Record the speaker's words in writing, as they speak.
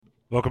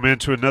Welcome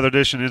into another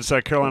edition of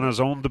Inside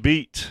Carolina's On the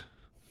Beat,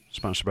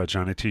 sponsored by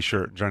Johnny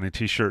T-Shirt,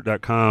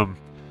 JohnnyT-Shirt.com.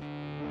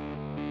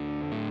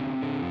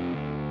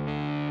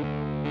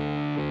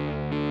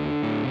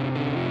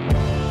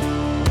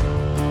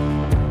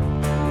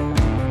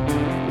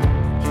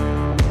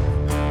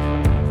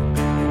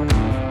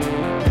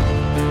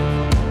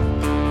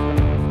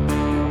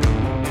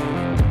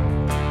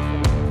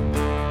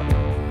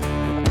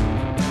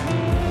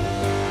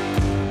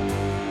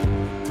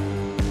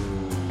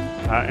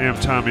 I am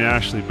Tommy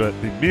Ashley, but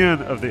the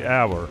men of the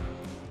hour,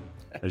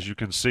 as you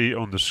can see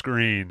on the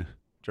screen,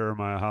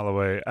 Jeremiah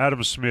Holloway,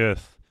 Adam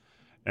Smith,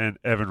 and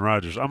Evan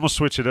Rogers. I'm going to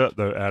switch it up,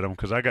 though, Adam,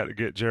 because I got to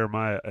get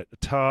Jeremiah at the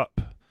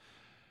top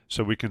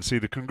so we can see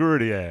the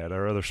Congruity ad,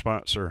 our other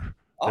sponsor,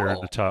 there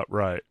in the top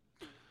right.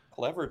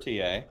 Clever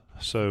TA.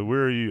 So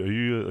where are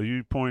you? Are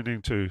you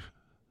pointing to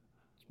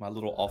My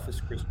little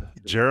office Christmas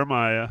tree.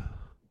 Jeremiah,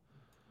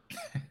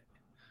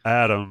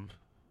 Adam,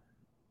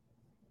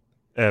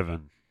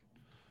 Evan?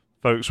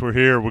 Folks, we're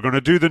here. We're going to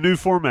do the new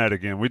format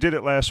again. We did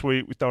it last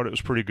week. We thought it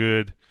was pretty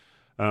good.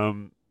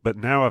 But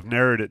now I've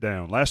narrowed it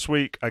down. Last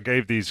week, I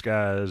gave these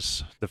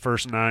guys the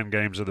first 9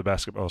 games of the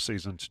basketball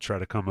season to try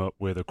to come up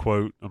with a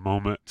quote, a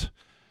moment,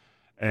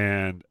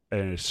 and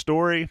a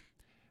story.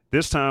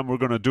 This time, we're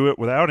going to do it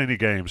without any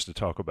games to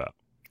talk about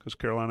because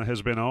Carolina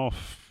has been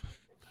off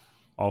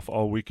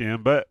all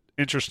weekend. But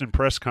interesting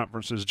press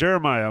conferences.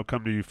 Jeremiah, I'll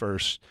come to you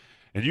first.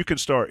 And you can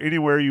start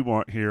anywhere you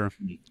want here.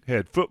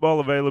 Had football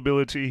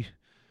availability.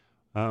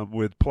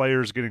 With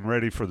players getting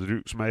ready for the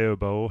Duke's Mayo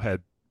Bowl.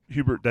 Had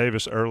Hubert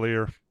Davis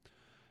earlier.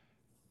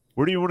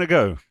 Where do you want to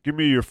go? Give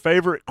me your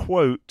favorite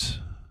quote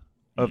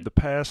of the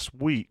past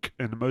week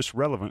and the most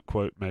relevant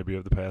quote maybe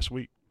of the past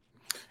week.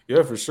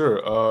 Yeah, for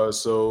sure.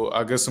 So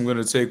I guess I'm going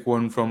to take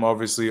one from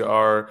obviously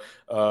our,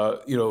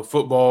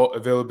 football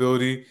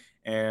availability,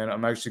 and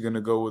I'm actually going to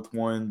go with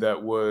one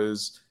that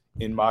was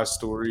in my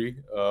story.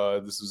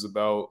 This was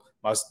about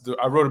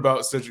I wrote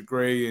about Cedric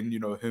Gray and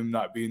him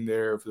not being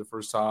there for the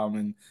first time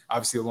and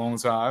obviously a long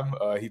time.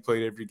 He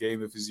played every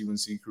game of his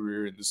UNC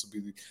career, and this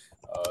will be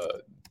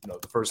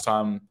the first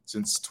time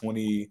since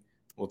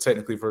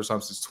technically first time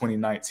since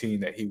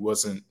 2019 that he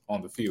wasn't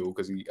on the field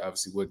because he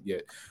obviously wasn't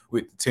yet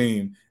with the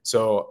team.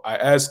 So I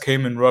asked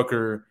Kaimon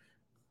Rucker,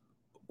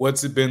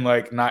 what's it been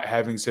like not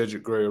having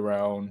Cedric Gray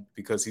around?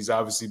 Because he's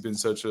obviously been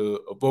such a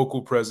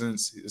vocal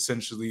presence,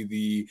 essentially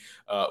the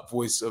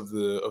voice of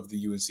the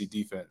UNC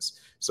defense.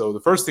 So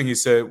the first thing he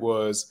said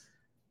was,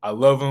 "I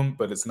love him,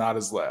 but it's not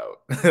as loud."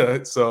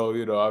 So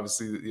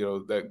obviously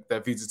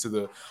that feeds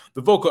into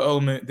the vocal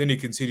element. Then he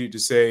continued to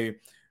say,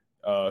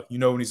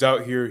 when he's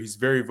out here, he's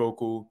very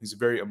vocal. He's a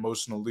very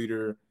emotional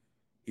leader.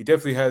 He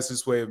definitely has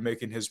this way of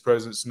making his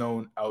presence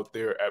known out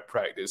there at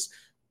practice.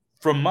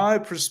 From my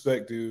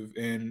perspective,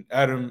 and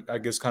Adam, I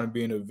guess, kind of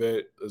being a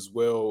vet as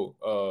well,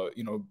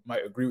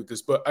 might agree with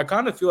this, but I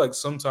kind of feel like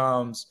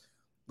sometimes,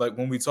 like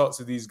when we talk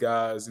to these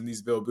guys and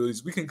these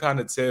availabilities, we can kind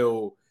of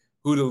tell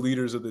who the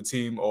leaders of the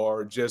team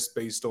are just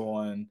based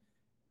on,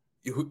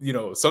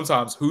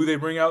 sometimes who they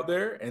bring out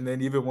there, and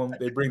then even when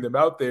they bring them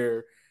out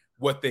there,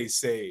 what they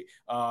say.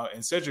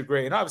 And Cedric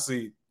Gray, and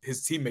obviously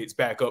his teammates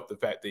back up the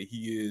fact that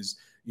he is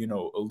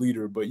a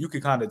leader, but you can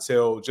kind of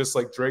tell, just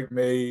like Drake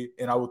May,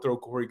 and I would throw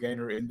Corey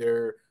Gaynor in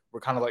there, were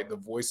kind of like the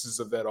voices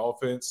of that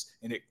offense,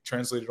 and it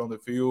translated on the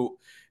field.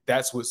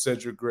 That's what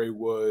Cedric Gray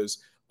was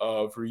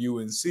for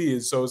UNC,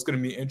 and so it's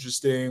going to be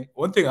interesting.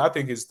 One thing I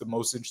think is the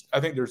most interesting, I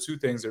think there are 2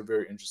 things that are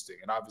very interesting,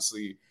 and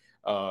obviously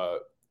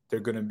they're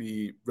going to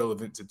be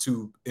relevant to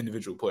 2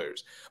 individual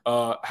players.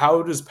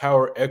 How does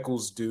Power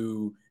Echols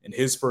do in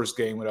his first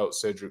game without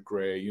Cedric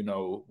Gray?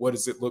 What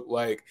does it look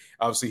like?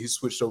 Obviously, he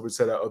switched over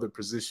to that other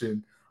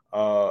position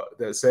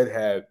that Ced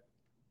had.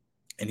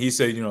 And he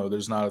said,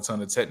 there's not a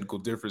ton of technical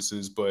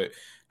differences, but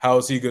how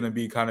is he going to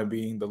be kind of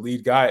being the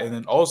lead guy? And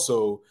then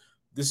also,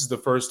 this is the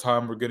first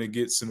time we're going to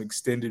get some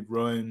extended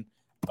run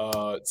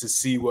to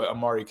see what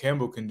Amari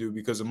Campbell can do,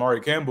 because Amari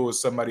Campbell is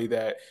somebody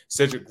that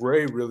Cedric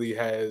Gray really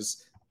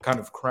has kind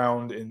of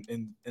crowned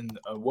in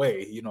a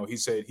way. He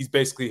said he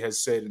basically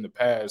has said in the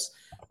past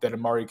that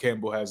Amari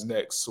Campbell has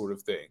next sort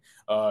of thing,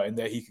 and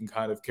that he can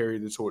kind of carry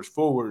the torch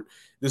forward.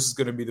 This is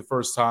going to be the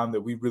first time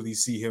that we really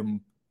see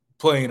him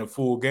playing a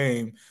full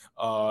game.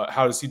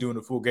 How does he do in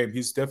a full game?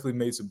 He's definitely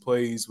made some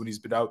plays when he's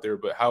been out there,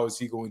 but how is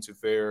he going to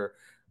fare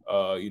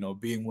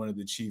being one of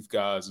the chief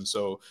guys? And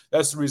so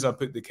that's the reason I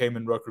picked the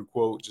Kaimon Rucker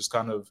quote, just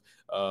kind of,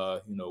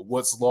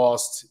 what's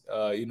lost,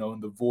 in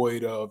the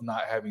void of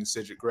not having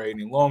Cedric Gray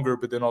any longer,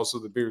 but then also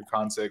the bigger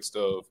context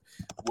of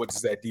what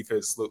does that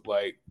defense look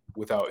like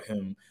without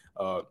him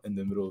in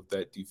the middle of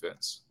that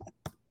defense.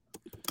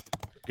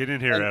 Get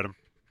in here, Adam.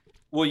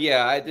 Well,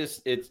 yeah,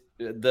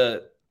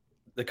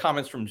 the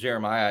comments from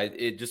Jeremiah,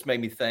 it just made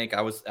me think.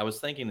 I was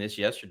thinking this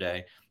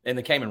yesterday, and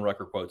the Kaimon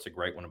Rucker quote's a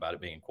great one about it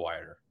being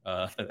quieter.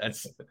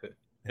 That's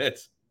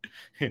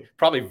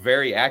probably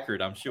very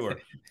accurate, I'm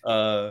sure.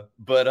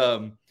 But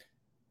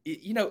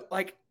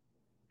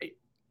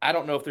I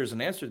don't know if there's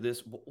an answer to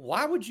this.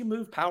 Why would you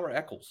move Power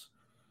Echols?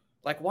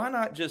 Like, why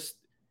not just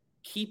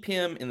keep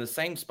him in the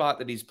same spot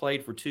that he's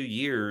played for 2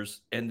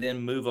 years and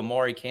then move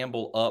Amari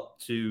Campbell up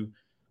to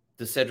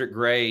the Cedric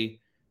Gray,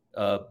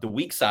 the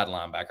weak side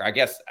linebacker. I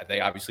guess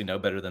they obviously know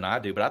better than I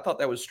do, but I thought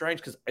that was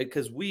strange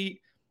because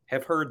we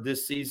have heard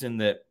this season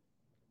that,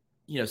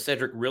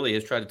 Cedric really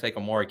has tried to take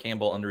Amari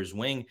Campbell under his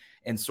wing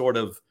and sort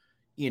of,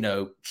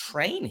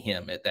 train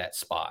him at that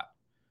spot.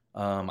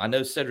 I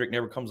know Cedric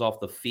never comes off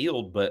the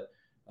field, but,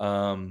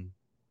 and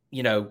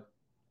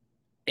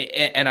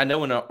I know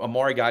when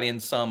Amari got in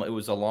some, it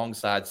was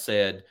alongside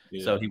Ced,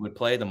 so he would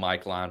play the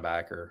Mike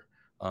linebacker.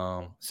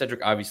 Cedric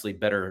obviously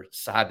better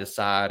side to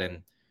side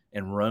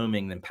and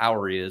roaming than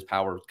Power is.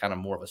 Power is kind of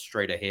more of a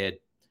straight ahead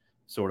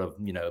sort of,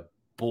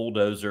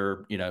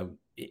 bulldozer,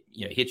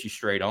 hit you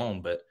straight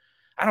on. But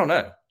I don't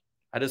know.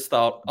 I just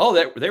thought,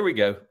 there we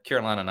go.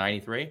 Carolina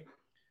 93.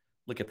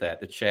 Look at that,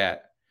 the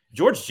chat.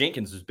 George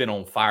Jenkins has been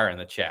on fire in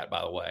the chat,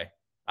 by the way.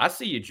 I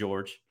see you,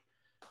 George.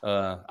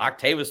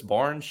 Octavius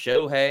Barnes,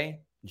 Shohei,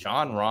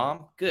 John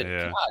Rahm. Good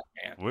God,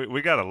 man.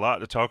 We got a lot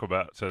to talk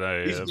about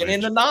today. He's getting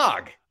in the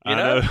nog. I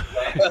know.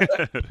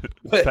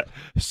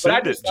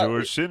 Send it,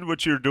 George. Send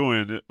what you're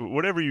doing.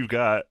 Whatever you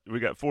got. We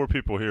got 4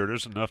 people here.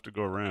 There's enough to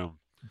go around.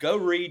 Go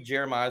read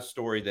Jeremiah's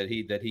story that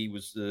he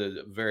was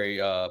very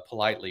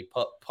politely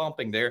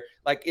pumping there.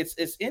 Like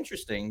it's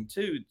interesting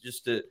too,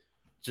 just to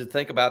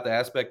think about the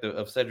aspect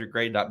of Cedric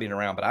Gray not being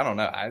around. But I don't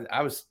know.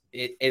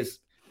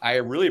 I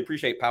really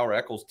appreciate Power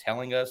Eccles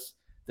telling us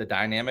the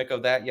dynamic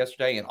of that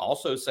yesterday, and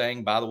also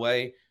saying, by the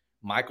way,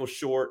 Michael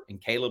Short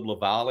and Caleb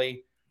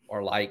Lavallee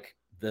are like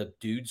the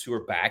dudes who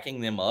are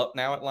backing them up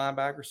now at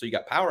linebacker. So you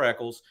got Power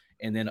Eccles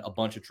and then a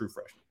bunch of true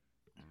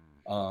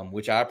freshmen,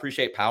 which I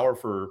appreciate Power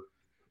for.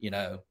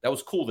 That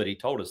was cool that he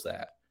told us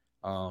that.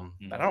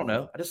 But I don't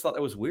know. I just thought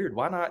that was weird.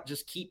 Why not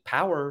just keep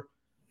Power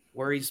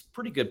where he's a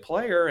pretty good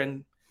player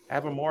and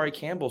have Amari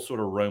Campbell sort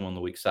of roam on the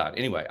weak side?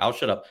 Anyway, I'll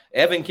shut up.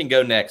 Evan can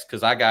go next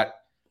because I got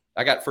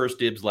first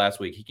dibs last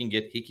week. He can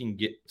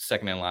get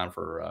second in line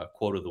for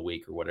quote of the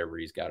week or whatever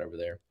he's got over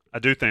there. I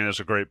do think that's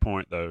a great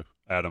point, though,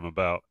 Adam,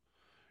 about,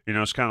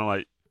 it's kind of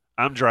like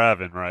I'm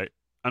driving, right?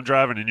 I'm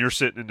driving and you're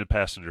sitting in the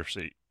passenger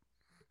seat.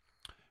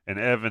 And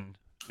Evan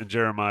and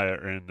Jeremiah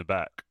are in the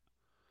back.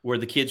 Where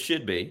the kids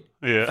should be.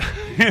 Yeah,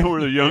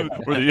 where the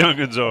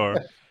youngins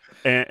are.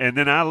 And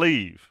then I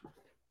leave.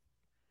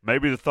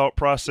 Maybe the thought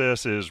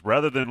process is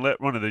rather than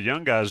let one of the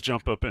young guys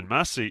jump up in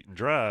my seat and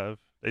drive,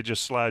 they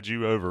just slide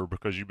you over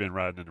because you've been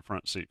riding in the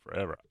front seat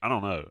forever. I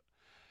don't know.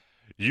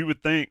 You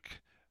would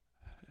think.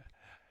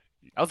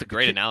 That was a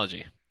great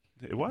analogy.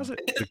 It wasn't.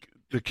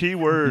 The key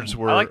words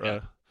were I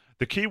like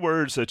the key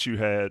words that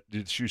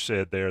you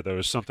said there, though,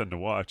 is something to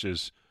watch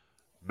is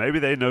maybe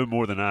they know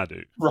more than I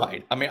do.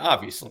 Right. I mean,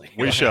 obviously.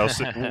 We shall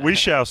see. We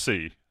shall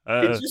see.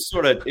 It just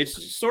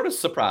sort of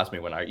surprised me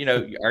when our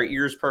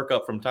ears perk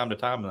up from time to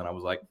time, and then I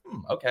was like,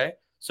 okay.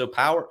 So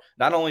Power,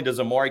 not only does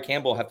Amari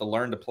Campbell have to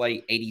learn to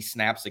play 80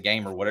 snaps a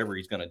game or whatever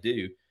he's going to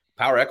do,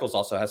 Power Eccles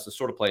also has to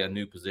sort of play a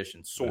new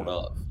position, sort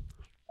of.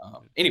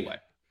 Anyway,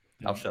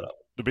 I'll shut up.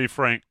 To be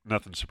frank,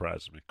 nothing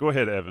surprises me. Go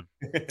ahead, Evan.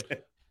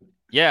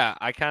 Yeah,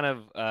 I kind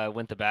of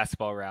went the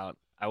basketball route.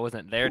 I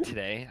wasn't there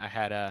today. I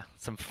had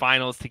some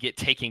finals to get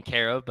taken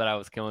care of, but I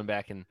was going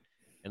back and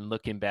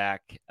looking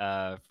back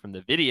from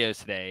the videos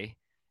today,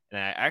 and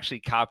I actually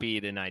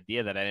copied an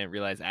idea that I didn't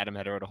realize Adam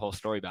had wrote a whole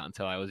story about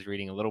until I was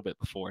reading a little bit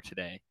before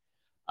today.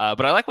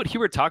 But I like what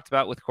Hubert talked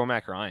about with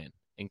Cormac Ryan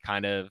and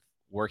kind of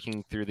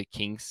working through the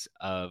kinks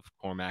of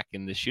Cormac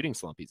in the shooting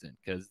slump he's in,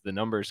 because the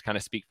numbers kind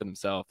of speak for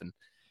themselves. And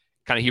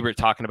kind of Hubert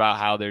talking about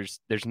how there's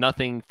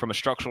nothing from a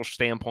structural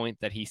standpoint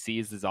that he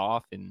sees is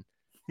off, and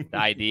the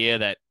idea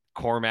that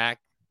Cormac,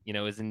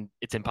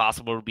 it's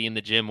impossible to be in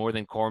the gym more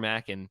than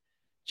Cormac, and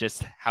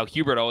just how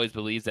Hubert always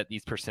believes that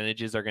these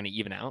percentages are going to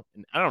even out.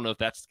 And I don't know if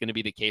that's going to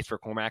be the case for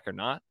Cormac or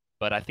not,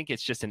 but I think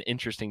it's just an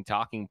interesting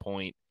talking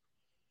point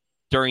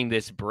during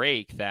this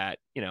break that,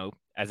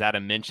 as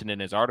Adam mentioned in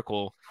his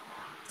article,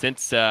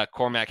 since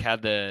Cormac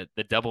had the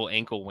double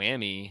ankle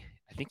whammy,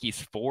 I think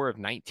he's 4 of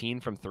 19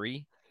 from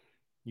 3.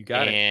 You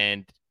got it.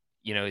 And,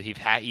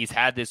 he's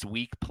had this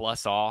week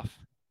plus off,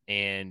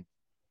 and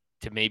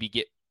to maybe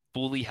get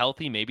fully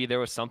healthy, maybe there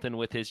was something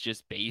with his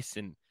just base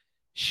and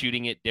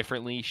shooting it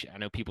differently. I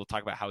know people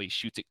talk about how he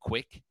shoots it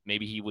quick.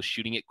 Maybe he was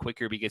shooting it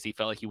quicker because he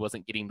felt like he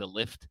wasn't getting the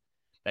lift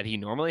that he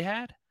normally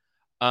had.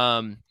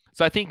 So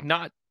I think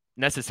not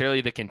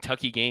necessarily the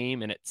Kentucky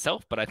game in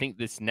itself, but I think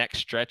this next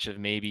stretch of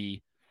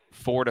maybe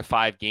 4 to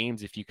 5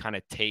 games, if you kind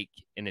of take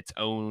in its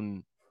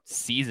own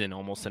season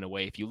almost in a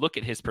way, if you look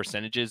at his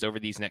percentages over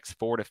these next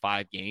 4 to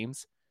 5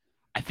 games,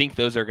 I think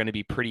those are going to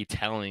be pretty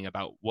telling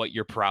about what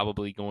you're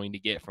probably going to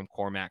get from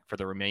Cormac for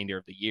the remainder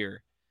of the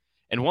year.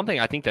 And one thing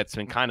I think that's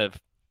been kind of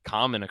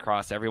common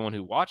across everyone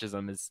who watches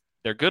him is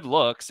they're good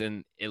looks,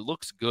 and it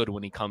looks good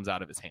when he comes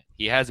out of his hand.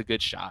 He has a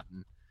good shot.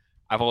 And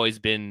I've always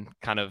been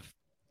kind of,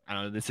 I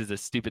don't know, this is a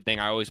stupid thing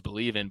I always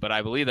believe in, but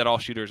I believe that all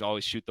shooters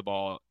always shoot the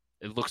ball.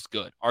 It looks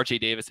good. RJ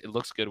Davis, it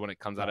looks good when it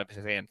comes out of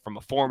his hand from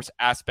a form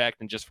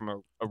aspect and just from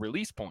a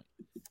release point.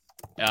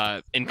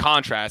 In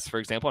contrast, for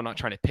example, I'm not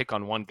trying to pick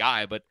on one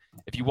guy, but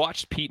if you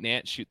watched Pete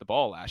Nance shoot the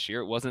ball last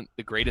year, it wasn't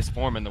the greatest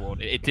form in the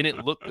world. It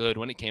didn't look good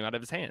when it came out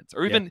of his hands.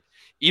 Or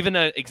even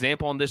an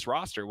example on this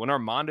roster, when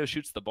Armando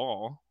shoots the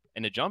ball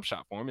in a jump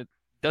shot form, it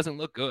doesn't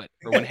look good.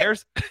 Or when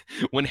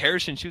when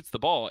Harrison shoots the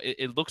ball,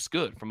 it looks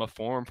good from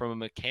a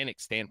mechanic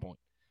standpoint.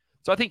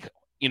 So I think,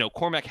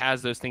 Cormac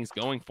has those things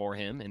going for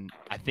him. And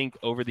I think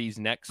over these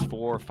next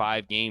 4 or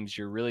 5 games,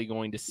 you're really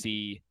going to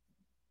see,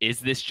 is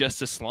this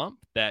just a slump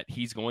that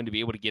he's going to be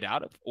able to get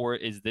out of? Or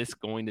is this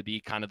going to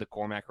be kind of the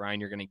Cormac Ryan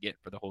you're going to get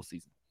for the whole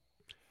season?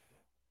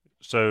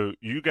 So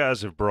you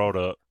guys have brought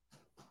up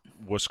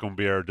what's going to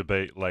be our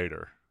debate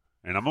later.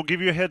 And I'm going to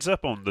give you a heads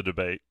up on the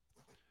debate.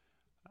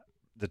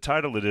 The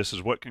title of this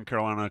is What Can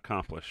Carolina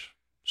Accomplish?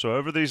 So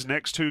over these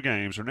next 2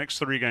 games or next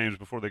 3 games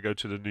before they go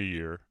to the new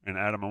year, and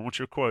Adam, I want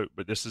your quote,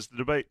 but this is the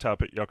debate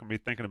topic y'all can be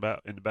thinking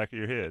about in the back of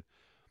your head.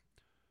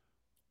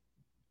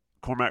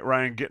 Cormac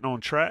Ryan getting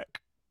on track,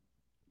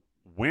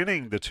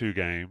 winning the 2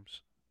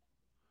 games,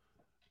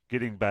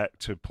 getting back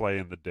to play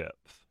in the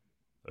depth.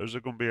 Those are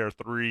going to be our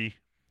 3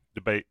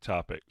 debate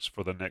topics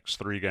for the next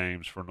 3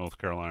 games for North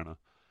Carolina.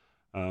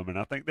 And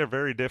I think they're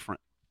very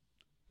different,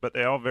 but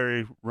they all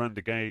run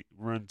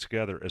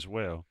together as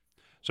well.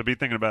 So be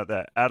thinking about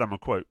that. Adam, a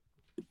quote.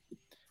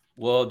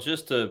 Well,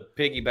 just to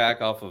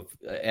piggyback off of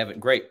Evan,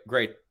 great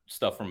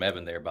stuff from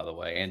Evan there, by the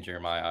way, and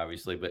Jeremiah,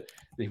 obviously. But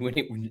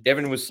when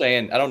Evan was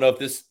saying, I don't know if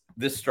this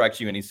strikes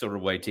you in any sort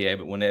of way, TA,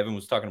 but when Evan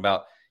was talking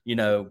about,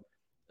 a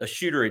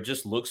shooter, it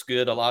just looks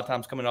good a lot of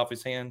times coming off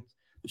his hand.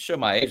 To show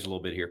my age a little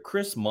bit here,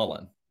 Chris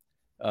Mullin.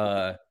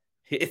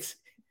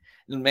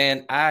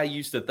 Man, I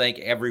used to think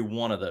every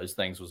one of those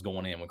things was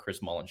going in when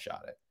Chris Mullin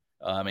shot it.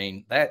 I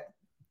mean, that,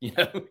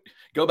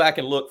 go back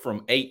and look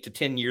from 8 to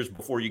 10 years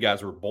before you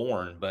guys were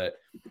born. But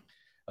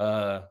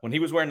when he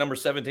was wearing number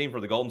 17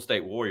 for the Golden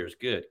State Warriors,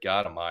 good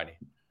God Almighty.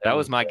 That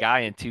was my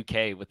guy in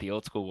 2K with the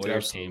old school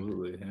Warriors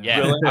team. Yeah.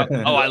 Really?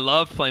 I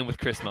love playing with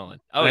Chris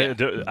Mullin. Oh, yeah.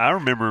 I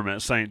remember him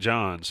at St.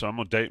 John, so I'm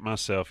going to date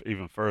myself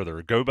even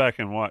further. Go back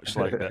and watch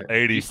like the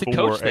 84. He used to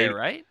coach there,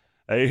 right?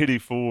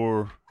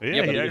 84.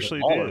 Yeah, he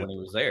actually did. When he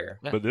was there.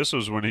 But this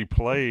was when he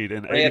played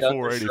in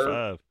 84,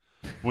 85.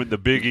 When the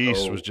Big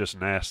East was just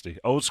nasty.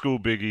 Old school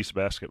Big East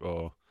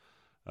basketball.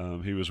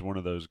 He was one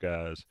of those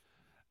guys.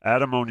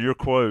 Adam, on your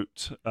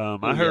quote,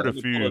 I heard a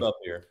few.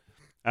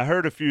 I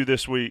heard a few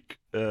this week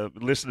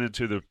listening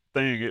to the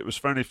thing. It was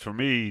funny for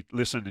me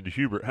listening to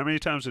Hubert. How many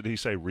times did he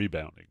say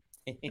rebounding?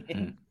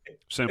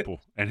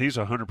 Simple. And he's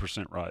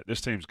 100% right.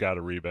 This team's got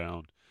to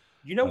rebound.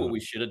 You know what we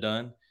should have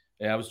done?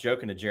 Yeah, I was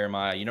joking to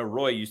Jeremiah.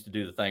 Roy used to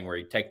do the thing where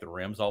he'd take the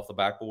rims off the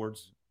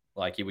backboards.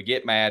 Like he would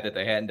get mad that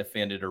they hadn't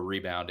defended or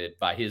rebounded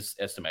by his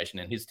estimation.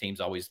 And his team's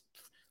always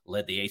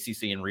led the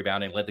ACC in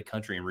rebounding, led the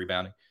country in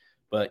rebounding.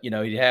 But,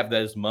 he'd have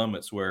those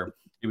moments where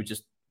he would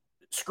just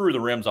screw the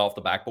rims off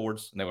the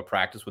backboards and they would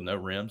practice with no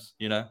rims,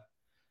 Kind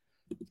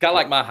of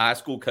like my high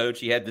school coach.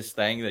 He had this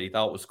thing that he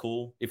thought was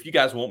cool. If you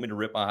guys want me to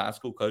rip my high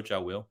school coach, I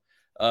will.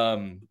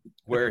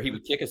 Where he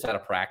would kick us out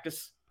of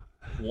practice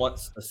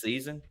once a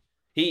season.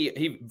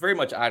 He very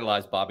much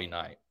idolized Bobby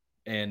Knight.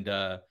 And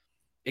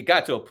it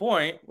got to a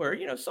point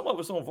where, some of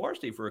us on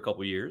varsity for a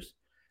couple of years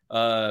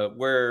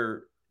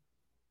where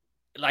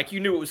like you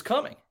knew it was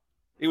coming.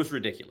 It was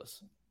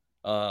ridiculous.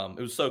 It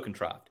was so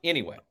contrived.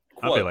 Anyway.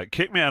 I'd be like,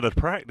 kick me out of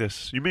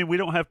practice. You mean we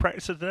don't have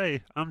practice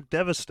today? I'm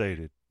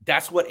devastated.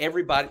 That's what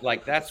everybody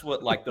that's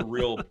what the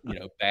real,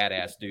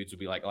 badass dudes would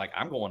be like,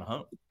 I'm going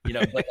home. But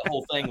the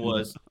whole thing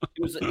was,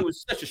 it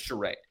was such a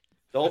charade.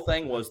 The whole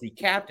thing was the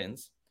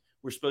captains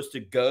were supposed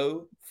to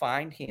go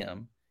find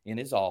him in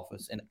his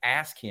office and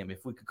ask him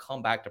if we could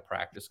come back to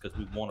practice because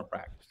we want to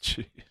practice.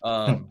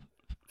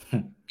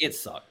 It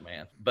sucked,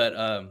 man.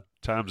 But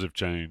times have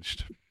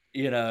changed.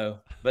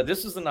 But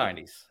this is the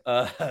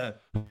 90s.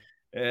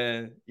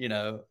 And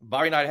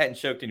Bobby Knight hadn't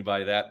choked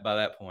anybody by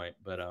that point.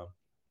 But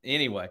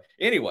anyway,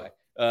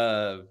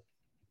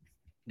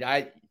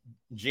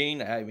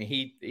 Gene, I mean,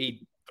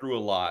 he threw a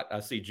lot. I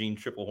see Gene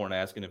Triplehorn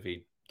asking if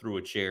he threw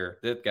a chair.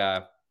 That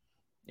guy.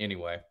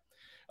 Anyway,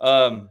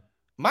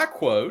 my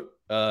quote,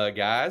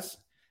 guys.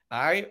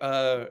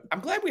 I'm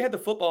glad we had the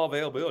football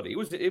availability.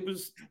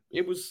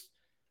 It was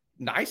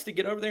nice to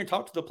get over there and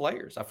talk to the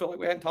players. I feel like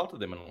we hadn't talked to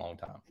them in a long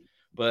time.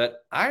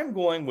 But I'm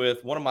going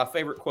with one of my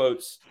favorite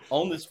quotes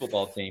on this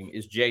football team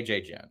is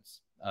J.J. Jones.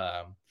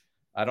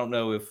 I don't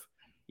know if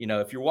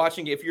you're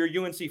watching, if you're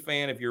a UNC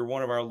fan, if you're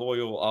one of our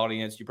loyal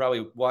audience, you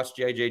probably watched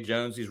J.J.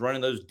 Jones. He's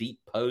running those deep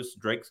posts.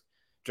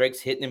 Drake's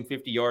hitting him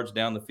 50 yards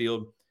down the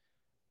field.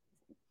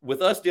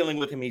 With us dealing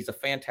with him, he's a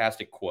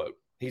fantastic quote.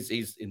 He's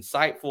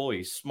insightful.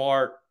 He's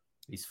smart.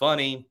 He's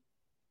funny.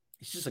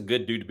 He's just a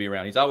good dude to be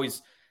around. He's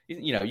always,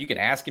 you can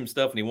ask him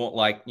stuff and he won't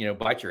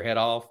bite your head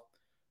off.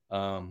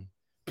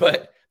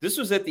 But this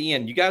was at the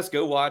end. You guys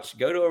go over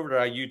to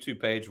our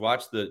YouTube page,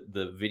 watch the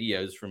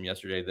videos from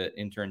yesterday that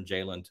intern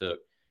Jalen took.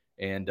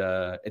 And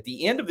at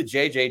the end of the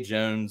J.J.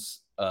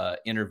 Jones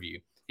interview,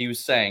 he was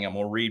saying, I'm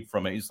going to read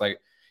from it.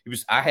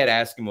 I had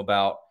asked him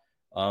about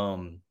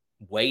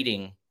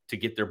waiting to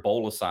get their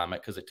bowl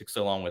assignment because it took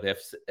so long with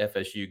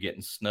FSU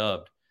getting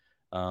snubbed.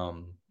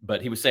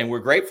 But he was saying, we're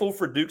grateful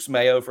for Duke's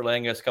Mayo for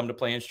letting us come to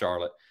play in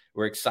Charlotte.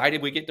 We're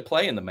excited we get to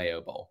play in the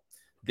Mayo Bowl.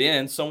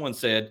 Then someone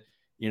said,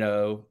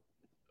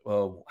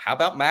 well, how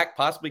about Mac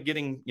possibly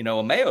getting,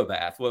 a Mayo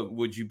bath? What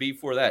would you be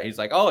for that? He's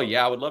like, oh,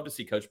 yeah, I would love to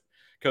see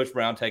Coach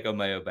Brown take a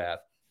Mayo bath.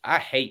 I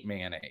hate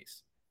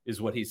mayonnaise, is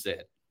what he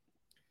said.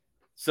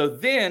 So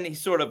then he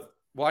sort of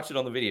watched it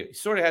on the video. He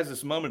sort of has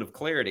this moment of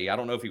clarity. I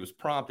don't know if he was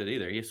prompted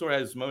either. He sort of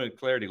has this moment of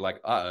clarity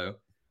like,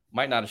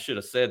 might not have should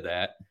have said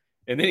that.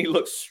 And then he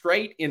looks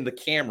straight in the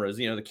cameras.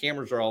 The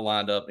cameras are all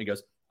lined up. And he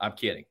goes, I'm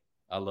kidding.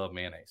 I love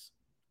mayonnaise.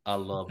 I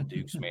love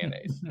Duke's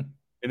mayonnaise.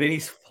 And then he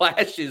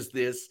flashes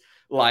this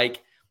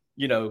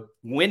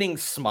winning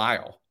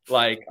smile,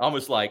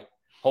 almost like,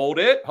 hold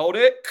it.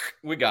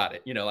 We got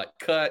it. Like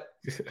cut,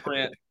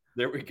 print.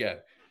 There we go.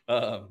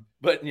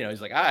 But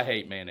he's like, I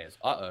hate mayonnaise.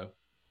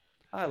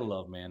 I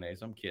love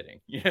mayonnaise. I'm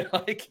kidding.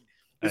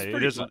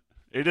 It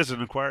is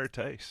an acquired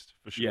taste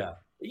for sure. Yeah.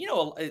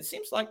 It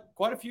seems like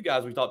quite a few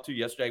guys we talked to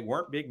yesterday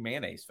weren't big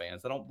mayonnaise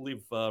fans. I don't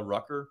believe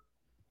Rucker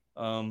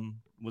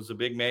was a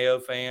big mayo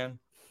fan.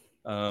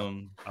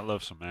 I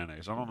love some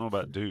mayonnaise. I don't know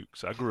about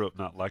Duke's. I grew up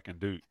not liking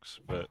Duke's,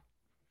 but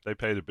they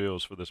pay the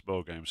bills for this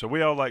bowl game. So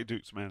we all like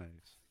Duke's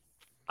mayonnaise.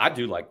 I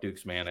do like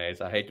Duke's mayonnaise.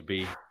 I hate to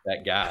be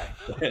that guy.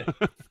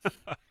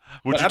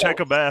 Would you take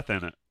a bath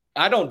in it?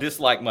 I don't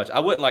dislike much. I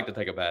wouldn't like to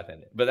take a bath in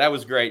it, but that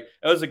was great.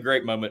 That was a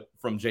great moment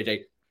from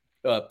JJ,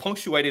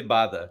 punctuated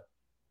by the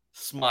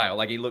smile.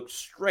 Like he looked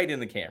straight in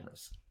the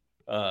cameras,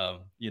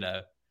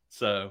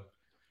 so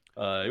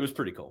it was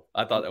pretty cool.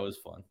 I thought that was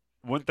fun.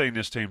 One thing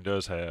this team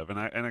does have, and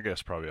I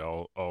guess probably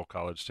all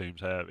college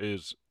teams have,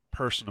 is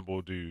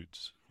personable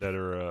dudes that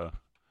are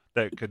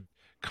that could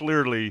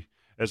clearly,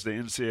 as the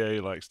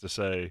NCAA likes to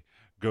say,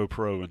 go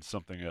pro in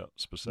something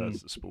else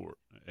besides the sport.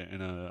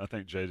 And I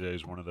think JJ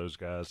is one of those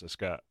guys that's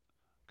got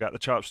the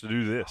chops to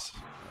do this.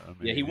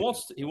 He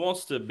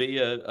wants to be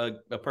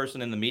a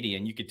person in the media,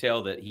 and you could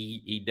tell that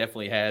he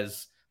definitely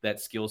has that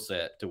skill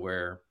set to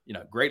where,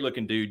 great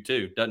looking dude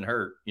too, doesn't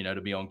hurt,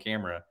 to be on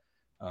camera.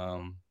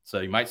 So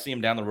you might see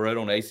him down the road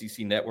on ACC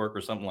Network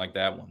or something like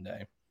that one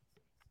day.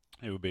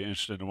 It would be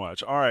interesting to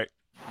watch. All right,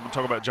 I'm gonna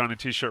talk about Johnny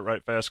T-shirt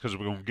right fast because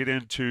we're gonna get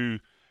into.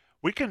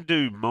 We can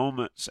do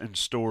moments and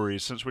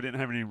stories since we didn't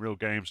have any real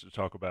games to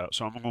talk about.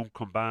 So I'm going to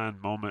combine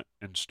moment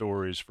and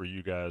stories for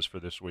you guys for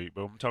this week.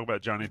 But I'm going to talk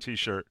about Johnny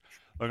T-shirt.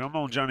 Look, I'm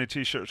on Johnny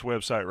T-shirt's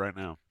website right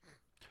now.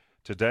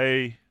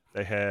 Today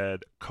they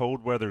had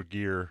cold weather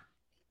gear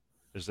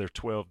as their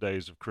 12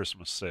 days of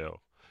Christmas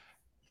sale.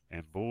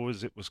 And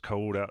boys, it was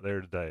cold out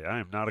there today. I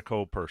am not a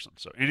cold person.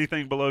 So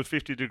anything below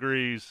 50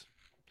 degrees,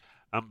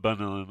 I'm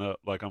bundling up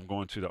like I'm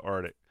going to the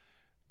Arctic.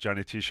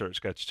 Johnny T-shirt's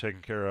got you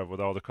taken care of with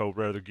all the cold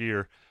weather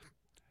gear.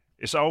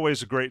 It's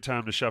always a great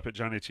time to shop at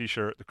Johnny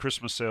T-shirt. The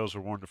Christmas sales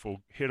are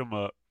wonderful. Hit them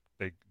up.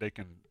 They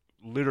can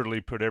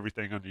literally put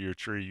everything under your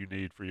tree you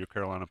need for your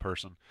Carolina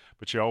person,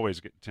 but you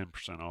always get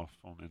 10% off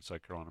on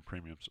Inside Carolina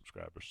Premium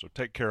subscribers. So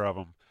take care of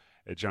them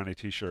at Johnny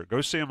T-shirt. Go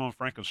see them on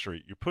Franklin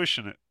Street. You're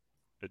pushing it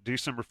at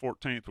December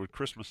 14th with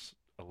Christmas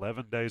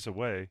 11 days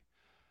away.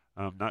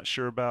 I'm not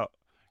sure about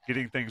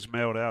getting things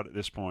mailed out at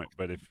this point,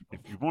 but if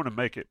you want to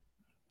make it,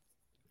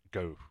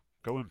 go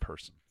in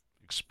person.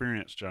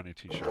 Experience Johnny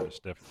T-shirt. It's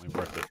definitely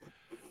worth it.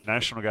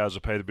 National guys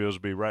will pay the bills.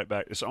 Will be right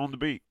back. It's On the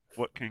Beat.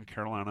 What can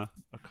Carolina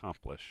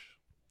accomplish?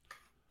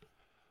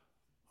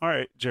 All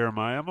right,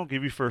 Jeremiah, I'm going to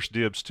give you first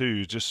dibs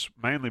too, just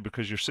mainly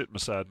because you're sitting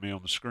beside me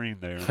on the screen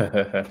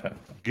there.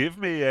 Give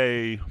me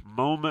a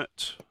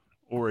moment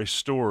or a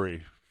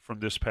story from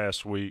this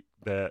past week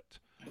that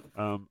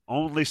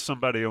only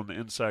somebody on the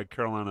Inside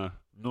Carolina,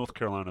 North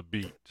Carolina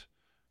beat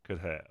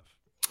could have.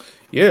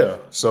 Yeah,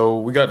 so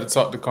we got to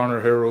talk to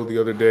Connor Harrell the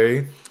other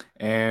day,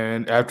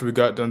 and after we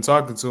got done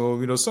talking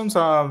to him,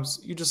 sometimes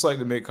you just like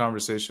to make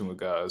conversation with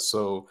guys.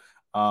 So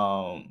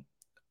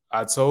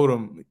I told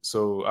him,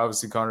 so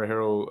obviously Connor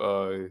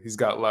Harrell, he's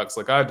got locks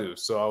like I do.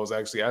 So I was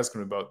actually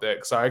asking him about that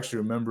because I actually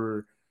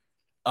remember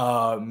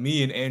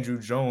me and Andrew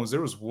Jones,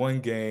 there was one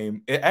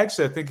game. I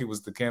think it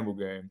was the Campbell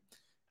game.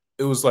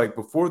 It was like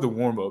before the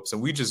warm-ups,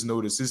 and we just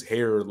noticed his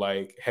hair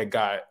had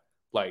got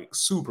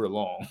super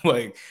long.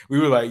 We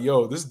were like,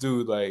 yo, this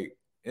dude,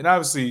 and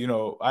obviously,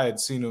 I had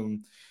seen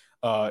him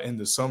in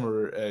the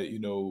summer at,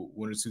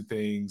 one or two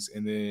things.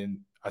 And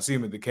then I see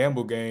him at the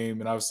Campbell game,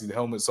 and obviously the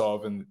helmet's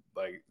off and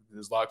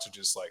his locks are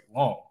just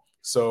long.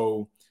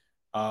 So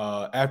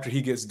after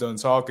he gets done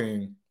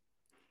talking,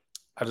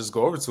 I just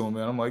go over to him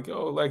and I'm like,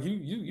 yo,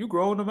 you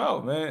growing them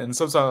out, man. And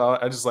sometimes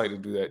I just like to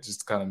do that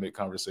just to kind of make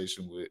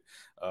conversation with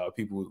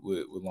people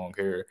with long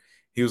hair.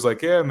 He was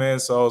like, yeah, man.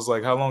 So I was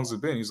like, how long has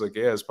it been? He's like,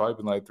 yeah, it's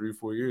probably been 3 or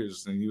 4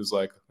 years. And he was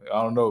like,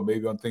 I don't know,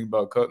 maybe I'm thinking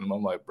about cutting them.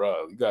 I'm like,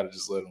 bro, you got to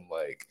just let them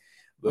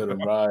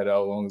ride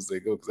how long as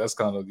they go. Cause that's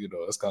kind of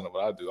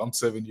what I do. I'm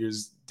 7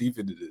 years deep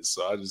into this.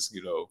 So I just,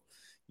 you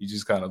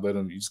just kind of let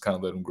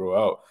them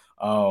grow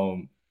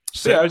out.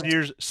 7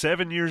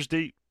 years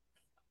deep.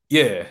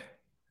 Yeah.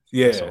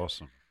 Yeah. That's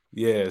awesome.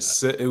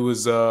 Yes, it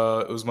was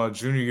my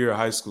junior year of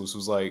high school. So it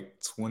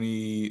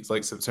was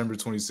like September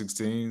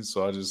 2016.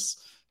 So I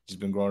just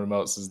been growing them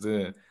out since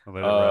then. I'll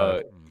let it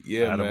ride.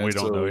 Yeah, Adam, man. we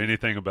don't know So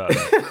anything about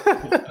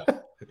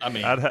that. I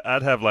mean,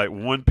 I'd have like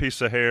one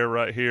piece of hair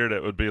right here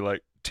that would be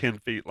like 10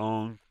 feet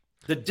long.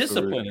 the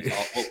discipline is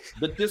awesome.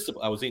 The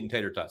discipline. I was eating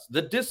tater tots.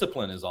 The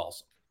discipline is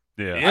awesome.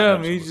 Yeah. yeah, I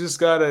mean, you just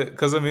gotta,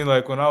 because I mean,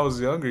 like when I was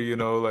younger,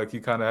 like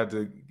you kind of had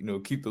to,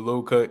 keep the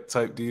low cut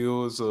type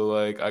deal. So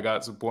like I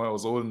got to the point I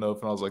was old enough,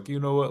 and I was like, you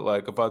know what,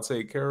 like if I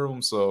take care of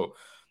them. So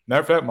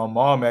matter of fact, my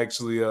mom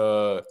actually,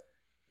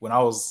 when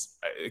I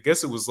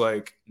guess it was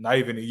like not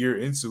even a year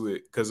into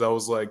it, because I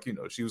was like,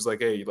 she was like,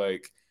 hey,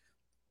 like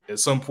at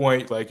some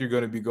point, like you're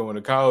gonna be going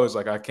to college,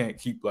 like I can't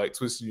keep like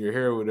twisting your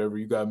hair or whatever.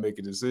 You gotta make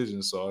a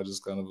decision. So I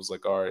just kind of was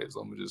like, all right, so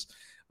I'm gonna just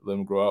let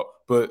him grow out.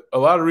 But a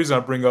lot of the reason I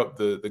bring up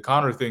the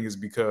Connor thing is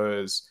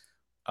because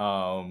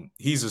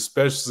he's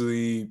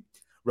especially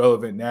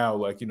relevant now.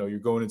 Like, you're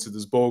going into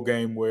this bowl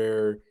game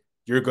where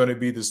you're going to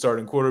be the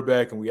starting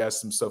quarterback, and we asked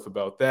some stuff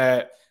about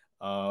that.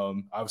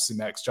 Obviously,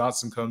 Max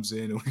Johnson comes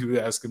in, and we would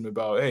ask him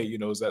about, hey,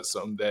 is that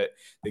something that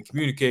they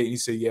communicate? And he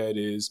said, yeah, it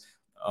is,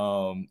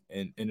 and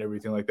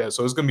everything like that.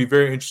 So it's going to be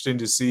very interesting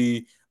to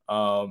see.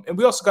 And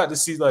we also got to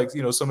see like,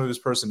 some of his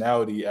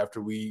personality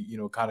after we,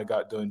 kind of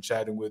got done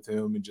chatting with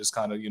him, and just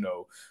kind of,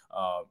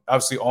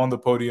 obviously on the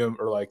podium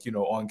or like,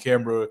 on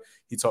camera,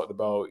 he talked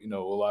about, a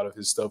lot of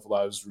his stuff, a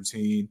lot of his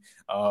routine.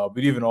 But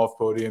even off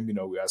podium,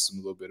 we asked him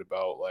a little bit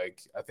about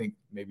like, I think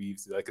maybe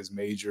like his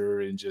major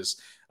and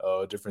just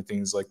different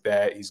things like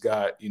that. He's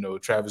got,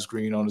 Travis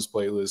Green on his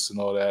playlist and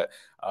all that.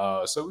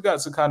 So we got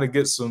to kind of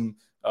get some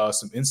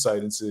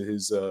insight into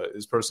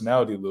his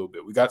personality a little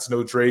bit. We got to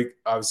know Drake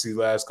obviously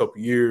the last couple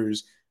of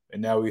years,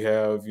 and now we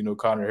have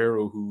Connor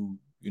Harrell, who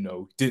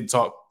didn't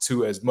talk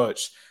to as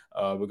much,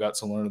 but got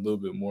to learn a little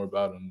bit more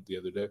about him the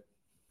other day.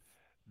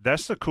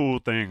 That's the cool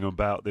thing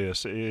about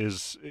this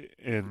is,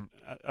 and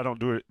I don't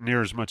do it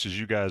near as much as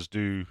you guys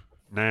do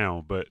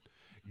now, but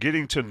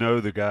getting to know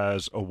the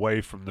guys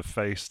away from the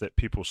face that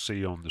people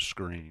see on the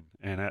screen,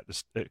 and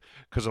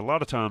because a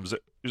lot of times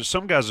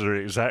some guys are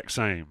the exact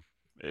same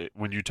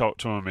when you talk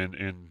to them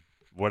in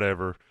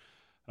whatever,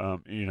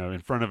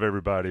 in front of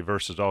everybody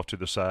versus off to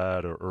the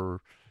side or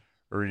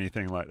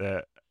anything like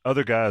that.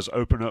 Other guys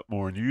open up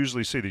more, and you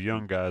usually see the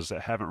young guys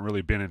that haven't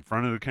really been in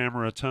front of the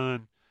camera a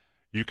ton.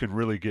 You can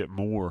really get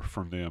more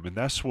from them, and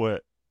that's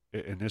what.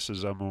 And this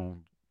is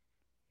I'm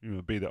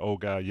gonna be the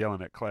old guy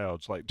yelling at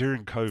clouds like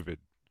during COVID.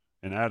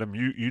 And Adam,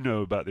 you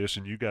know about this,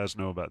 and you guys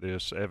know about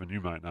this. Evan, you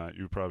might not.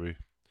 You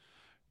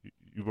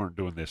weren't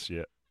doing this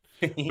yet,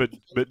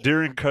 but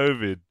during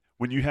COVID,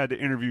 when you had to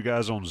interview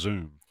guys on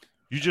Zoom,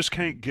 you just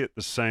can't get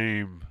the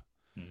same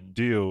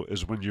deal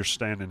as when you're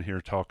standing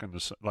here talking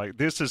to, like,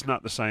 this is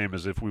not the same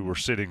as if we were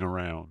sitting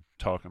around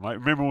talking. Like,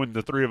 remember when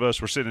the three of us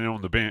were sitting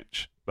on the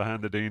bench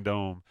behind the Dean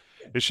Dome?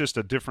 It's just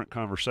a different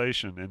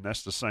conversation, and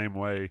that's the same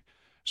way.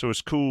 So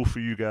it's cool for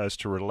you guys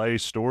to relay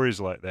stories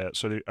like that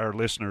so that our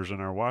listeners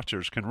and our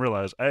watchers can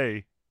realize,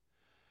 A,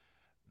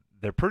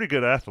 they're pretty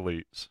good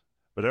athletes,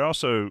 but they're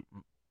also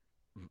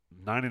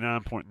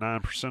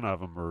 99.9% of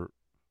them are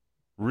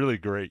really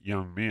great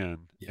young men.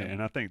 Yeah.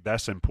 And I think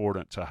that's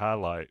important to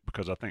highlight,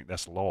 because I think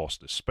that's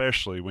lost,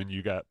 especially when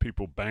you got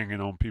people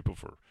banging on people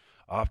for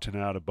opting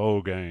out of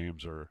bowl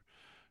games or,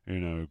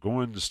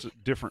 going to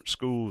different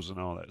schools and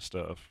all that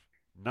stuff.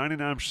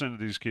 99% of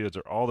these kids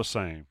are all the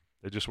same.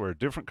 They just wear a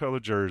different color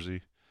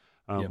jersey,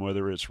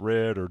 whether it's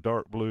red or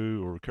dark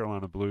blue or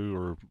Carolina blue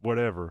or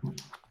whatever.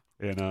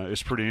 And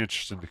it's pretty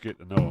interesting to get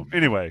to know them.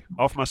 Anyway,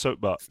 off my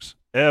soapbox.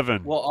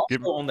 Evan. Well,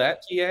 also on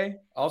that, TA,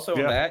 on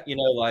that,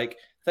 like,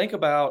 think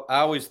about, I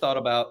always thought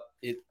about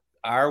it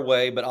our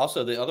way, but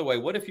also the other way.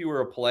 What if you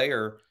were a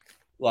player,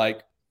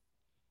 like,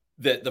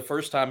 that the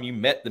first time you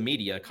met the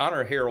media?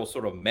 Connor Harrell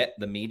sort of met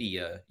the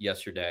media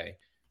yesterday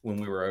when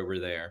we were over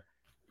there.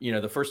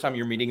 The first time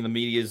you're meeting the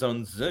media is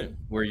on Zoom,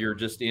 where you're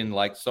just in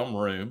like some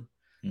room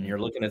and you're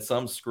looking at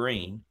some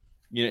screen.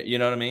 You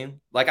know what I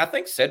mean? Like, I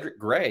think Cedric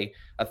Gray,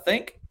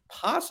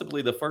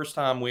 possibly the first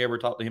time we ever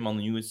talked to him on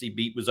the UNC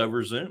beat was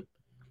over Zoom.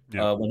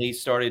 Yeah. When he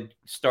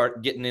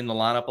start getting in the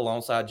lineup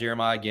alongside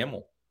Jeremiah Gemmel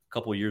a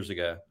couple of years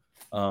ago.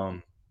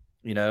 And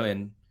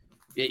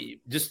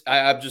I'm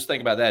just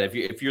thinking about that.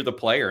 If you're the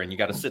player and you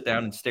got to sit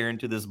down and stare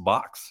into this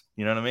box,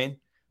 you know what I mean?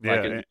 Like,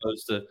 as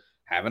opposed to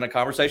having a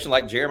conversation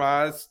like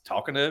Jeremiah's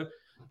talking to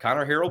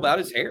Connor Harrell about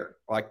his hair.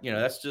 Like,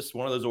 that's just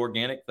one of those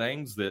organic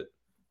things that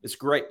it's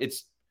great.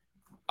 It's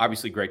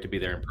obviously great to be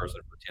there in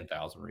person for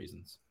 10,000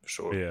 reasons.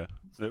 Sure. Yeah.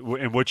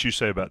 And what you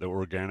say about the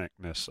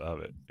organicness of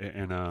it.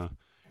 And,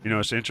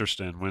 it's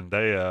interesting when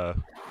they,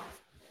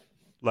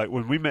 like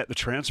when we met the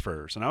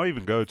transfers, and I'll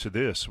even go to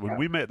this, when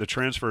we met the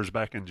transfers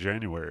back in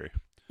January,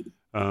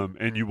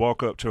 and you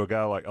walk up to a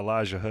guy like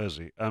Elijah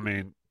Huzzy, I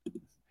mean,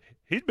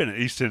 he'd been at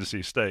East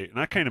Tennessee State, and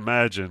I can't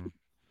imagine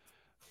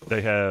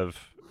they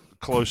have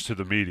close to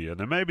the media.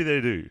 Now, maybe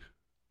they do,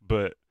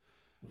 but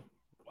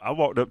I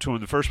walked up to him,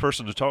 the first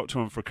person to talk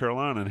to him for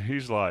Carolina, and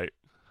he's like,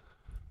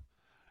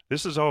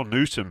 This is all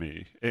new to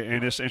me,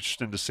 and it's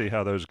interesting to see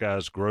how those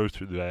guys grow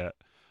through that.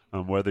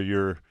 Whether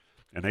you're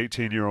an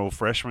 18-year-old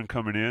freshman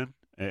coming in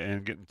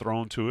and getting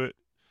thrown to it,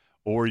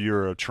 or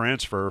you're a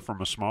transfer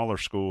from a smaller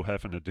school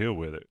having to deal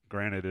with it.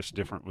 Granted, it's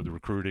different with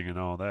recruiting and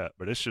all that,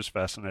 but it's just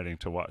fascinating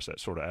to watch that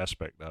sort of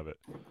aspect of it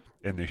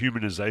and the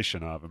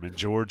humanization of them. And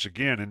George,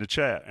 again, in the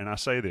chat, and I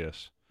say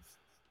this,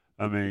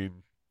 I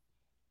mean,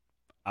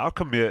 I'll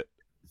commit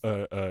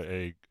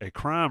a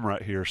crime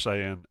right here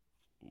saying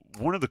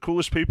one of the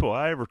coolest people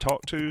I ever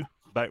talked to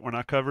back when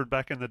I covered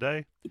back in the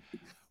day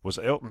was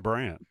Elton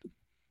Brand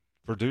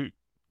for Duke.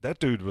 That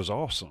dude was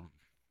awesome.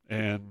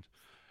 And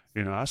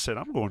I said,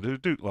 I'm going to the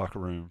Duke locker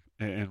room.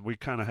 And we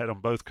kind of had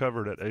them both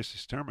covered at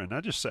ACC tournament. And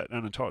I just sat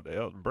down and talked to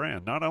Elton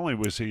Brand. Not only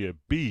was he a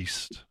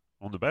beast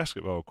on the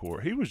basketball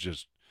court, he was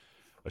just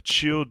a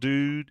chill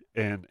dude.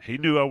 And he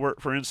knew I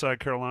worked for Inside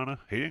Carolina.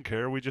 He didn't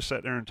care. We just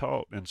sat there and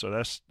talked. And so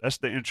that's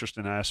the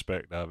interesting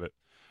aspect of it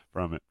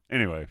from it.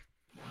 Anyway,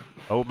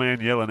 old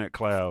man yelling at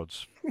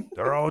clouds.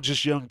 They're all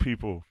just young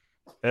people.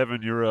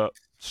 Evan, you're up.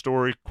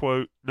 Story,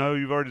 quote. No,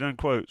 you've already done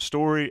quote.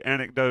 Story,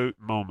 anecdote,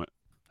 moment.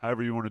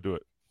 However you want to do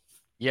it.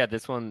 Yeah,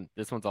 this one's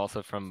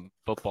also from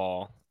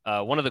football.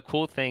 One of the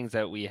cool things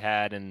that we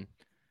had and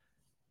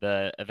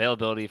the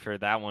availability for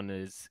that one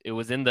is it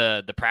was in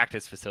the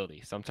practice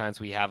facility. Sometimes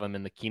we have them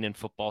in the Kenan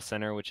Football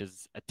Center, which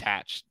is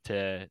attached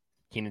to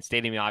Kenan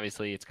Stadium.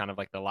 Obviously, it's kind of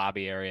like the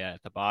lobby area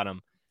at the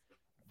bottom.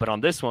 But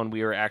on this one,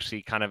 we were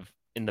actually kind of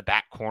in the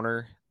back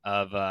corner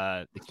of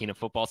the Kenan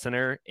Football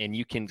Center, and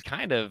you can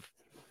kind of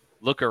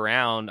look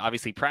around.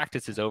 Obviously,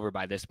 practice is over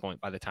by this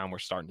point, by the time we're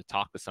starting to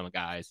talk to some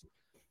guys.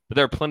 But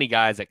there are plenty of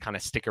guys that kind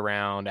of stick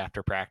around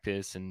after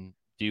practice and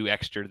do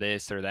extra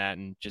this or that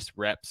and just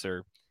reps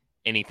or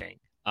anything.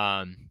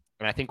 And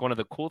I think one of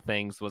the cool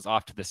things was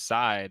off to the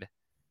side,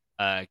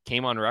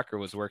 Kamon Rucker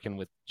was working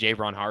with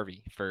Javon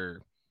Harvey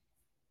for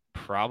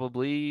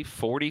probably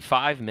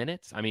 45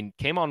 minutes. I mean,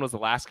 Kamon was the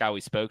last guy we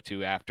spoke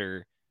to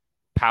after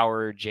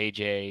Power,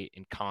 JJ,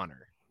 and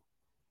Connor.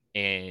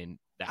 And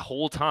that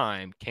whole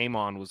time,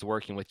 Kamon was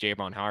working with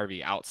Javon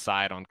Harvey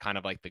outside on kind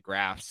of like the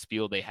grass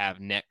field they have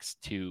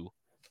next to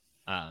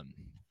the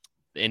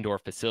indoor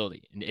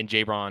facility. And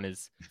Javon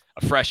is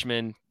a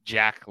freshman.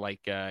 Jack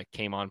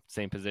came on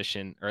same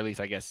position, or at least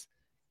I guess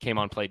came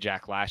on played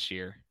Jack last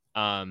year.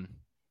 Or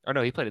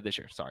no, he played it this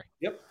year. Sorry.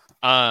 Yep.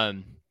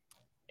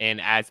 And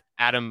as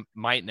Adam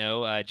might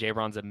know,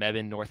 Javon's a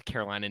Mebane, North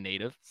Carolina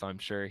native, so I'm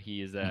sure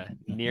he is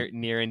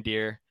near and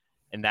dear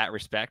in that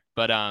respect.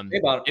 But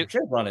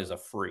Javon is a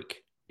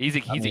freak. He's a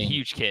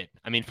huge kid.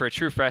 I mean, for a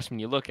true freshman,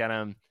 you look at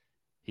him.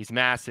 He's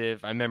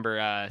massive. I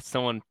remember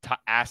someone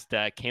asked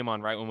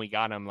Kamon right when we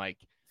got him, like,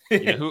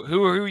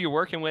 who are you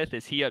working with?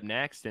 Is he up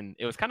next? And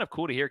it was kind of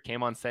cool to hear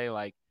Kamon say,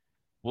 like,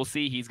 we'll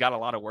see. He's got a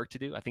lot of work to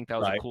do. I think that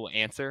was a cool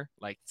answer.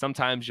 Like,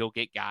 sometimes you'll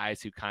get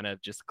guys who kind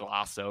of just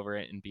gloss over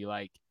it and be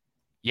like,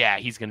 yeah,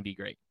 he's going to be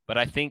great. But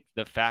I think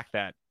the fact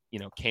that,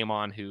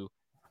 Kamon, who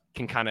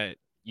you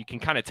can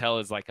kind of tell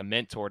is like a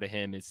mentor to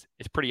him, is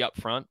pretty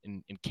upfront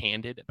and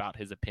candid about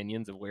his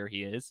opinions of where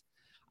he is,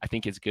 I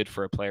think is good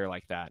for a player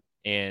like that.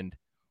 And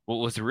what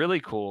was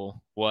really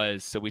cool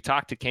was, so we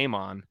talked to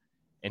Kamon,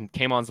 and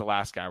Kamon's the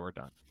last guy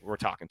we're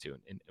talking to.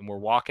 And we're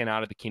walking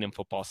out of the Kenan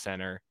Football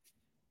Center,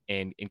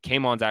 and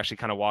Kamon's actually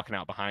kind of walking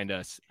out behind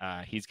us.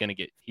 He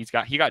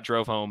got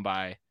drove home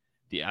by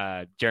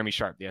the Jeremy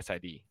Sharp, the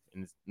SID,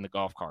 in the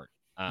golf cart.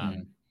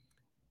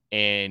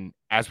 And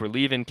as we're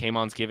leaving,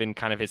 Kamon's giving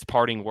kind of his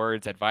parting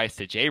words, advice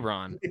to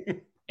Jabron.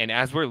 And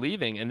as we're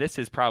leaving, and this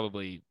is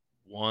probably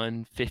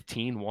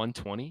 1:15,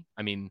 1:20,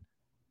 I mean,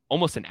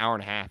 almost an hour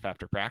and a half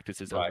after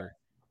practice is over.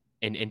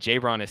 And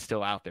Jabron is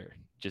still out there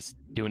just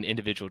doing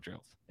individual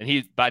drills.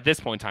 And by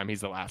this point in time,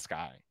 he's the last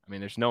guy. I mean,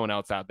 there's no one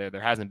else out there.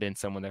 There hasn't been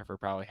someone there for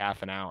probably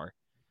half an hour.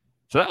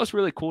 So that was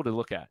really cool to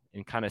look at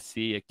and kind of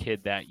see a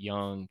kid that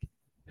young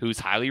who's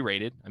highly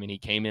rated. I mean, he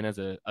came in as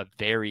a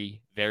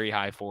very, very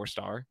high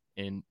 4-star.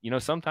 And,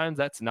 sometimes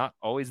that's not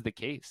always the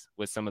case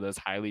with some of those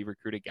highly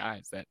recruited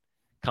guys that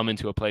come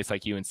into a place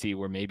like UNC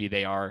where maybe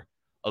they are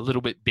a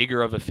little bit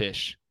bigger of a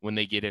fish when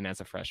they get in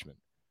as a freshman.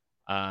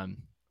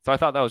 So I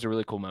thought that was a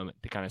really cool moment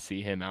to kind of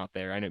see him out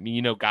there. I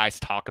mean, guys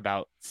talk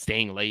about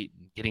staying late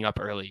and getting up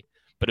early,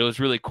 but it was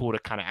really cool to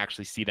kind of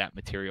actually see that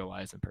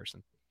materialize in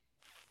person.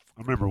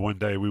 I remember one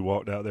day we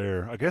walked out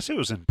there. I guess it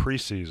was in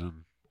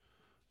preseason.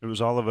 It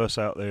was all of us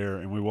out there,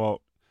 and we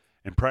walked,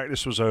 and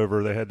practice was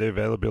over. They had the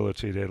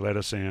availability. They let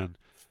us in,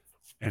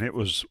 and it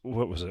was,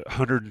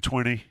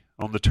 120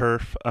 on the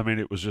turf? I mean,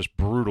 it was just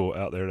brutal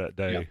out there that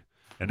day. Yep.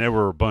 And there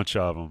were a bunch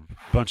of them,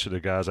 a bunch of the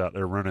guys out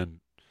there running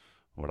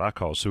what I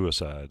call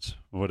suicides,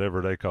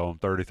 whatever they call them,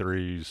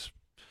 33s,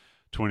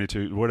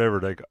 22,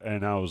 whatever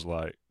and I was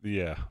like,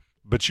 yeah.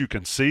 But you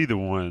can see the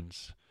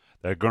ones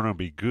that are going to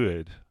be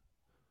good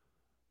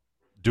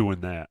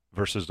doing that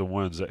versus the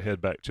ones that head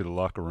back to the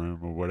locker room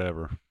or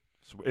whatever.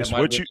 It's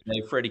what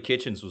Freddie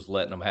Kitchens was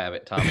letting them have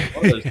it, Tommy.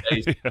 One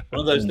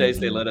of those days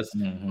they let us,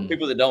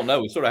 people that don't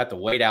know, we sort of have to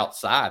wait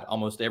outside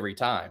almost every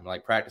time,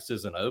 like practice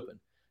isn't open.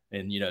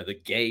 and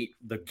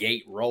the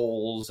gate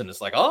rolls, and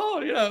it's like,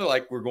 oh,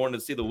 like we're going to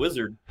see the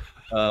wizard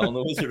on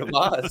the Wizard of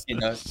Oz.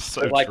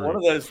 So but like true. one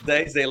of those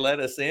days they let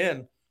us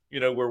in.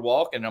 We're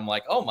walking. I'm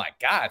like, oh my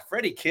God,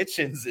 Freddie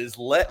Kitchens is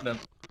letting them.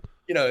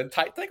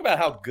 Think about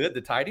how good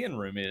the tight end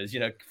room is.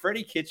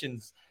 Freddie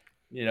Kitchens.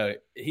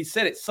 He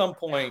said at some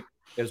point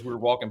as we were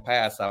walking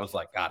past, I was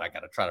like, God, I got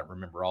to try to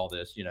remember all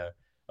this. You're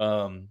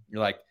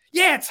like,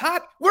 yeah, it's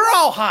hot. We're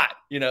all hot.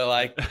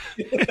 Like.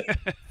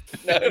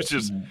 It's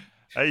just,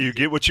 hey, you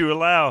get what you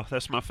allow.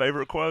 That's my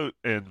favorite quote.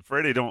 And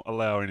Freddie don't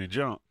allow any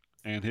junk,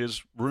 and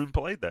his room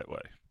played that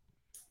way.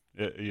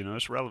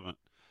 It's relevant.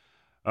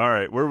 All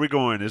right, where are we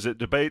going? Is it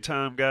debate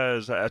time,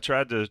 guys? I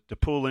tried to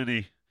pull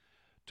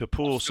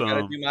some.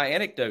 Got to do my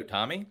anecdote,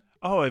 Tommy.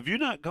 Oh, have you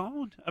not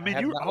gone? I mean,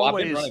 you're I've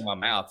always been running my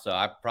mouth, so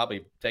I've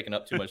probably taken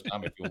up too much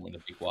time. If you want me to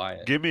be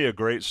quiet, give me a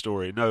great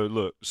story. No,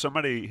 look,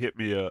 somebody hit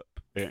me up,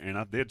 and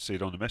I did see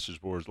it on the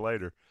message boards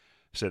later.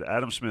 Said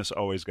Adam Smith's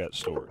always got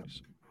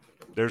stories.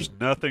 There's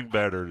nothing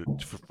better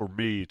for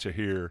me to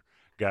hear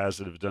guys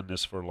that have done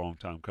this for a long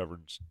time,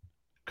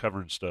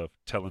 covering stuff,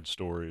 telling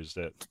stories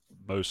that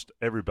most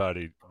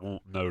everybody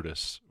won't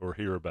notice or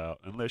hear about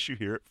unless you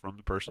hear it from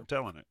the person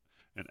telling it.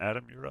 And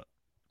Adam, you're up.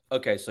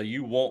 Okay, so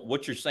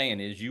what you're saying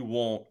is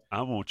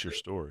I want your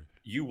story.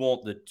 You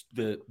want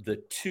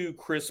the two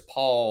Chris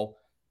Paul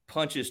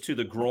punches to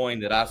the groin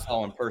that I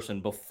saw in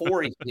person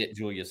before he hit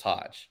Julius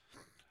Hodge.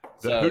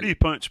 So, who did he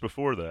punch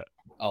before that?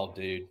 Oh,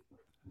 dude.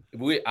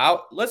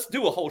 Let's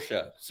do a whole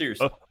show,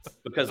 seriously,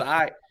 because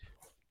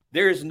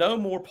there is no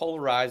more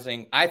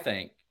polarizing. I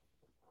think,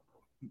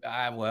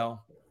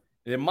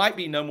 there might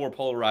be no more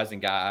polarizing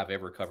guy I've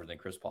ever covered than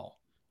Chris Paul,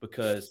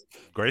 because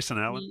Grayson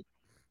Allen,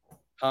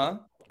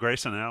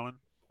 Grayson Allen.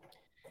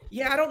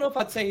 Yeah, I don't know if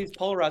I'd say he's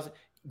polarizing.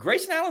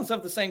 Grayson Allen's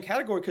of the same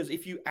category, because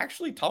if you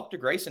actually talk to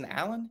Grayson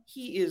Allen,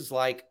 he is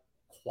like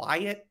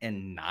quiet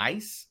and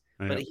nice,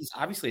 but he's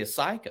obviously a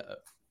psycho.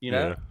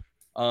 Yeah.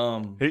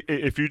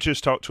 If you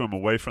just talk to him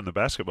away from the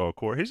basketball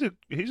court, he's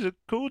a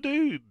cool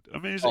dude. I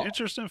mean, he's an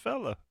interesting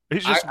fella.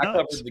 He's just I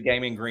covered the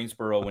game in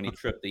Greensboro when he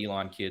tripped the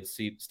Elon kid,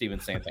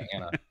 Steven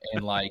Santana,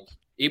 and like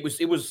it was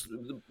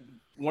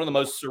one of the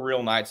most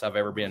surreal nights I've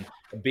ever been.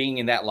 Being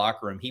in that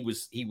locker room, he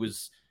was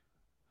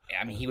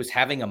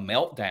having a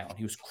meltdown.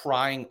 He was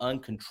crying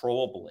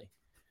uncontrollably.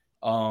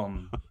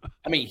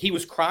 He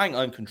was crying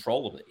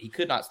uncontrollably. He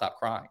could not stop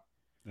crying.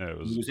 Yeah, it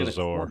was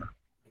bizarre.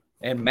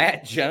 And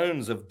Matt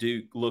Jones of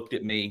Duke looked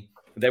at me.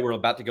 They were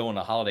about to go on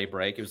a holiday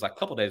break. It was like a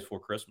couple days before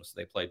Christmas.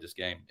 They played this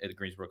game at the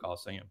Greensboro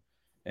Coliseum.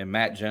 And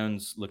Matt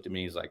Jones looked at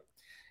me. He's like,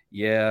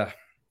 yeah,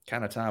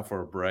 kind of time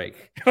for a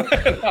break.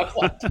 I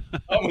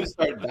almost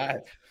started dying.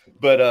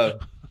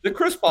 But the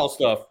Chris Paul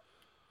stuff,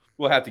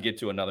 we'll have to get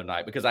to another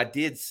night, because I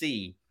did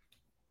see,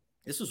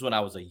 this was when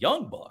I was a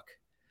young buck.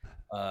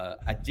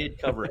 I did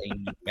cover a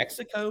New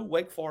Mexico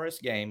Wake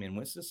Forest game in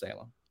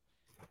Winston-Salem.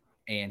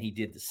 And he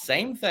did the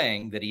same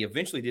thing that he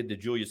eventually did to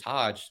Julius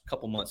Hodge a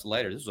couple months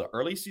later. This was an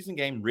early season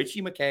game.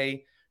 Richie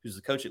McKay, who's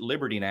the coach at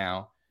Liberty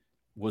now,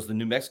 was the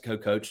New Mexico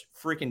coach.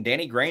 Freaking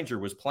Danny Granger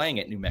was playing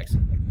at New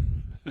Mexico.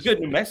 A good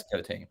New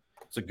Mexico team.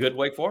 It's a good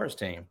Wake Forest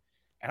team.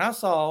 And I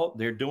saw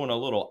they're doing a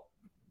little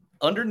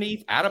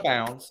underneath out of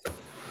bounds.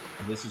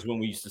 And this is when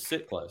we used to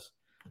sit close.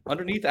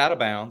 Underneath out of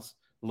bounds,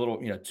 a little,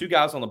 two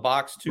guys on the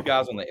box, two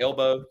guys on the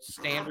elbow,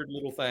 standard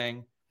little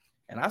thing.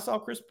 And I saw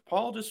Chris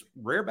Paul just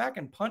rear back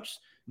and punch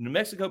New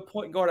Mexico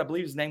point guard. I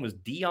believe his name was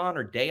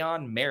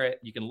Dayon Merritt.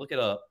 You can look it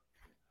up.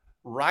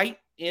 Right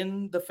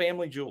in the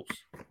family jewels.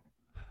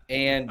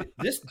 And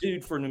this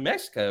dude for New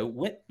Mexico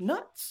went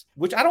nuts,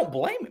 which I don't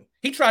blame him.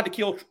 He tried to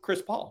kill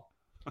Chris Paul.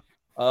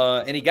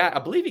 And I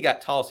believe he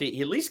got tossed.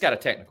 He at least got a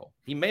technical.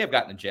 He may have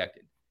gotten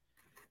ejected.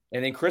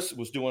 And then Chris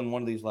was doing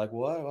one of these like,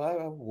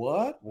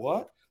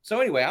 what? So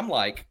anyway, I'm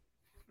like,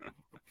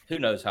 who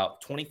knows how,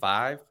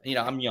 25?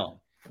 I'm young.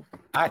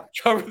 I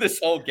covered this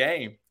whole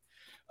game.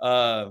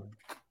 I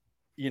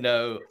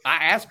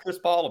asked Chris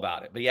Paul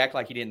about it, but he acted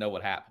like he didn't know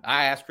what happened.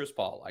 I asked Chris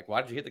Paul, like,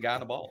 why did you hit the guy in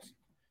the balls?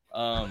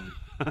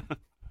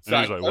 So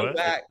I go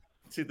back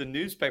to the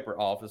newspaper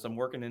office. I'm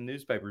working in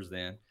newspapers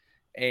then.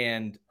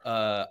 And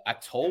I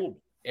told,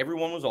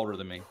 everyone was older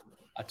than me.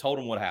 I told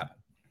them what happened.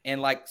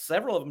 And like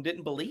several of them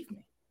didn't believe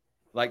me.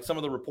 Like some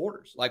of the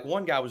reporters, like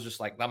one guy was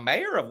just like, the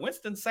mayor of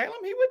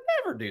Winston-Salem, he would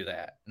never do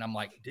that. And I'm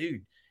like,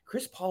 dude,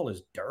 Chris Paul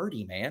is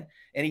dirty, man.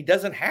 And he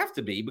doesn't have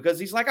to be, because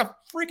he's like a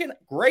freaking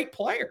great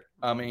player.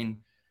 I mean,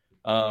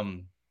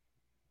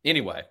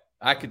 anyway,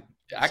 I could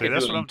that's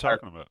what I'm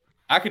talking about.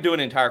 I could do an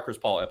entire Chris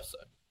Paul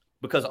episode,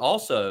 because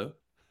also,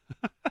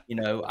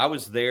 I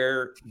was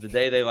there the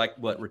day they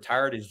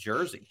retired his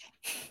jersey.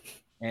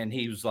 And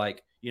he was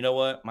like, you know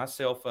what? My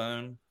cell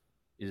phone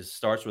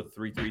starts with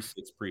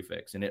 336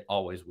 prefix, and it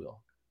always will,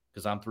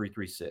 because I'm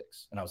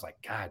 336. And I was like,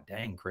 God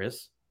dang,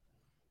 Chris,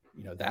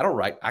 that'll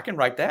write. I can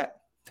write that.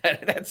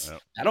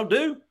 That'll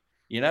do.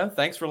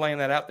 Thanks for laying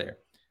that out there.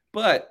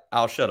 But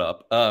I'll shut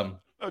up.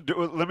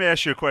 Let me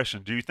ask you a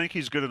question. Do you think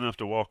he's good enough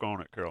to walk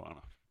on at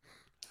Carolina?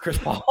 Chris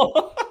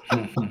Paul. For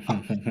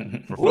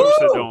folks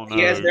that don't know,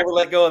 he has never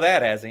let go of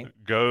that, has he?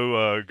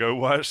 Go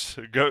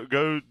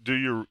do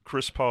your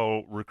Chris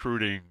Paul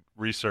recruiting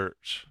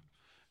research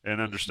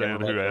and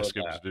understand who asked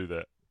him to do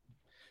that.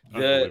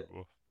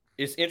 Unbelievable.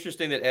 It's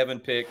interesting that Evan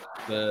picked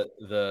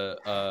the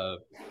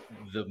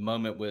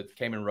moment with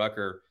Kamen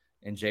Rucker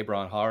and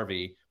Jabron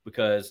Harvey,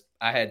 because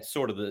I had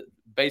sort of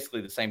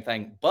basically the same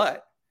thing.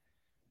 But,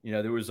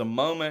 there was a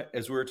moment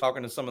as we were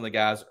talking to some of the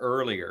guys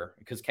earlier,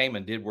 because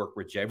Kamen did work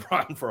with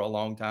Jabron for a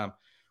long time,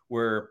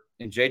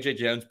 and J.J.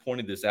 Jones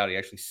pointed this out. He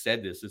actually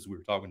said this as we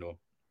were talking to him.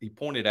 He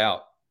pointed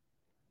out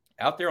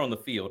there on the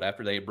field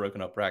after they had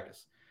broken up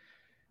practice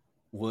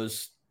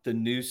was the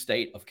new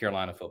state of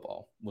Carolina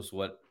football, was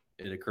what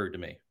it occurred to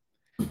me.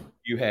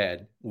 You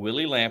had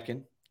Willie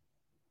Lampkin,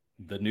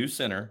 the new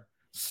center,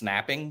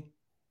 snapping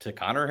to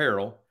Connor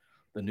Harrell,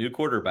 the new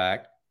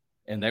quarterback,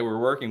 and they were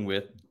working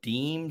with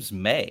Deems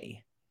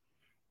May,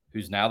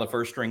 who's now the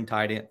first string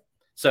tight end.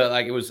 So,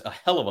 it was a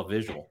hell of a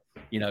visual.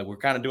 We're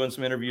kind of doing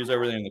some interviews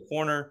over there in the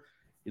corner.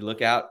 You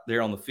look out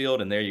there on the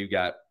field, and there you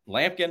got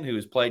Lampkin, who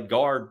has played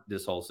guard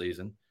this whole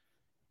season,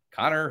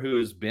 Connor, who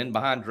has been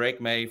behind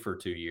Drake May for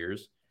 2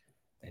 years,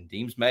 and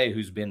Deems May,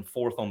 who's been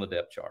fourth on the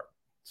depth chart.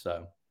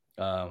 So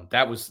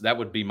that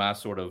would be my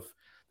sort of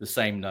the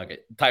same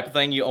nugget type of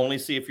thing you only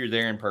see if you're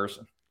there in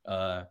person.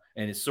 And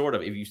it's sort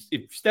of, if you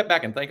step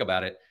back and think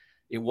about it,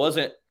 it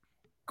wasn't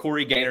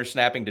Corey Gaynor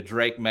snapping to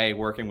Drake May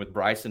working with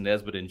Bryson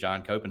Nesbitt and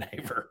John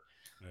Copenhaver.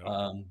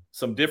 Yep.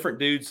 Some different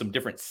dudes, some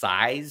different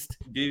sized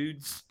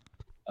dudes,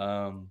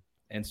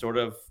 and sort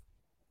of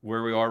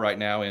where we are right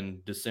now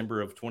in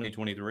December of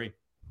 2023.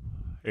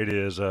 It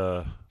is,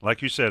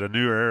 like you said, a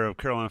new era of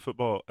Carolina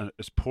football.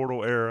 It's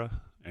portal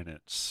era, and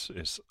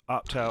it's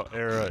opt-out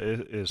era.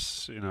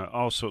 It's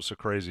all sorts of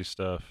crazy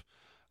stuff.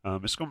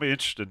 It's going to be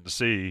interesting to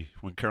see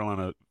when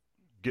Carolina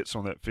gets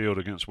on that field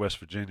against West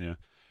Virginia.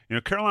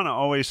 Carolina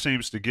always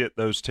seems to get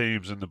those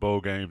teams in the bowl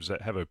games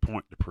that have a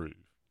point to prove.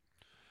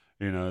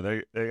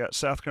 They got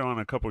South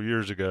Carolina a couple of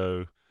years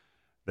ago.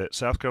 That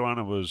South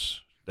Carolina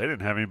they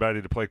didn't have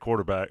anybody to play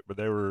quarterback, but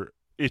they were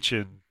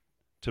itching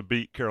to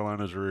beat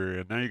Carolina's rear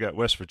end. Now you got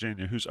West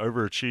Virginia, who's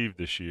overachieved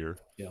this year.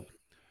 Yeah.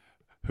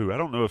 Who I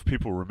don't know if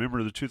people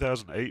remember the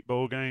 2008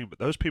 bowl game, but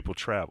those people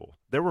travel.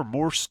 There were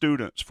more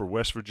students for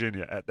West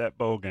Virginia at that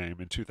bowl game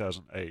in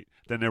 2008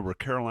 than there were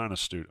Carolina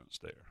students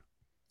there.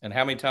 And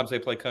how many times they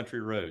play Country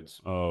Roads?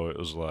 Oh, it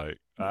was like,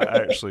 I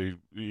actually,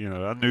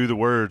 I knew the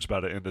words by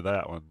the end of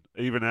that one.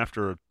 Even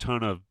after a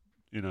ton of,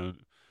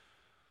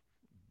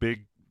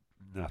 big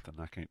nothing.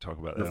 I can't talk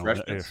about that on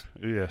the air.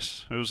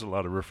 Yes, it was a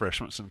lot of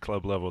refreshments in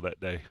club level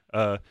that day.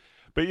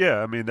 But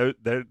yeah, I mean,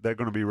 they're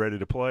going to be ready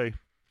to play.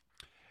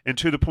 And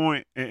to the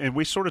point, and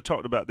we sort of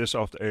talked about this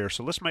off the air,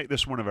 so let's make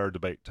this one of our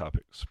debate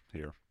topics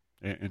here.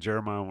 And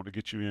Jeremiah, I want to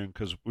get you in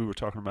because we were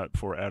talking about it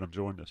before Adam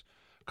joined us.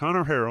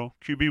 Connor Harrell,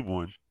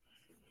 QB1,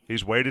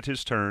 he's waited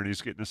his turn.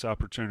 He's getting this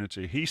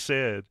opportunity. He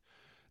said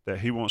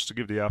that he wants to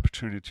give the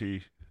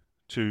opportunity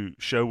to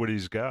show what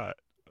he's got,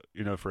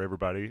 for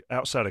everybody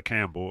outside of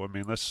Campbell. I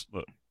mean, let's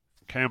look.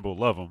 Campbell,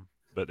 love him,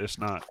 but it's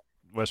not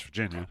West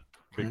Virginia,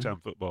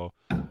 big-time football.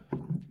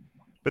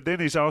 But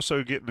then he's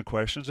also getting the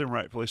questions, and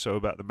rightfully so,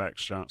 about the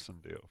Max Johnson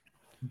deal.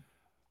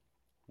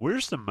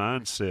 Where's the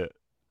mindset?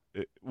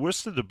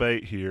 What's the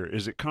debate here?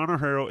 Is it Connor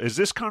Harrell? Is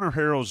this Connor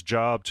Harrell's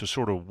job to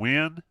sort of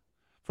win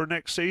for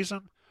next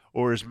season?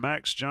 Or is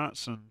Max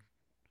Johnson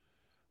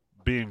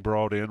being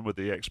brought in with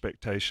the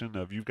expectation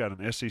of you've got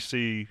an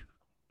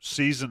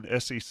seasoned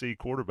SEC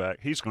quarterback,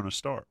 he's going to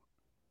start?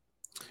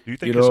 Do you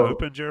think it's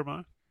open,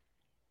 Jeremiah?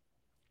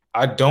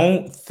 I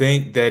don't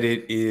think that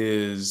it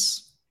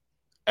is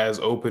as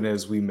open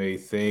as we may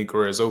think,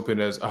 or as open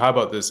as, how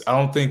about this? I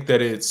don't think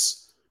that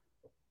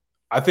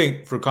I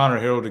think for Connor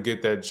Harrell to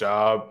get that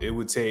job, it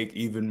would take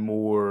even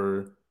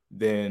more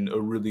than a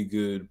really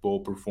good bowl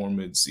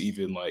performance,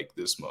 even like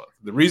this month.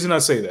 The reason I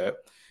say that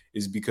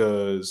is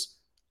because,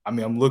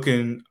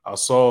 I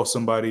saw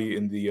somebody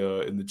in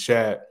the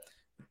chat.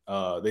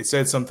 They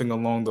said something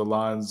along the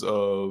lines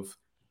of,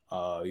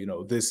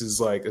 this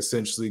is like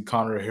essentially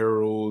Connor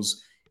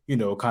Harrell's,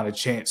 kind of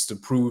chance to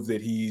prove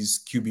that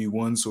he's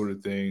QB1 sort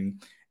of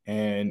thing.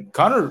 And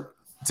Connor,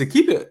 to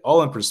keep it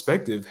all in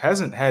perspective,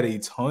 hasn't had a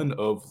ton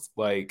of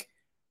like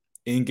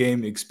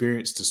in-game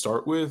experience to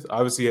start with.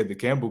 Obviously, he had the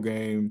Campbell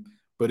game,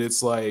 but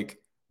it's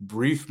like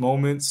brief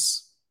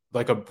moments,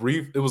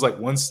 it was like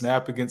one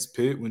snap against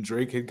Pitt when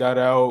Drake had got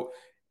out,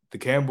 the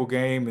Campbell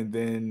game, and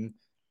then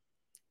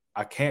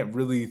I can't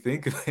really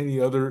think of any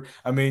other.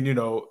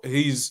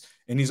 He's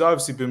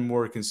obviously been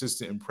more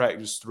consistent in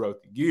practice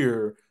throughout the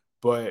year,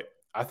 but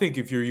I think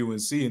if you're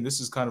UNC, and this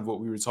is kind of what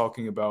we were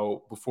talking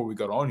about before we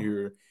got on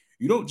here,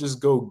 you don't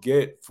just go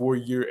get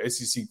 4-year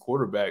SEC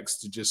quarterbacks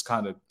to just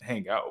kind of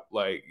hang out.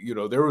 Like,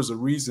 there was a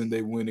reason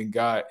they went and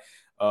got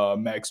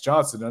Max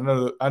Johnson.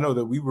 I know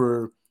that we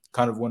were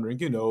kind of wondering,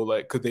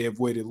 could they have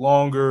waited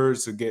longer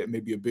to get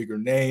maybe a bigger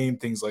name,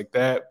 things like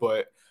that.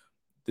 But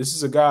this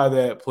is a guy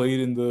that played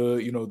in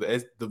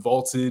the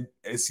vaulted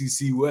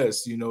SEC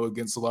West,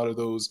 against a lot of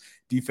those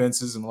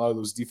defenses and a lot of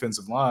those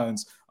defensive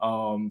lines.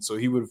 So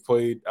he would have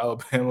played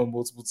Alabama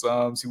multiple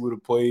times. He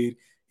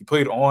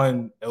played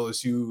on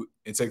LSU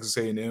and Texas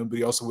A&M, but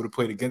he also would have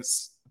played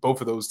against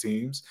both of those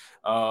teams.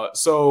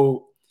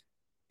 So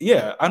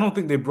yeah, I don't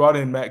think they brought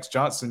in Max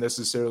Johnson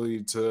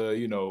necessarily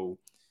to,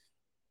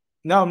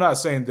 now I'm not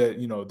saying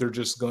that, they're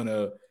just going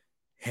to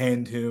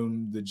hand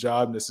him the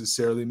job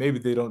necessarily. Maybe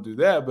they don't do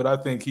that, but I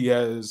think he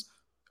has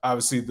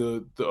obviously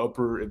the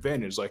upper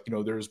advantage. Like,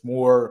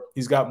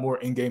 he's got more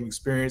in-game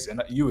experience,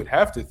 and you would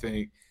have to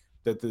think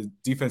that the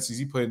defenses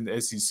he played in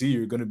the SEC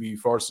are going to be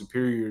far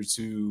superior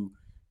to,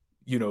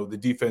 the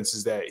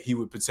defenses that he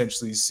would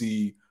potentially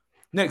see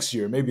next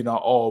year. Maybe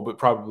not all, but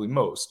probably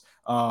most.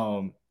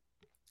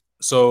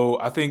 So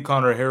I think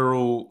Connor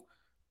Harrell,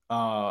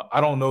 I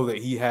don't know that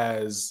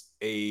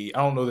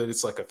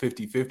it's like a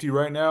 50-50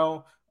 right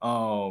now.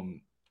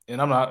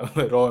 And I'm not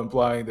at all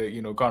implying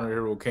that, Connor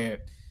Harrell can't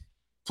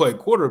play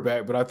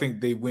quarterback, but I think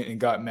they went and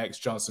got Max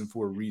Johnson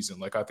for a reason.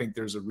 Like, I think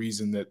there's a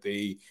reason that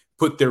they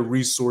put their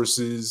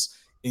resources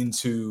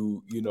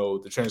into,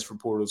 the transfer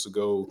portals to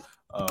go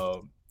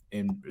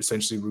and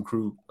essentially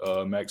recruit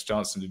Max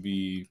Johnson to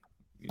be,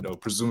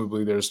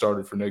 presumably their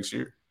starter for next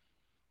year.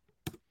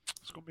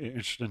 It's going to be an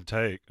interesting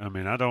take. I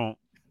mean, I don't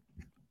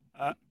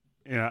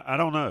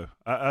know.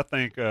 I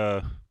think,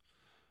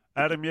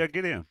 Adam,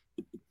 get in.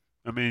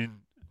 I mean,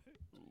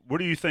 what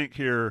do you think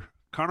here?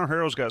 Connor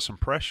Harrell's got some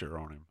pressure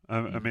on him.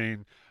 I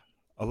mean,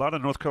 a lot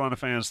of North Carolina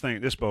fans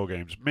think this bowl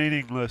game's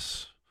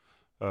meaningless.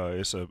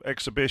 It's an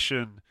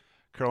exhibition.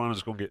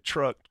 Carolina's going to get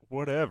trucked,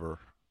 whatever.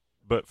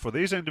 But for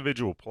these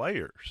individual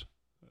players,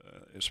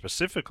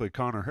 specifically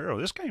Connor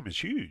Harrell, this game is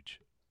huge.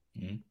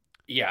 Mm-hmm.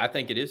 Yeah, I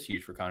think it is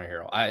huge for Connor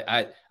Harrell.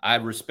 I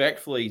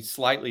respectfully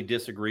slightly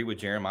disagree with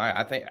Jeremiah.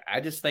 I think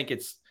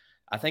it's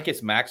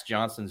Max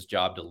Johnson's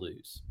job to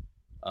lose.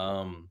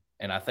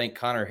 And I think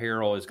Connor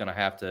Harrell is going to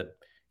have to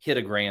hit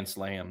a grand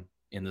slam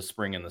in the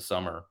spring and the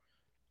summer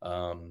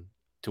to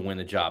win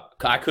the job.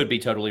 I could be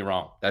totally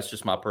wrong. That's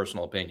just my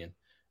personal opinion.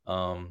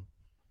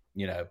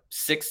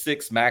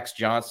 6'6" Max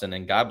Johnson,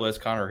 and God bless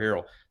Connor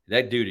Harrell.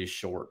 That dude is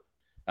short.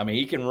 I mean,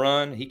 he can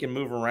run, he can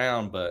move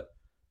around, but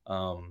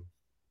I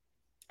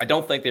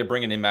don't think they're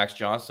bringing in Max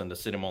Johnson to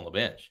sit him on the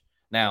bench.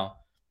 Now,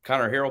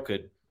 Connor Harrell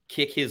could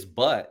kick his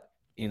butt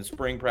in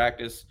spring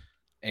practice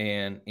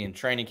and in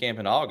training camp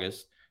in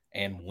August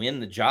and win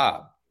the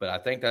job. But I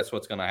think that's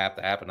what's going to have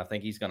to happen. I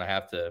think he's going to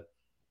have to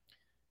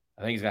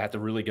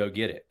really go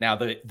get it. Now,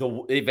 the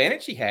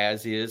advantage he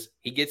has is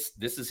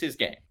this is his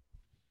game.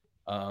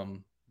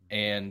 And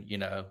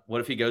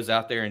what if he goes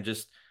out there and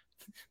just,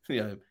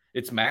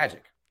 it's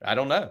magic. I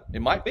don't know.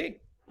 It might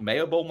be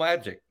Mayo Bowl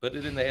magic. Put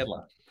it in the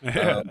headline.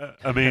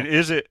 I mean,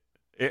 is it,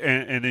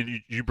 and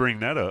then you bring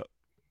that up,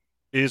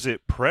 is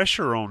it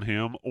pressure on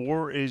him,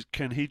 or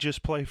can he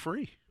just play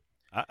free?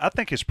 I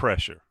think it's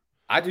pressure.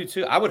 I do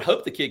too. I would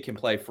hope the kid can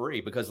play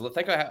free, because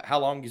think of how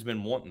long he's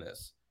been wanting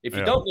this. If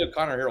you don't know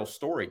Connor Harrell's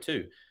story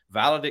too,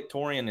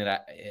 valedictorian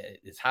at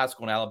his high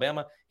school in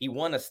Alabama, he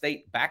won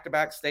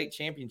back-to-back state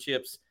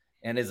championships,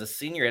 and as a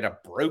senior had a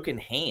broken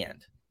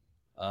hand.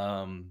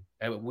 And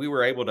we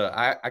were able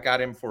to. I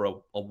got him for a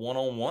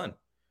one-on-one,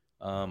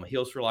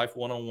 Heels for Life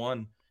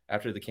one-on-one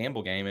after the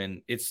Campbell game,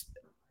 and it's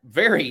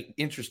very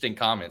interesting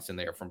comments in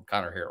there from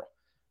Connor Harrell.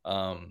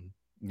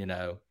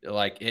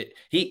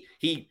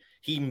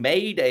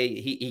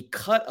 He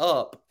cut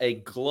up a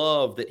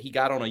glove that he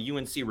got on a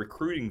UNC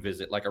recruiting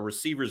visit, like a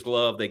receiver's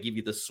glove. They give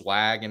you the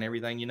swag and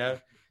everything,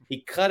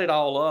 He cut it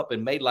all up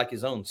and made like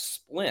his own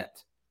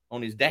splint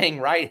on his dang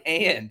right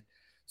hand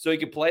so he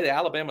could play the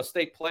Alabama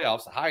State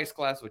playoffs, the highest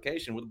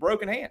classification, with a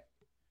broken hand.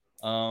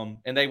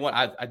 And they won.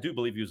 I do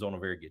believe he was on a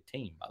very good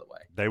team, by the way.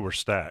 They were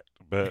stacked,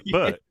 but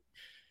you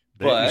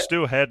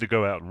still had to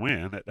go out and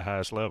win at the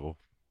highest level.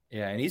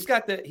 Yeah, and he's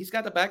got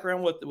the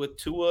background with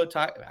Tua.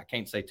 I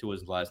can't say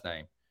Tua's last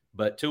name,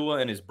 but Tua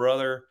and his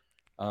brother.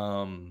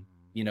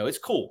 It's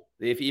cool.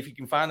 If you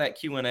can find that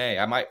Q&A,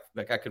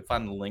 I could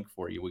find the link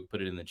for you. We could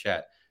put it in the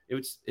chat.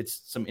 It's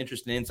some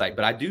interesting insight.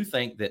 But I do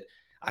think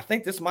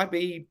this might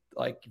be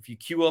like, if you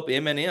queue up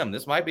Eminem,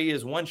 this might be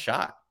his one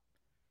shot.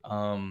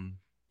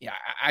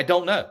 I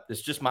don't know.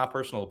 It's just my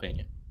personal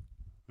opinion.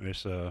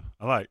 It's I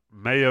like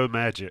Mayo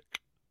Magic.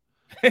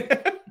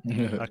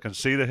 I can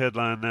see the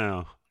headline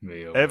now.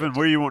 Evan,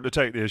 where you want to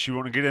take this? You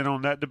want to get in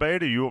on that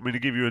debate, or you want me to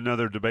give you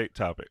another debate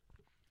topic?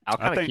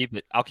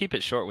 I'll keep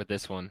it short with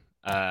this one.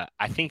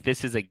 I think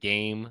this is a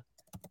game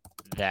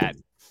that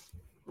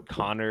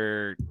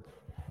Connor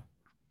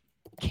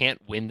can't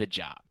win the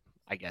job,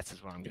 I guess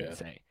is what I'm going to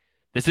say.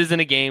 This isn't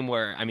a game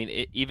where,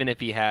 even if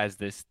he has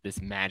this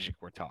magic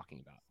we're talking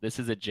about, this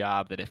is a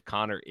job that if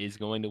Connor is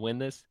going to win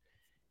this,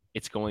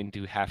 it's going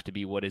to have to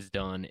be what is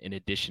done in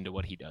addition to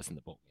what he does in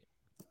the bowl game.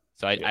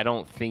 So I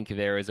don't think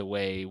there is a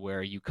way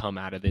where you come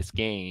out of this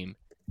game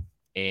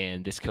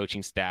and this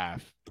coaching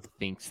staff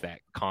thinks that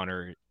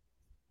Connor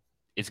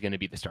is going to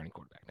be the starting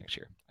quarterback next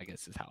year, I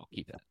guess is how I'll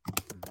keep that.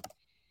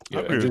 I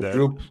agree with that.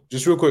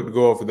 Real quick to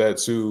go off of that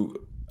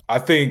too. I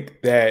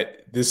think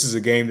that this is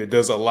a game that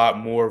does a lot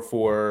more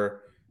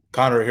for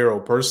Connor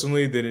Harrell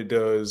personally than it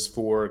does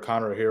for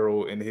Connor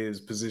Harrell in his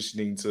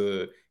positioning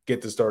to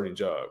get the starting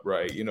job,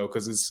 right? You know,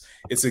 because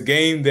it's a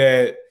game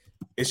that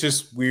it's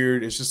just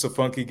weird. It's just a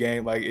funky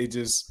game. Like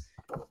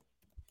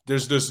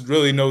there's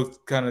really no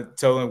kind of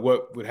telling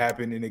what would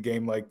happen in a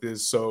game like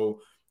this.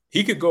 So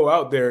he could go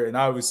out there and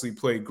obviously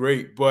play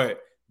great,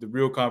 but the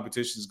real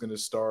competition is going to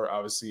start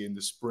obviously in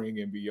the spring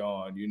and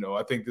beyond. You know,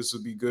 I think this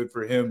would be good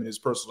for him and his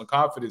personal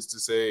confidence to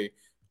say,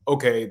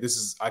 okay,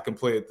 I can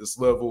play at this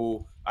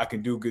level. I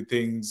can do good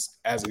things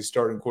as a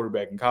starting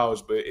quarterback in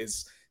college, but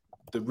it's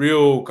the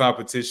real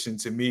competition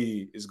to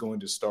me is going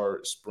to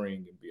start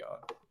spring and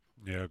beyond.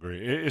 Yeah, I agree.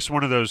 It's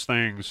one of those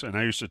things, and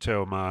I used to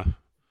tell my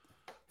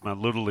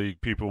Little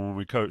League people when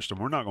we coached them,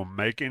 we're not going to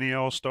make any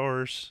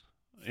All-Stars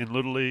in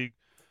Little League,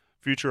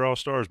 future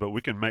All-Stars, but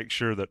we can make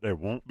sure that there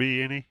won't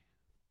be any.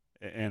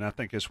 And I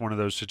think it's one of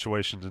those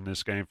situations in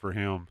this game for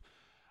him.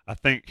 I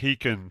think he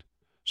can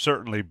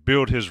certainly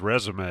build his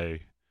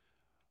resume.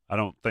 I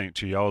don't think,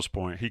 to y'all's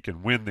point, he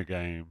can win the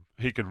game.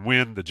 He can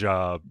win the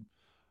job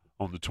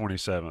on the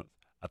 27th.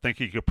 I think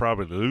he could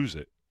probably lose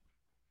it,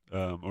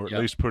 or at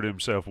least put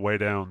himself way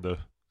down the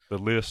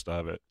list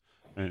of it.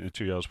 And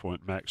to y'all's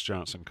point, Max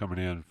Johnson coming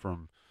in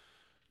from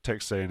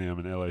Texas A&M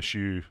and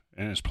LSU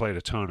and has played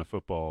a ton of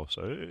football.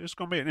 So it's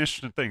going to be an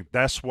interesting thing.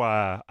 That's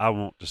why I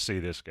want to see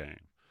this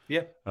game.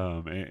 Yeah.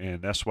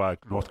 And that's why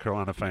North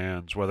Carolina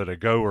fans, whether they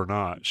go or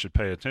not, should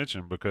pay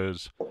attention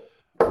because,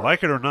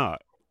 like it or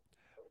not,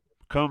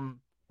 come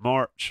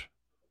March,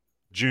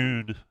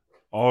 June,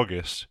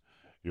 August,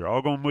 you're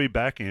all going to be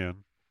back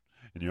in,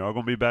 and you're all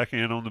going to be back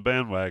in on the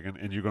bandwagon,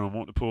 and you're going to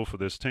want to pull for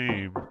this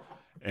team.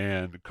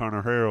 And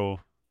Connor Harrell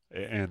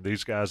and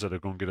these guys that are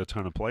going to get a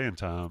ton of playing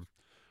time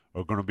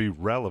are going to be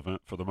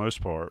relevant for the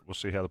most part. We'll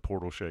see how the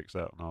portal shakes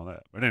out and all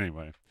that. But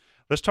anyway,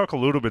 let's talk a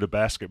little bit of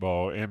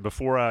basketball. And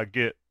before I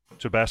get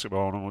to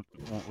basketball, and I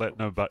won't let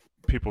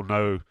people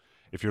know,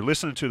 if you're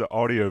listening to the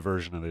audio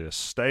version of this,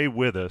 stay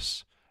with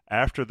us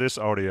after this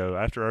audio,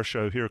 after our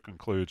show here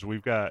concludes.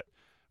 We've got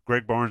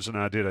Greg Barnes and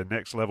I did a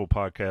Next Level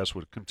podcast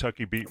with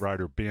Kentucky beat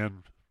writer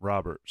Ben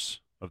Roberts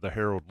of the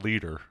Herald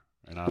Leader.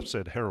 And I've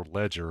said Herald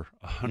Ledger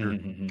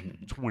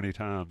 120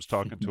 times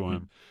talking to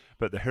him.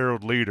 But the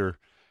Herald Leader,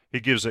 he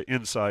gives an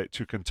insight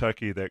to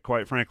Kentucky that,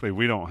 quite frankly,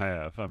 we don't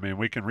have. I mean,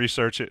 we can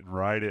research it and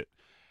write it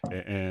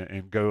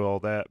and go all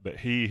that,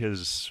 but he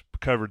has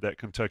covered that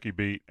Kentucky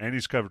beat, and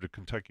he's covered the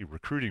Kentucky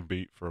recruiting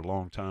beat for a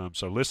long time.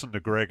 So listen to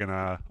Greg and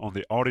I on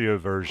the audio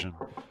version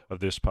of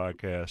this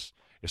podcast.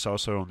 It's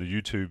also on the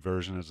YouTube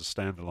version as a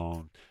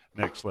standalone,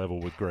 Next Level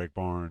with Greg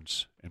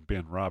Barnes and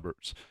Ben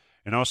Roberts.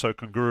 And also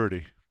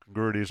Congruity.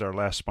 Congruity is our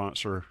last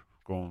sponsor.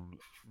 Going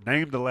to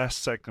name the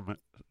last segment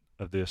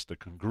of this the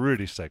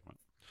Congruity segment.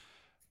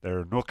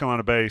 They're North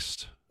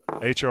Carolina-based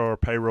HR,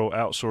 payroll,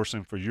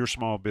 outsourcing for your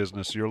small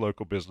business, your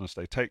local business.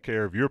 They take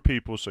care of your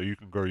people so you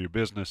can grow your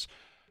business.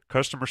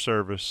 Customer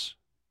service,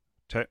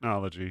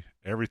 technology,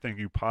 everything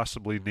you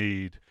possibly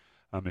need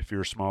if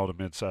you're a small to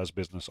mid-sized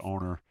business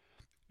owner.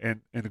 And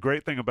the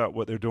great thing about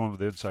what they're doing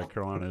with Inside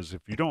Carolina is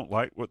if you don't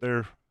like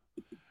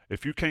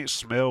if you can't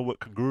smell what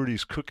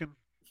Congruity's cooking,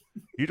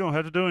 you don't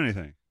have to do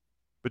anything.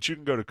 But you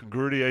can go to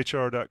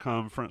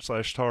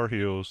congruityhr.com/Tar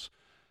Heels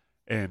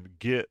and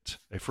get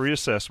a free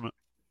assessment,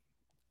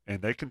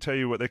 and they can tell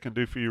you what they can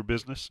do for your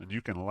business, and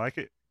you can like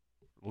it,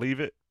 leave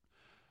it,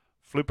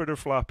 flip it or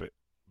flop it,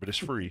 but it's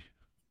free.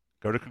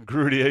 Go to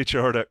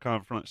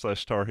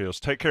congruityhr.com/Tar Heels.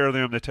 Take care of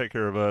them. They take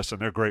care of us,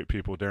 and they're great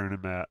people. Darren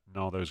and Matt and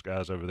all those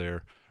guys over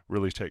there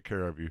really take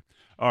care of you.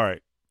 All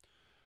right.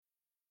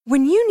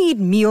 When you need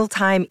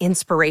mealtime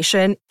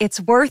inspiration,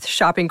 it's worth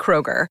shopping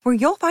Kroger, where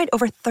you'll find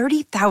over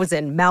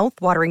 30,000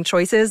 mouth-watering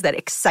choices that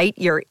excite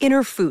your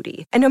inner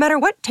foodie. And no matter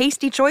what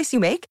tasty choice you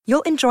make,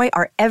 you'll enjoy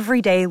our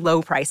everyday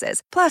low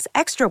prices, plus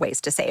extra ways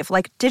to save,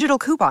 like digital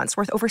coupons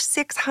worth over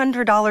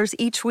 $600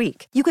 each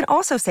week. You can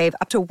also save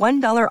up to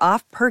 $1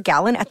 off per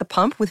gallon at the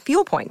pump with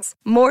fuel points.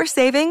 More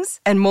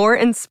savings and more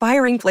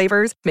inspiring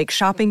flavors make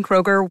shopping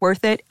Kroger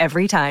worth it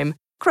every time.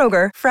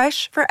 Kroger,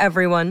 fresh for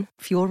everyone.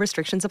 Fuel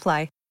restrictions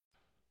apply.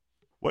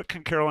 What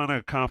can Carolina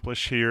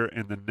accomplish here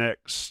in the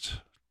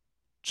next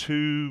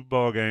two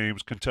ball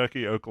games,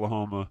 Kentucky,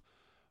 Oklahoma,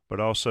 but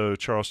also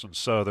Charleston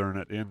Southern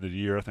at the end of the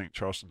year? I think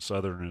Charleston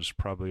Southern is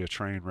probably a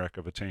train wreck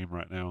of a team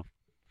right now.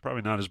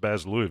 Probably not as bad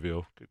as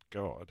Louisville. Good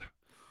God.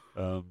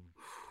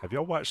 Have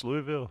y'all watched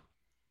Louisville?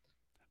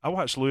 I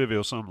watched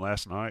Louisville some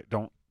last night.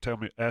 Don't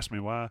ask me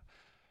why.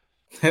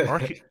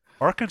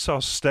 Arkansas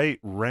State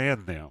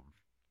ran them,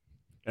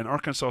 and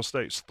Arkansas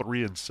State's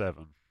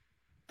 3-7.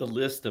 The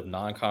list of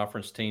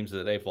non-conference teams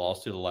that they've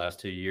lost to the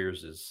last 2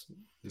 years is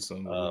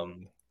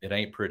it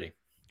ain't pretty.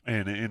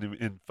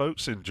 And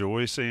folks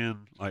enjoy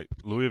saying like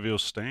Louisville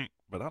stink,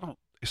 but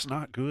it's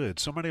not good.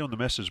 Somebody on the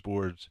message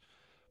boards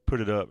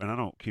put it up, and I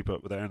don't keep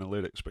up with the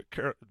analytics, but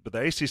the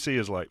ACC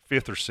is like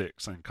 5th or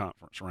 6th in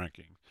conference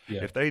ranking.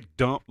 Yeah. If they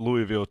dumped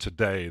Louisville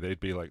today,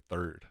 they'd be like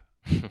 3rd.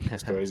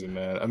 It's crazy,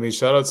 man. I mean,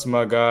 shout out to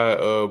my guy,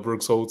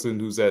 Brooks Holton,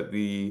 who's at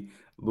the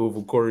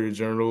Louisville Courier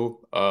Journal.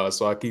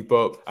 So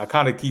I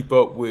kind of keep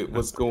up with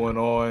what's going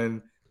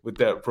on with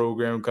that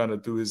program kind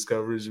of through his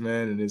coverage,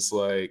 man. And it's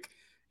like,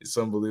 it's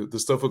unbelievable. The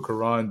stuff with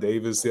Karan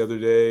Davis the other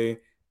day.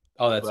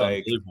 Oh, that's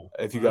Like, unbelievable.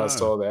 if you guys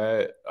saw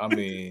that, I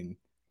mean,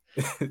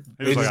 He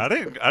was like,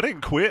 I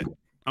didn't quit.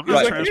 I'm He not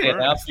was like, transferring. he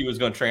announced he was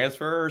going to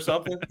transfer or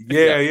something.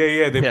 Yeah.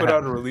 They put Yeah.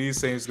 out a release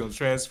saying he's going to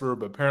transfer,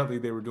 but apparently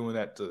they were doing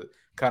that to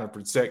kind of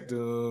protect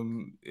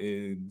him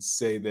and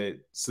say that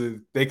so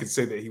they could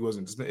say that he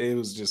wasn't. It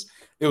was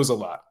a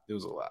lot. It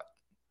was a lot.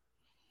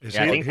 Is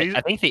Yeah, he-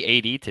 I think the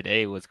AD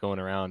today was going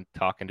around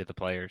talking to the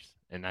players,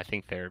 and I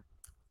think they're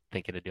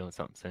thinking of doing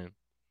something soon.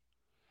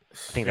 I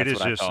think It that's is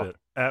what I just saw. an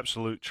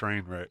absolute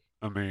train wreck.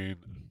 I mean,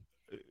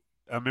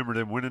 I remember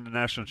them winning the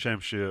national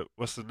championship.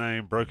 What's the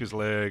name? Broke his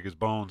leg, his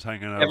bones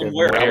hanging out. Kevin Kevin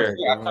Ware. I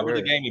Ware. covered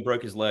the game. He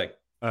broke his leg.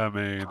 I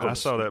mean, I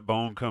saw that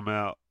bone come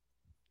out,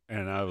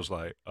 and I was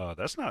like,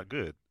 that's not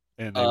good.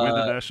 And they win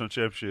the national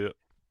championship.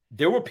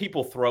 There were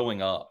people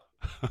throwing up.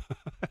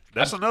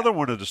 That's another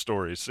one of the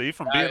stories. See,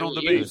 from being on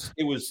the beach.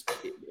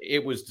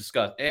 It was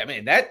disgusting. I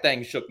mean, that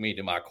thing shook me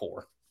to my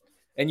core.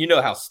 And you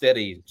know how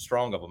steady and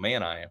strong of a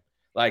man I am.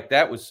 Like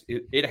that was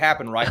it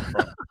happened right in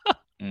front of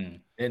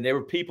me. And there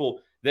were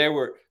people.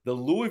 The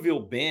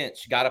Louisville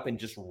bench got up and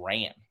just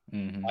ran.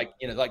 Mm-hmm. Like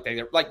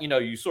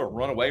you sort of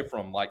run away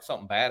from like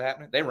something bad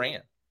happening. They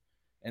ran,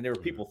 and there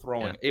were people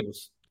throwing. Yeah. It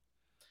was.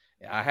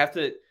 I have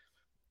to.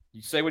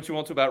 You say what you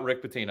want to about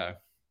Rick Pitino.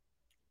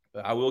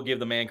 But I will give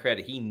the man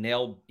credit. He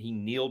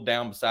kneeled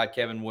down beside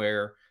Kevin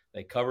Ware.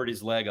 They covered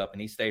his leg up,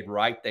 and he stayed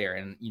right there.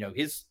 And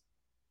his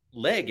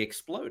leg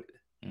exploded.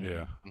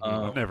 Yeah,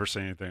 Um, I've never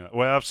seen anything.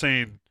 Well, I've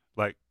seen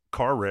like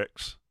car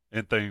wrecks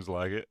and things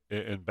like it,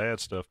 and bad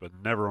stuff, but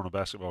never on a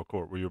basketball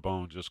court where your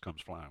bone just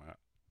comes flying out.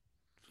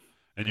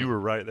 And you were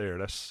right there.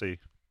 That's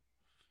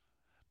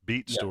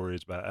Beat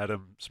Stories by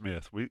Adam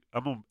Smith.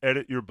 I'm gonna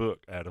edit your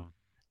book, Adam.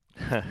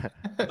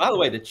 By the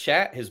way, the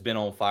chat has been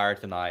on fire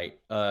tonight.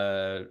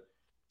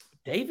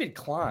 David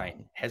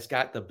Klein has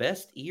got the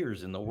best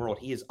ears in the world.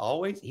 He's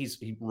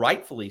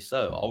rightfully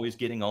so, always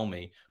getting on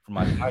me for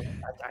my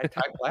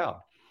type loud.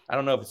 I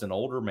don't know if it's an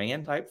older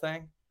man type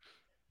thing.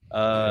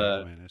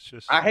 I mean, it's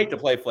just. I hate to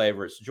play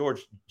favorites.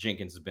 George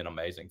Jenkins has been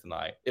amazing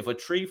tonight. If a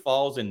tree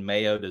falls in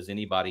Mayo, does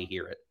anybody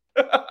hear it?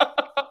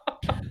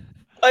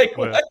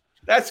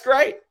 That's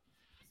great.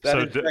 That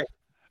is great.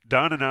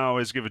 Don and I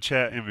always give a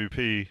chat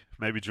MVP.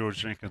 Maybe George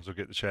Jenkins will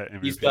get the chat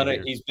MVP. He's done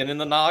it. He's been in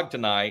the nog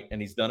tonight,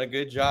 and he's done a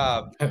good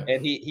job.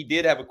 And he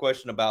did have a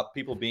question about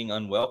people being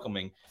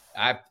unwelcoming.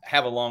 I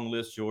have a long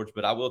list, George,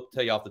 but I will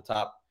tell you off the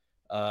top.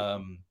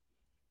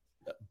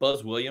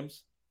 Buzz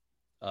Williams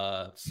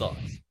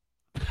sucks.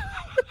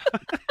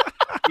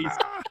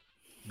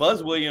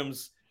 Buzz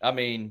Williams, I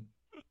mean,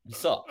 he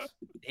sucks.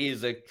 He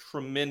is a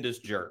tremendous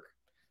jerk.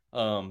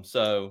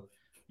 So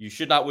you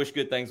should not wish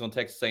good things on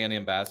Texas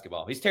A&M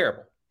basketball. He's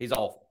terrible. He's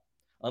awful.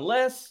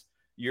 Unless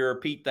you're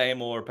Pete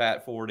Thamel or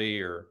Pat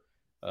Forty or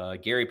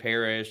Gary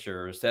Parrish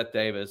or Seth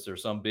Davis or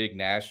some big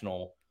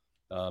national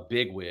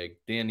bigwig,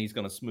 then he's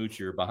going to smooch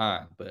your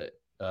behind. But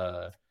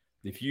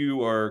if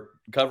you are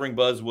covering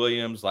Buzz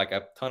Williams, like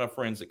a ton of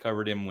friends that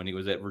covered him when he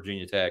was at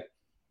Virginia Tech,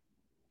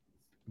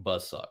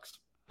 Buzz sucks.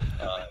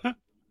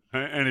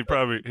 And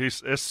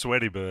it's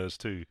sweaty Buzz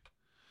too.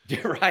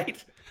 You're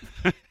right.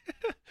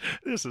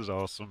 This is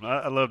awesome.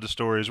 I love the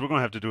stories. We're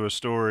gonna have to do a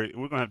story.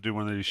 We're gonna have to do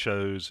one of these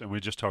shows, and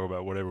we just talk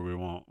about whatever we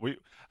want.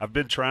 I've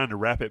been trying to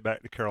wrap it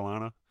back to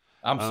Carolina.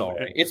 I'm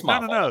sorry. It's my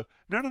fault.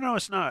 No,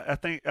 it's not. I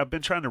think I've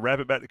been trying to wrap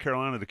it back to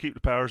Carolina to keep the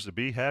powers to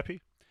be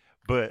happy.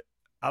 But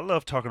I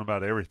love talking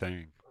about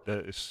everything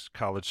that is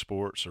college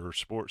sports or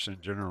sports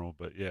in general.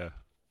 But yeah,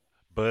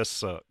 Buzz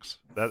sucks.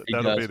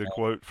 That'll be the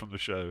quote from the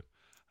show.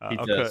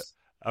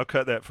 I'll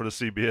cut that for the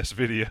CBS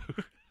video.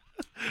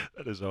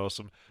 That is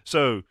awesome.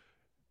 So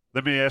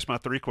let me ask my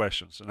 3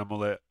 questions, and I'm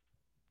gonna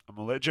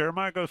let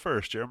Jeremiah go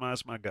first.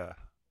 Jeremiah's my guy.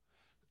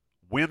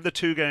 Win the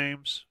 2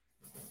 games.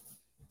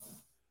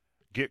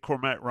 Get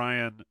Cormac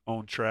Ryan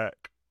on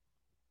track.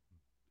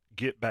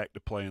 Get back to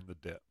playing the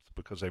depth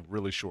because they've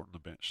really shortened the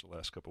bench the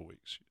last couple of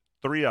weeks.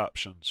 3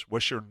 options.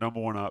 What's your number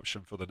 1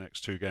 option for the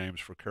next 2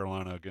 games for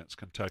Carolina against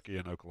Kentucky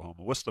and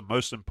Oklahoma? What's the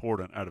most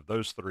important out of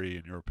those 3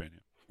 in your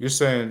opinion? You're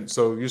saying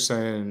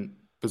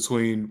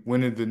between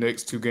winning the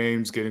next 2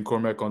 games, getting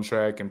Cormac on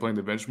track, and playing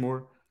the bench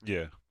more?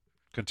 Yeah.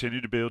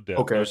 Continue to build depth.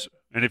 Okay.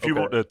 And if you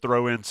want to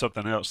throw in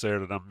something else there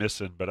that I'm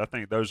missing, but I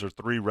think those are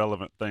 3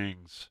 relevant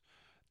things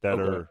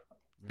that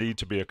need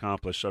to be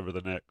accomplished over the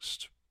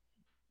next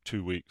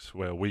 2 weeks.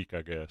 Well, a week,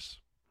 I guess.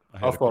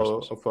 I'll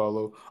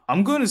follow.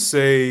 I'm going to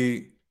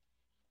say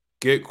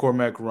get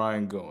Cormac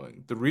Ryan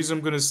going. The reason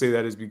I'm going to say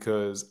that is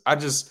because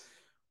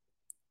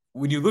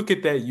when you look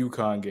at that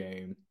UConn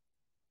game,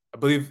 I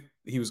believe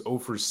he was 0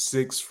 for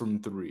 6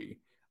 from 3.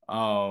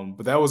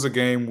 But that was a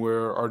game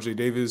where RJ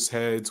Davis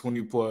had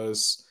 20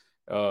 plus,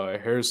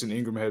 Harrison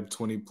Ingram had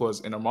 20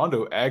 plus, and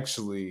Armando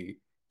actually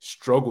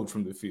struggled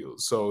from the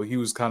field. So he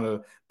was kind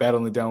of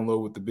battling down low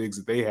with the bigs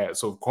that they had.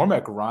 So if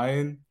Cormac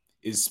Ryan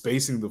is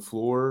spacing the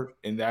floor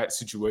in that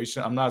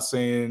situation. I'm not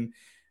saying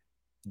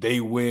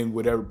they win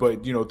whatever,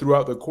 but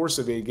throughout the course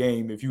of a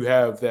game, if you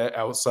have that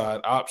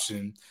outside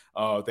option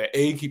that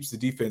keeps the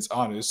defense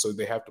honest, so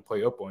they have to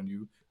play up on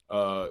you,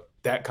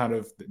 that kind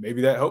of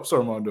maybe that helps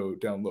Armando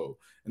down low,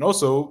 and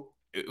also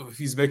if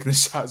he's making the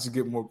shots to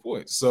get more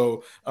points.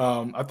 So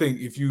I think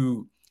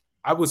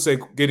I would say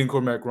getting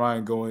Cormac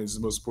Ryan going is the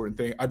most important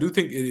thing. I do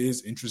think it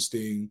is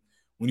interesting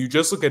when you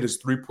just look at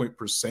his 3-point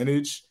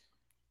percentage,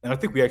 and I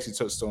think we actually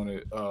touched on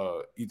it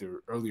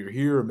either earlier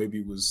here or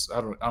maybe it was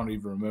I don't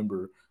even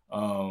remember.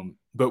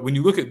 But when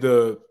you look at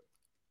the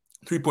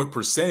 3-point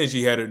percentage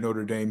he had at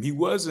Notre Dame, he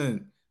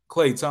wasn't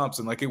Klay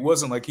Thompson. Like, it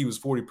wasn't like he was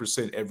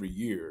 40% every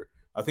year.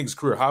 I think his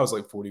career high was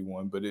like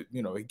 41, but he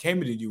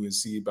came into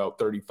UNC about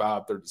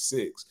 35,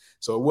 36.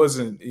 So it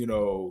wasn't, it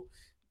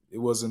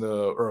wasn't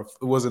a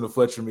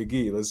Fletcher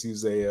McGee. Let's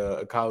use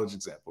a college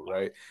example,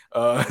 right?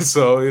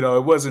 So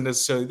it wasn't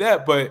necessarily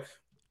that, but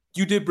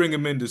you did bring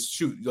him in to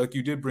shoot. Like,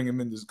 you did bring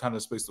him in to kind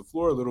of space the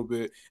floor a little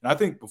bit. And I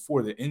think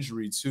before the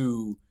injury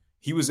too,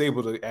 he was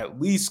able to at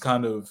least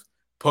kind of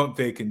pump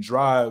fake and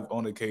drive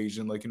on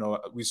occasion. Like,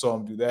 we saw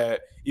him do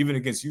that. Even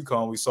against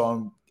UConn, we saw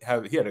him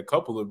he had a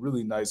couple of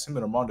really nice, him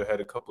and Armando had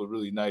a couple of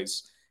really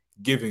nice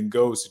give and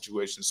go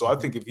situations. So I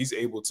think if he's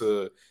able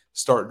to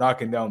start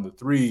knocking down the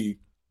three,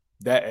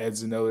 that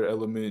adds another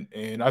element.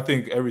 And I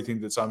think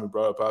everything that Simon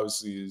brought up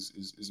obviously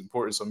is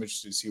important. So I'm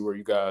interested to see where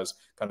you guys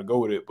kind of go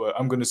with it. But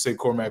I'm going to say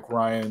Cormac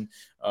Ryan,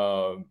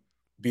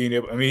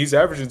 he's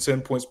averaging 10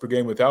 points per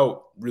game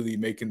without really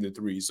making the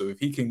three. So if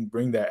he can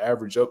bring that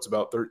average up to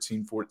about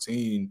 13,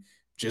 14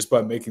 just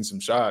by making some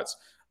shots,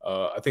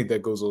 I think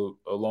that goes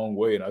a long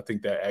way. And I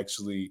think that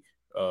actually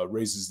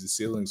raises the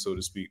ceiling, so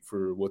to speak,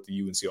 for what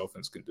the UNC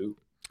offense can do.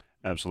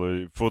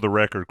 Absolutely. For the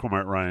record,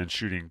 Cormac Ryan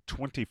shooting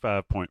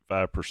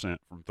 25.5%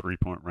 from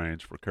three-point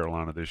range for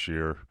Carolina this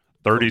year,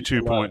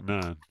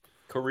 32.9.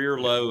 Career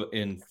low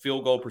in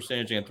field goal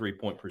percentage and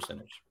three-point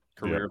percentage.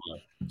 Career low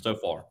so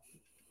far.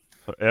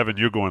 So Evan,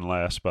 you're going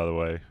last, by the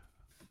way.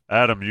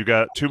 Adam, you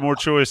got two more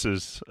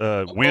choices.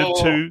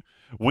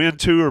 Win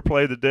two or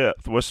play the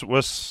depth. What's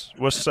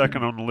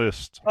second on the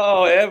list?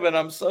 Oh, Evan,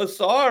 I'm so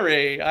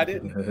sorry. I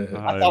didn't.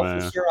 I thought man.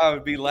 for sure I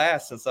would be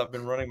last since I've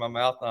been running my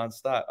mouth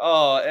nonstop.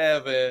 Oh,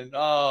 Evan.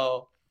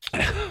 Oh,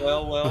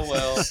 well.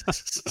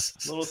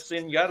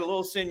 You got a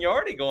little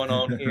seniority going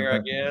on here, I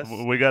guess.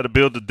 We got to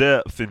build the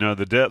depth.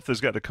 The depth has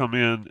got to come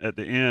in at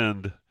the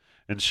end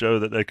and show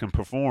that they can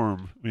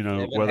perform.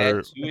 Evan whether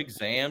had 2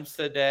 exams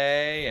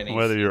today, and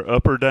whether you're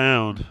up or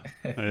down.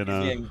 He's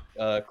in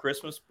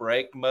Christmas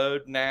break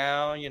mode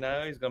now.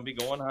 He's going to be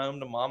going home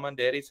to Mama and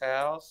Daddy's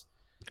house.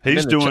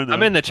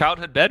 I'm in the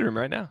childhood bedroom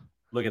right now.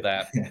 Look at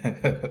that.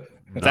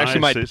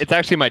 It's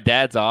actually my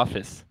dad's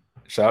office.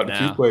 Shout out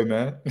to Fuquay,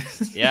 man.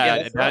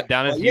 Yeah,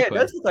 down in Fuquay. Yeah, it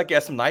does look like you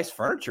have some nice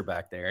furniture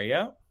back there.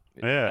 Yeah.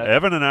 Yeah,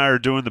 Evan and I are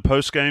doing the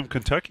post-game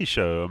Kentucky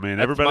show. I mean,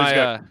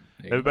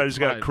 everybody's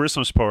got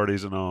Christmas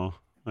parties and all.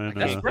 And,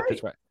 that's great.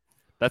 That's right.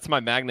 That's my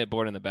magnet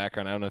board in the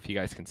background. I don't know if you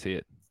guys can see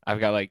it.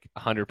 I've got like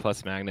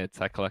 100+ magnets.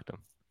 I collect them.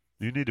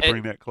 You need to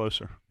bring that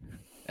closer.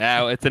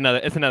 It's another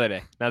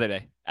day. Another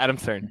day.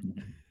 Adam's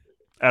turn.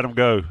 Adam,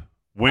 go.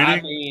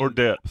 Winning or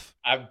depth?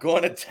 I'm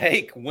going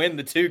to win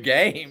the 2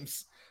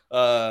 games.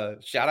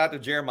 Shout out to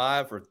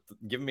Jeremiah for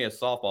giving me a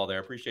softball there.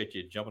 I appreciate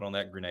you jumping on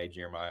that grenade,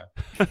 Jeremiah.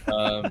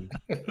 Win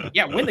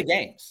the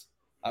games.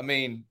 I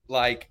mean,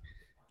 not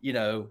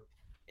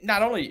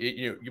only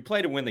you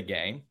play to win the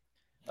game,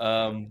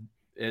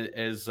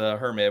 as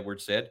Herm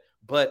Edwards said,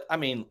 but I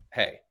mean,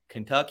 hey,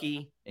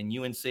 Kentucky and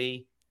UNC.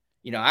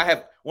 I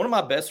have one of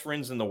my best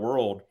friends in the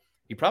world.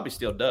 He probably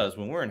still does.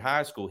 When we were in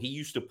high school, he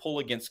used to pull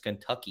against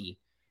Kentucky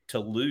to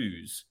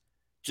lose,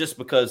 just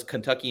because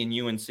Kentucky and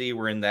UNC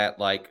were in that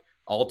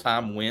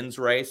all-time wins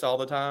race all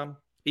the time.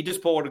 He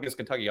just pulled against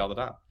Kentucky all the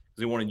time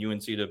because he wanted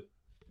UNC to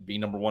be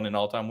number 1 in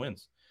all-time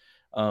wins.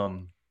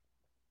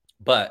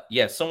 But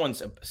yeah,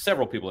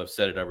 several people have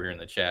said it over here in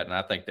the chat, and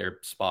I think they're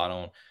spot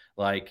on.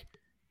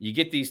 You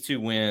get these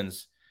 2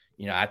 wins,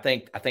 I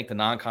think the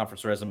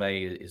non-conference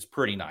resume is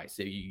pretty nice.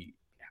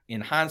 In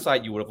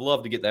hindsight, you would have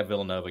loved to get that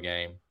Villanova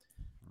game.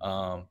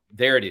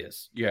 There it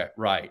is. Yeah,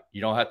 right.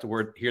 You don't have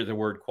to hear the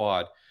word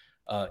quad.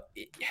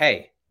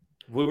 Hey,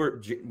 we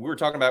were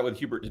talking about it with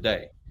Hubert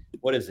today.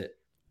 What is it?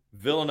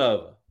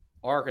 Villanova,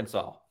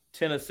 Arkansas,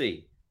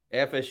 Tennessee,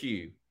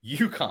 FSU,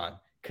 UConn,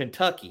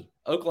 Kentucky,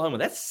 Oklahoma.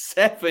 That's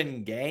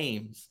 7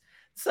 games.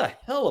 It's a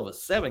hell of a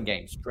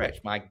 7-game stretch.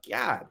 My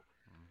God.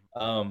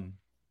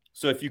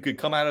 So if you could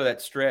come out of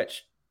that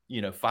stretch,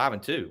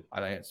 5-2, I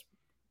think it's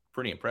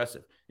pretty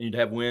impressive. And you'd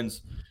have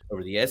wins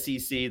over the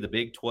SEC, the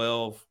Big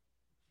 12.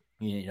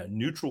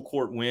 Neutral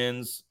court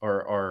wins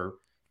are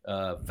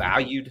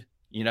valued.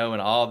 And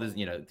all this,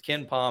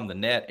 Ken Palm, the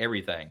net,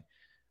 everything.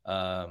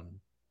 I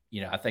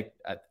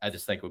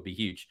just think it would be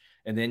huge.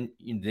 And then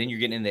you're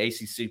getting in the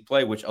ACC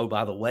play, which, oh,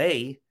 by the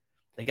way,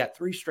 they got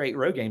 3 straight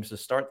road games to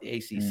start the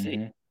ACC.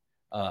 Mm-hmm.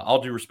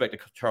 All due respect to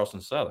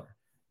Charleston Southern,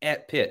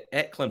 at Pitt,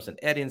 at Clemson,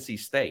 at NC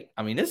State.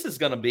 I mean, this is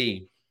going to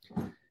be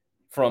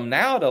from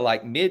now to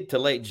like mid to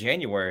late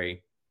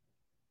January,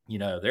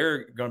 there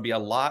are going to be a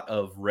lot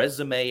of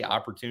resume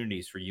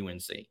opportunities for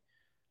UNC.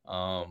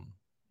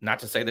 Not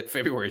to say that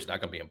February is not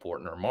going to be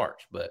important, or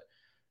March, but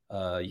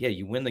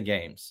you win the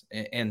games.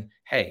 And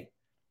hey,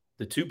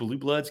 the two blue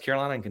bloods,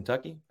 Carolina and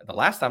Kentucky, the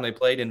last time they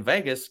played in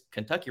Vegas,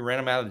 Kentucky ran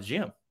them out of the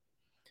gym.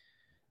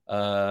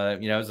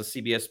 It was a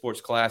CBS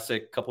Sports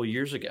Classic a couple of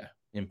years ago,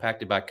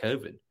 impacted by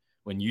COVID,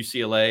 when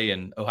UCLA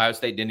and Ohio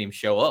State didn't even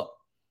show up.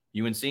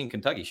 UNC and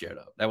Kentucky showed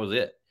up. That was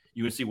it.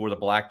 UNC wore the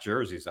black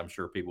jerseys. I'm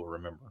sure people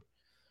remember.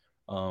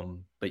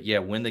 But yeah,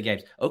 win the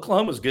games.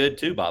 Oklahoma's good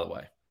too, by the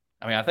way.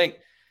 I mean, I think,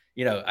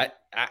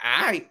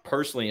 I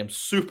personally am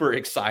super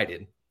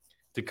excited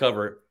to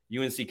cover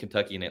UNC,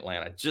 Kentucky, and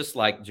Atlanta, just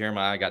like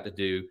Jeremiah got to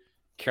do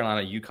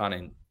Carolina, UConn,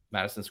 and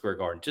Madison Square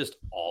Garden. Just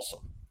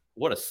awesome.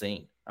 What a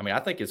scene. I mean, I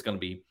think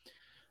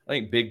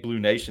Big Blue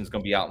Nation is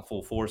going to be out in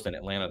full force in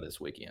Atlanta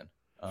this weekend.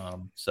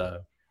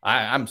 So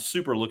I'm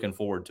super looking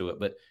forward to it.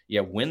 But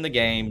yeah, win the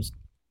games,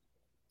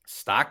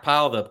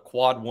 stockpile the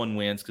quad 1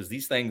 wins, because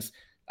these things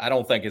I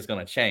don't think is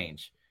going to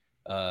change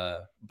by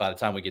the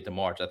time we get to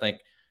March. I think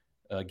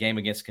a game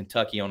against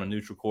Kentucky on a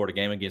neutral court, a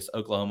game against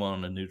Oklahoma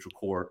on a neutral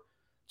court,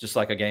 just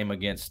like a game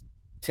against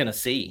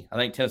Tennessee. I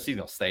think Tennessee's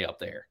going to stay up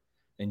there,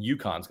 and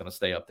UConn's going to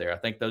stay up there. I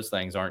think those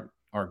things aren't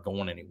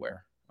going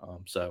anywhere.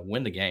 So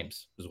win the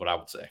games is what I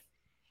would say.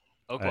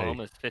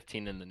 Oklahoma's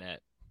 15 in the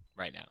net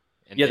right now.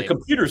 And the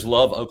computers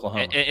love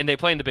Oklahoma. And they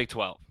play in the Big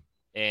 12.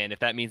 And if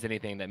that means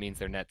anything, that means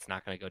their net's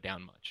not going to go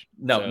down much.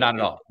 No, so not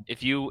at all.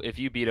 If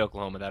you beat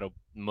Oklahoma, that'll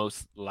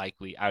most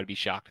likely, I would be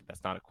shocked if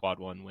that's not a quad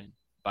 1 win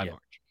by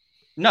March.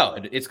 No,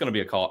 it's going to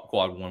be a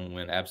quad 1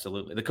 win.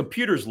 Absolutely. The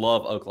computers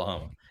love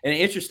Oklahoma. And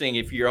interesting,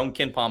 if you're on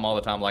KenPom all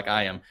the time, like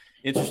I am,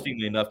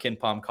 interestingly enough,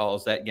 KenPom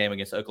calls that game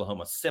against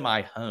Oklahoma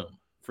semi-home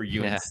for UNC.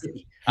 Yeah.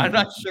 I'm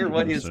not sure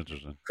what his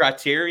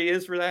criteria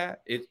is for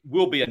that. It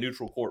will be a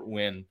neutral court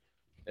win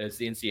as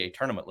the NCAA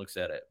tournament looks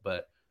at it.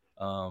 But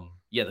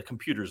the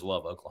computers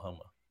love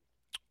Oklahoma.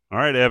 All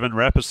right, Evan,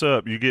 wrap us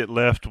up. You get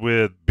left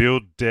with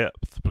build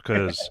depth,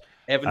 because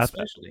Evan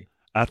especially.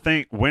 I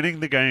think winning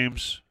the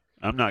games,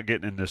 I'm not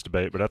getting in this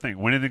debate, but I think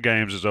winning the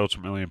games is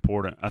ultimately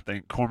important. I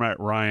think Cormac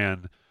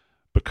Ryan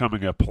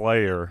becoming a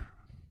player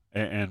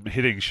and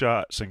hitting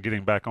shots and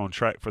getting back on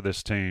track for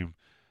this team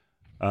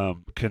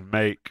can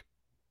make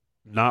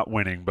not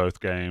winning both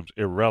games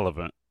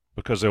irrelevant,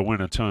 because they'll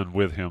win a ton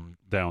with him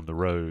down the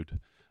road.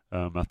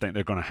 I think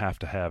they're going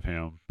to have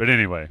him. But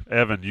anyway,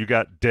 Evan, you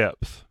got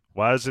depth.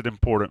 Why is it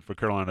important for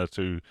Carolina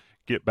to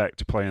get back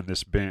to playing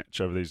this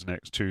bench over these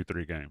next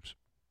 2-3 games?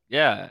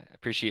 Yeah, I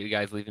appreciate you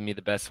guys leaving me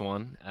the best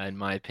one, in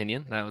my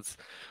opinion. That was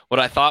what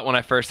I thought when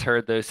I first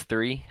heard those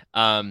three.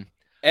 Evan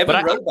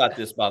wrote about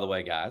this, by the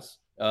way, guys.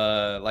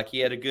 Like he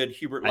had a good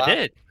Hubert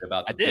Live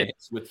about the bench,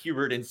 with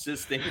Hubert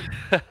insisting.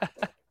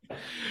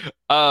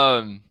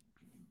 But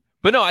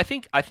no, I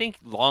think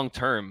long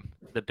term,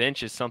 the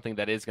bench is something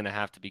that is going to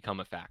have to become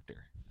a factor.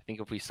 I think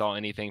if we saw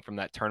anything from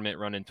that tournament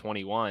run in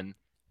 21,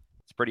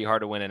 it's pretty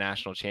hard to win a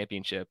national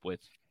championship with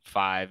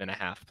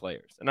 5.5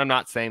 players. And I'm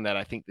not saying that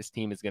I think this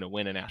team is going to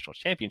win a national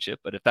championship,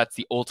 but if that's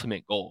the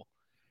ultimate goal,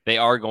 they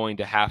are going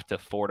to have to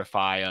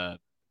fortify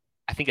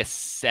I think a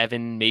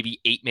 7, maybe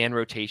 8-man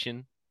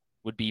rotation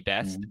would be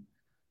best. Mm-hmm.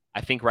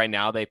 I think right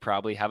now they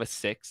probably have a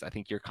 6. I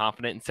think you're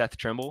confident in Seth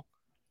Trimble.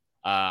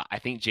 I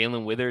think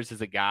Jalen Withers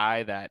is a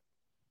guy that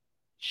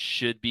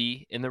should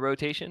be in the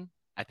rotation.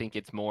 I think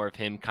it's more of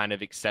him kind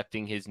of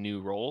accepting his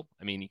new role.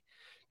 I mean,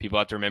 people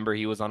have to remember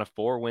he was on a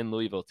 4-win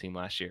Louisville team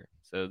last year.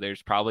 So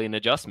there's probably an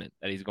adjustment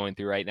that he's going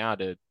through right now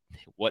to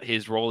what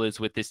his role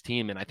is with this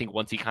team. And I think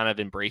once he kind of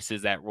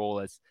embraces that role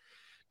as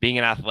being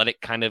an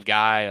athletic kind of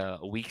guy,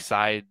 a weak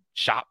side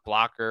shot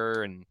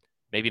blocker, and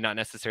maybe not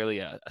necessarily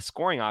a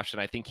scoring option,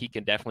 I think he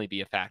can definitely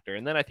be a factor.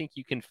 And then I think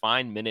you can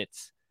find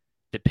minutes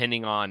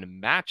depending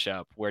on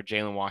matchup where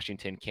Jalen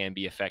Washington can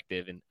be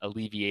effective in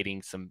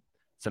alleviating some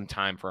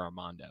time for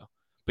Armando.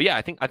 But yeah,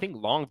 I think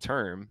long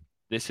term,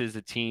 this is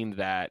a team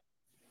that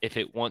if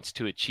it wants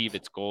to achieve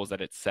its goals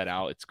that it's set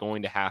out, it's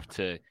going to have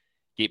to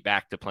get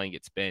back to playing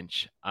its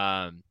bench.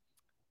 I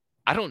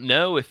don't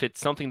know if it's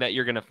something that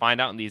you're going to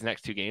find out in these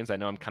next 2 games. I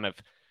know I'm kind of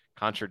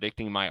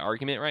contradicting my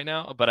argument right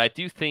now, but I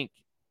do think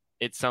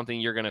it's something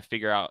you're going to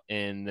figure out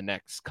in the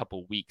next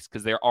couple weeks,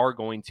 because there are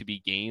going to be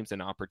games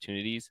and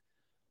opportunities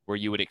where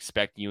you would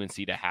expect UNC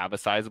to have a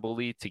sizable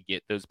lead to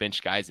get those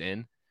bench guys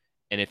in.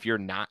 And if you're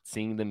not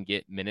seeing them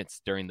get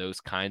minutes during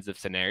those kinds of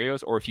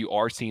scenarios, or if you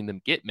are seeing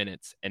them get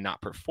minutes and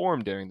not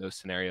perform during those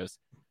scenarios,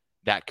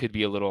 that could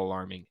be a little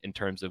alarming in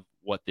terms of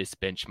what this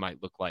bench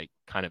might look like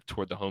kind of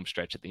toward the home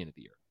stretch at the end of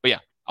the year. But yeah,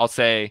 I'll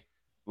say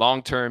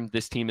long-term,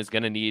 this team is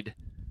going to need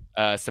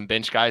some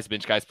bench guys.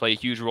 Bench guys play a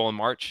huge role in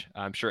March.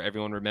 I'm sure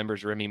everyone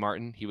remembers Remy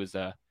Martin. He was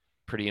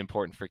pretty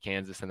important for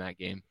Kansas in that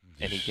game,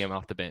 and he came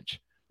off the bench.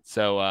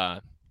 So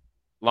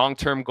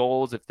long-term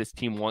goals, if this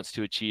team wants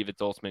to achieve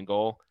its ultimate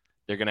goal,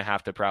 they're going to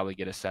have to probably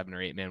get a 7 or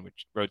 8-man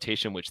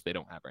rotation, which they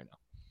don't have right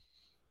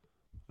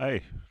now.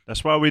 Hey,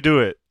 that's why we do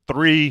it.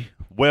 3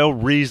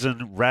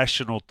 well-reasoned,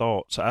 rational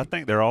thoughts. I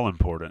think they're all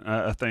important.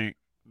 I think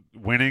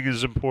winning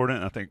is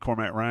important. I think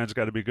Cormac Ryan's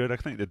got to be good. I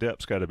think the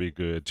depth's got to be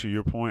good. To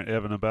your point,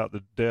 Evan, about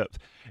the depth,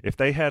 if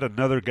they had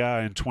another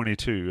guy in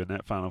 22 in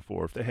that Final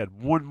Four, if they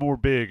had one more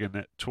big in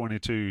that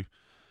 22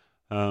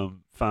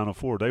 Final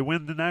Four, they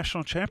win the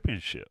national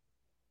championship.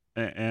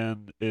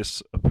 And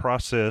it's a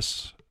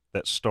process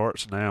that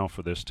starts now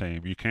for this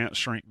team. You can't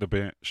shrink the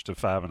bench to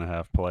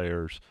 5.5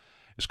 players.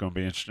 It's going to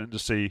be interesting to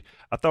see.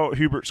 I thought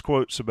Hubert's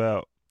quotes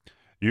about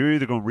you're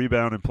either going to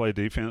rebound and play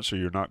defense or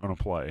you're not going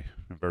to play.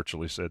 And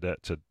virtually said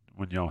that to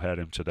when y'all had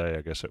him today,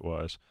 I guess it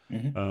was.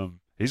 Mm-hmm.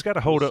 He's got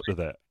to hold up to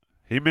that.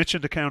 He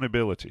mentioned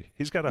accountability.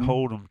 He's got to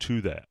hold them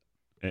to that.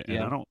 And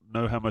I don't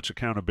know how much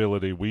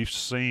accountability we've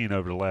seen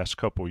over the last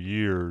couple of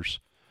years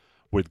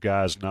with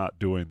guys not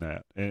doing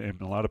that.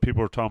 And a lot of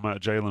people are talking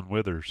about Jalen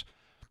Withers.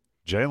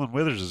 Jalen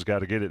Withers has got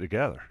to get it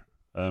together.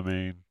 I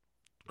mean,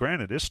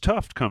 granted, it's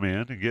tough to come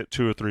in and get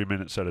 2 or 3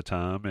 minutes at a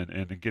time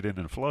and get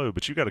into the flow,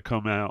 but you got to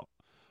come out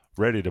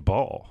ready to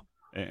ball.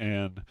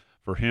 And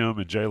for him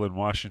and Jalen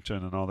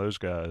Washington and all those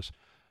guys,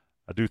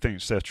 I do think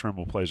Seth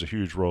Trimble plays a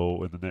huge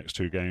role in the next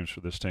 2 games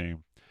for this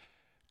team.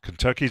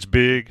 Kentucky's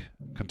big.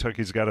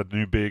 Kentucky's got a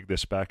new big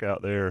that's back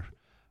out there.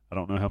 I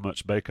don't know how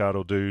much Bacot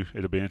will do.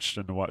 It'll be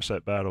interesting to watch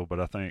that battle, but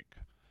I think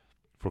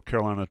for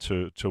Carolina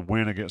to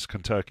win against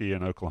Kentucky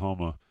and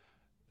Oklahoma,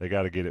 they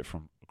got to get it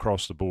from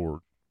across the board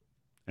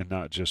and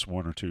not just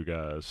 1 or 2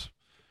 guys.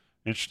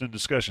 Interesting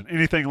discussion.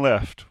 Anything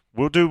left?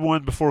 We'll do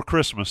one before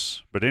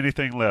Christmas, but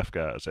anything left,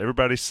 guys?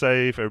 Everybody's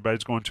safe.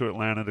 Everybody's going to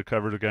Atlanta to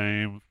cover the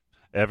game.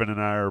 Evan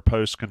and I are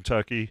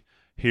post-Kentucky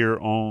here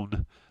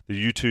on the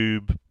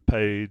YouTube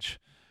page.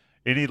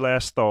 Any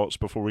last thoughts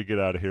before we get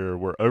out of here?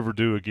 We're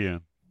overdue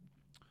again.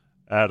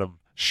 Adam,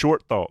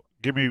 short thought.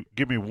 Give me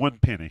 1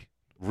 penny.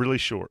 Really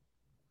short.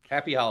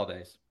 Happy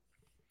holidays.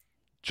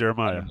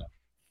 Jeremiah.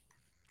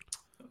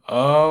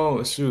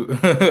 Oh, shoot.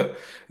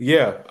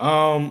 Yeah.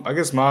 I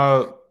guess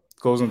my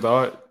closing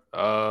thought,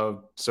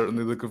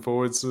 certainly looking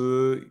forward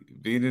to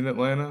being in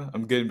Atlanta.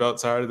 I'm getting about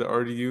tired of the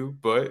RDU,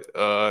 but,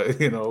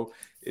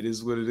 it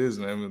is what it is,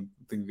 man.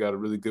 I think we got a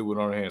really good one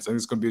on our hands. I think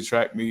it's going to be a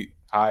track meet,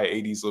 high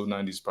 80s, low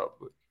 90s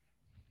probably.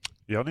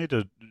 Y'all need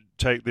to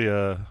take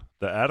the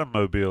Adam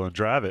Mobile and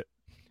drive it.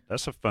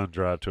 That's a fun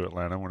drive to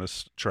Atlanta when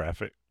it's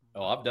traffic.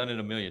 Oh, I've done it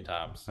a million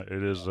times.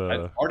 It is.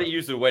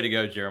 RDU's the way to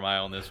go,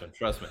 Jeremiah, on this one.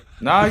 Trust me.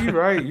 Nah, you're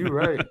right. You're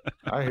right.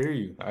 I hear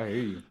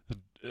you.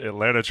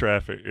 Atlanta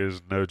traffic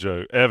is no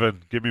joke.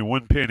 Evan, give me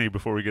 1 penny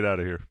before we get out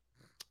of here.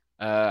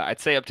 I'd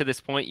say up to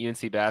this point,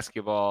 UNC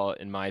basketball,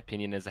 in my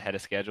opinion, is ahead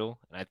of schedule.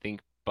 And I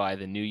think by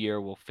the new year,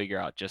 we'll figure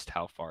out just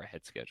how far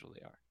ahead schedule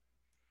they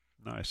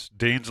are. Nice.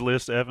 Dean's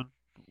List, Evan.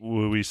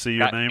 Will we see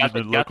your name in the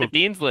local? Got the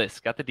Dean's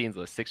List.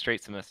 6th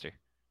straight semester.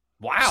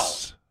 Wow.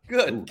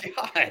 Good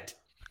God.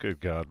 Good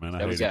God, man. I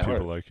That was hated people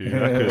hard. like you.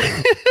 I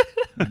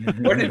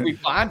couldn't. Where did we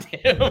find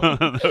him?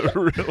 No,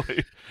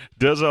 really.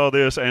 Does all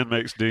this and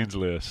makes Dean's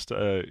List.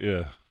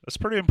 Yeah. That's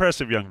pretty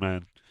impressive, young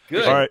man.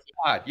 Good. All right.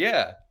 God,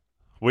 yeah.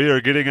 We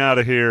are getting out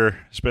of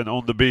here. It's been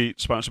On the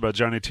Beat, sponsored by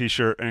Johnny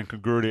T-Shirt and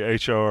Congruity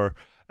HR.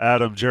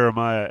 Adam,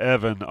 Jeremiah,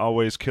 Evan,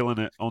 always killing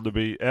it on the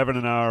beat. Evan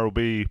and I will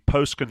be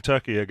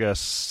post-Kentucky, I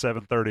guess,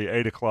 7:30,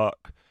 8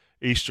 o'clock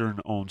Eastern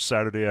on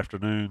Saturday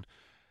afternoon.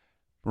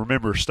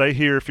 Remember, stay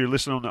here if you're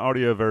listening on the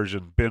audio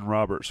version. Ben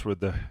Roberts with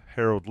the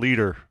Herald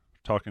Leader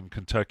talking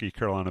Kentucky,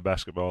 Carolina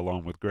basketball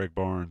along with Greg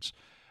Barnes.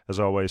 As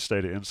always,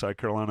 stay to Inside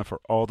Carolina for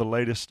all the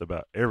latest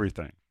about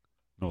everything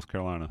North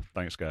Carolina.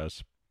 Thanks,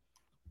 guys.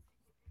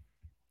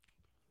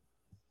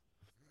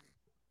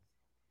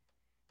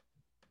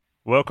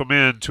 Welcome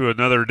in to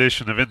another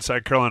edition of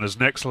Inside Carolina's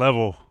Next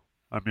Level.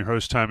 I'm your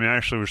host, Tommy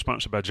Ashley. We're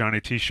sponsored by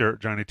Johnny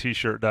T-Shirt,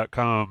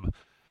 johnnytshirt.com.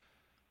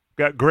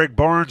 Got Greg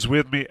Barnes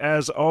with me,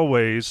 as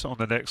always, on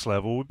the Next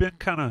Level. We've been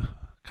kind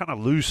of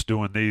loose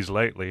doing these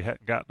lately.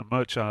 Hadn't gotten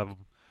much of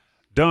them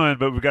done,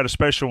 but we've got a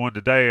special one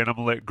today, and I'm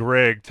going to let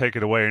Greg take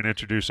it away and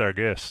introduce our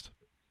guest.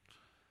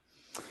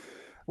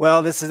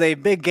 Well, this is a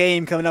big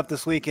game coming up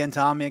this weekend,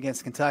 Tommy,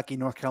 against Kentucky,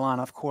 North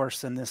Carolina, of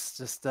course, in this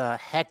just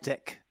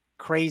hectic,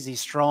 crazy,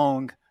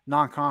 strong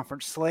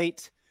non-conference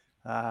slate.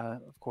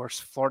 Of course,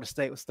 Florida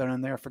State was thrown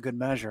in there for good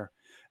measure.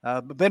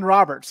 But Ben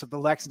Roberts of the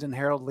Lexington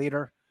Herald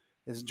Leader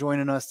is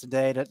joining us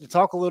today to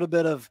talk a little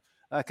bit of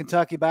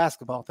Kentucky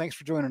basketball. Thanks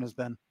for joining us,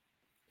 Ben.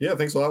 Yeah,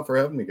 thanks a lot for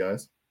having me,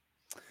 guys.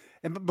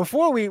 And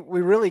before we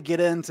really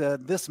get into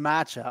this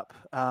matchup,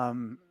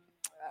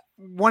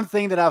 one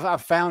thing that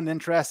I've found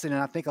interesting,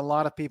 and I think a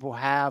lot of people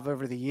have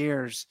over the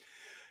years,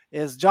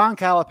 is John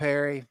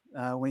Calipari,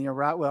 when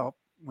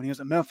he was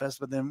at Memphis,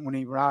 but then when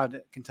he arrived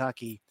at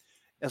Kentucky,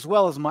 as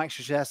well as Mike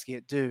Krzyzewski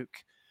at Duke,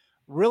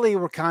 really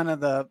were kind of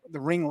the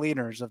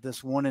ringleaders of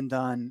this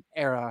one-and-done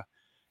era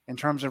in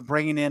terms of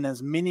bringing in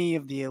as many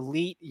of the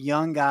elite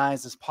young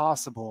guys as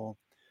possible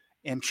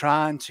and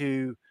trying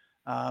to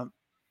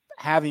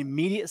have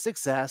immediate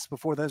success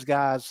before those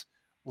guys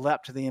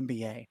leapt to the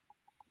NBA.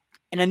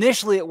 And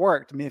initially it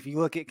worked. I mean, if you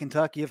look at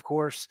Kentucky, of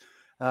course,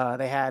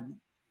 they had,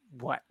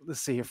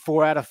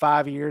 4 out of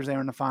 5 years they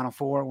were in the Final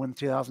Four, won the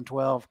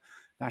 2012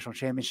 national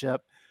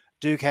championship.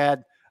 Duke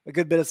had a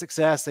good bit of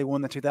success. They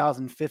won the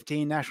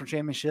 2015 national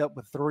championship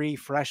with 3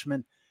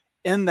 freshmen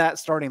in that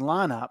starting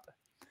lineup.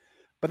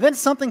 But then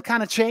something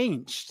kind of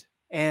changed.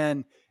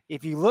 And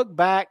if you look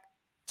back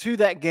to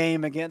that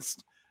game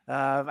against,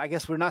 I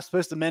guess we're not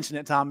supposed to mention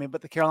it, Tommy,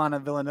 but the Carolina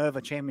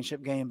Villanova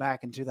championship game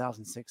back in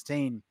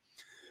 2016,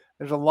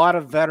 there's a lot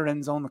of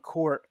veterans on the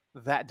court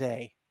that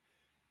day.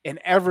 And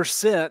ever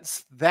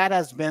since, that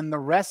has been the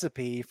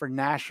recipe for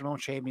national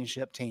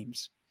championship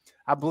teams.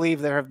 I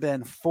believe there have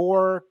been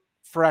 4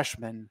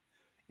 freshmen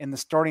in the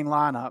starting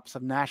lineups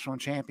of national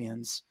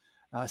champions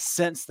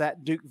since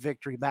that Duke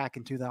victory back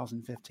in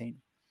 2015.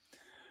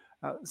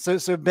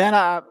 So Ben,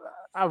 I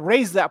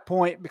raised that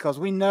point because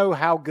we know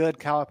how good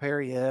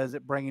Calipari is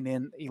at bringing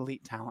in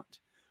elite talent.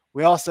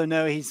 We also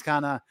know he's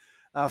kind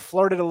of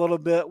flirted a little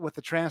bit with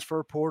the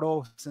transfer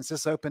portal since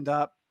this opened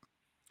up.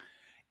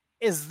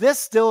 Is this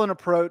still an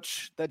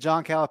approach that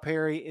John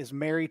Calipari is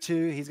married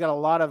to? He's got a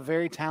lot of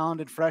very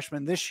talented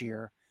freshmen this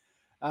year.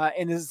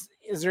 And is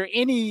there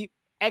any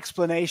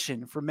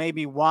explanation for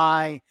maybe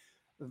why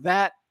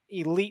that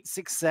elite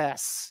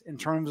success in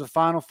terms of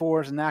Final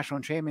Fours and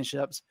national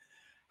championships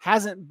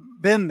hasn't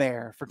been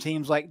there for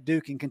teams like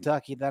Duke and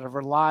Kentucky that have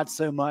relied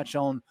so much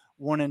on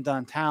one and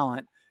done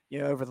talent,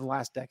 over the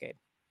last decade?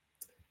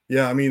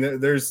 Yeah, I mean,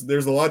 there's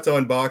a lot to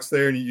unbox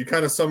there, and you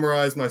kind of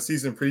summarized my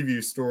season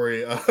preview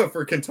story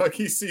for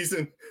Kentucky's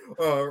season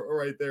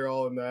right there,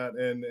 all in that.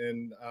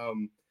 And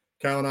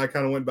Cal and I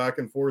kind of went back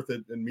and forth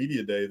at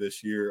Media Day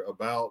this year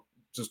about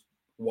just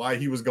why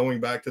he was going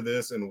back to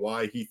this and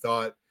why he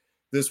thought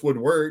this would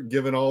work,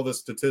 given all the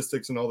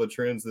statistics and all the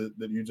trends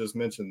that you just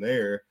mentioned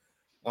there.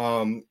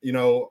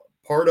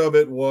 Part of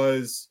it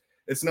was,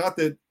 it's not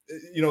that,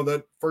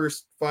 that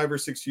first 5 or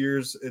 6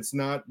 years, it's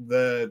not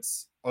that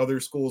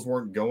other schools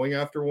weren't going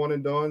after one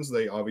and dones.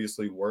 They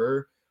obviously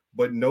were,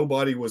 but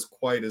nobody was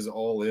quite as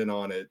all in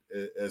on it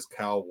as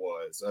Cal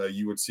was.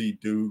 You would see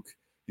Duke,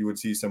 you would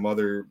see some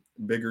other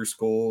bigger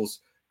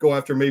schools go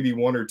after maybe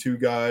 1 or 2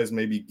 guys,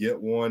 maybe get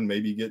 1,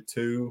 maybe get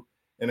 2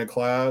 in a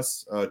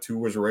class. 2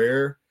 was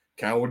rare.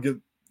 Cal would get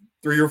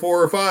 3 or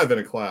 4 or 5 in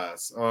a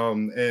class.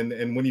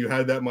 And when you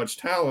had that much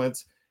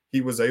talent, he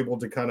was able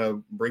to kind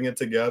of bring it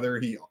together.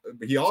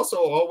 He also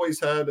always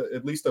had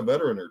at least a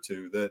veteran or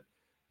 2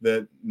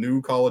 that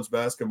knew college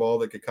basketball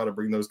that could kind of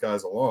bring those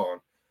guys along.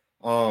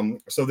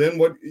 So then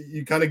what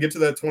you kind of get to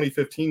that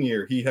 2015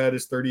 year, he had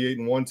his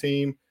 38-1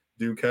 team.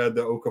 Duke had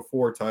the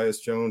Okafor,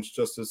 Tyus Jones,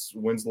 Justice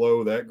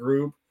Winslow, that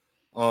group.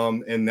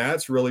 And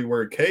that's really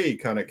where K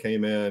kind of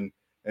came in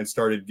and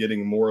started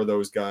getting more of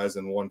those guys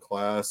in one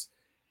class.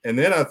 And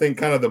then I think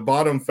kind of the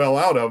bottom fell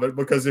out of it,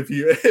 because if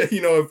you,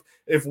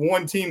 if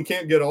one team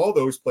can't get all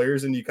those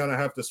players and you kind of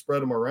have to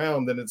spread them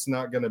around, then it's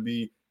not going to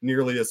be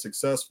nearly as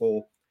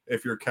successful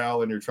if you're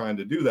Cal and you're trying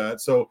to do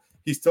that. So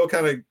he still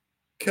kind of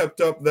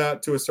kept up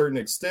that to a certain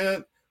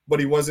extent, but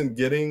he wasn't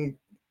getting,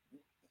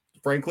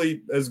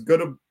 frankly, as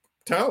good a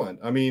talent.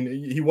 I mean,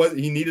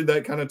 he needed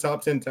that kind of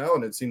top 10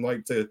 talent, it seemed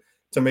like, to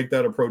make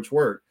that approach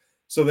work.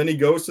 So then he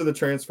goes to the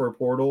transfer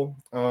portal,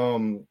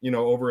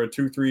 over a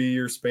 2-3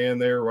 year span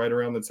there, right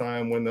around the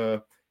time when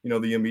the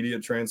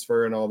immediate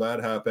transfer and all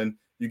that happened.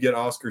 You get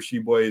Oscar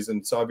Tshiebwe's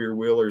and Xavier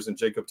Wheeler's and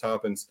Jacob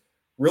Toppin's,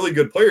 really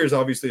good players,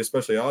 obviously,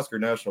 especially Oscar,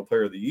 National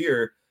Player of the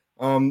Year.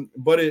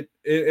 But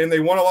and they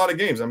won a lot of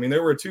games. I mean, they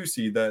were a 2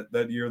 seed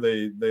that year.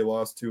 They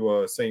lost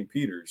to St.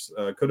 Peter's.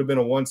 Could have been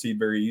a 1 seed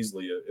very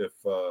easily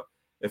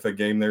if a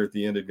game there at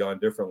the end had gone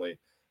differently.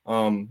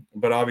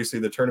 But obviously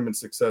the tournament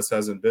success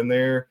hasn't been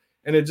there,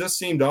 and it just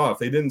seemed off.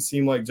 They didn't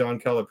seem like John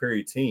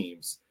Calipari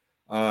teams.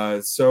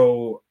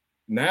 So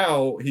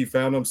now he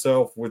found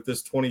himself with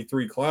this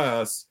 23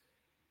 class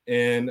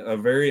in a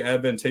very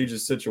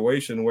advantageous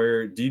situation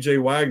where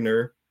DJ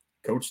Wagner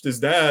coached his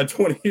dad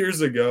 20 years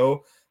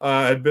ago,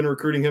 had been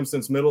recruiting him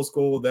since middle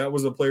school. That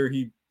was a player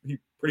he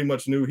pretty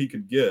much knew he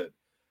could get.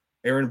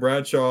 Aaron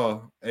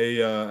Bradshaw,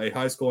 a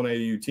high school and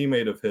AAU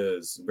teammate of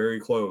his, very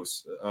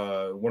close,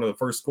 one of the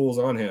first schools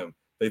on him.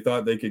 They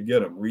thought they could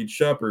get him. Reed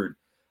Shepard,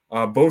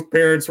 both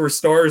parents were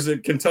stars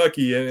at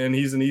Kentucky, and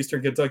he's an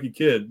Eastern Kentucky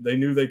kid. They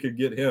knew they could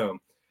get him.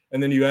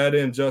 And then you add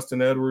in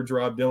Justin Edwards,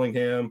 Rob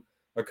Dillingham,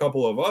 a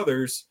couple of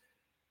others.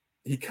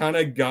 He kind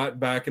of got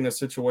back in a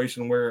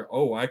situation where,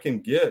 I can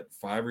get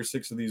 5 or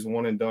 6 of these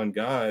one and done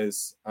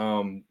guys.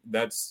 I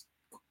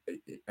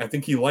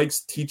think he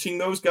likes teaching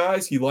those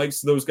guys. He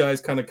likes those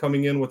guys kind of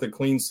coming in with a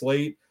clean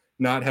slate,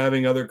 not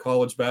having other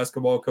college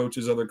basketball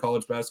coaches, other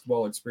college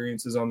basketball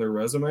experiences on their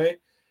resume,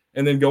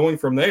 and then going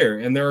from there.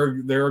 And there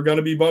are going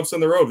to be bumps in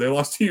the road. They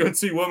lost to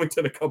UNC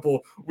Wilmington a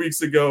couple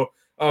weeks ago,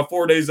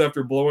 4 days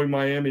after blowing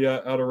Miami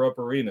out of Rupp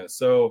Arena.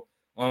 So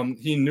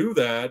he knew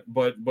that,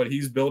 but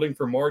he's building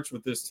for March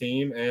with this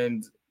team.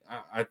 And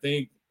I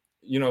think,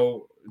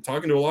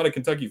 talking to a lot of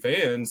Kentucky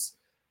fans,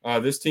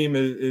 this team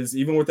is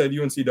even with that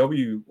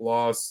UNCW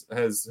loss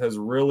has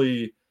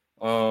really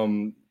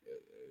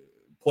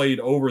played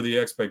over the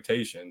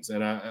expectations.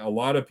 And a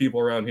lot of people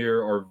around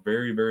here are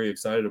very, very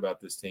excited about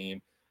this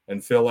team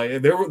and feel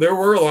like there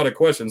were a lot of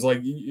questions.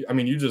 Like, I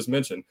mean, you just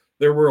mentioned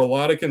there were a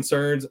lot of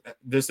concerns.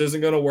 This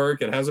isn't going to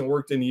work. It hasn't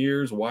worked in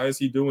years. Why is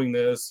he doing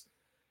this?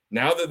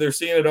 Now that they're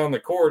seeing it on the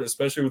court,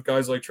 especially with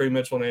guys like Trey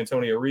Mitchell and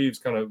Antonio Reeves,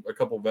 kind of a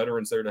couple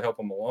veterans there to help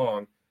them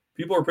along,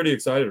 people are pretty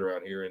excited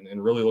around here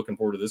and really looking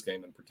forward to this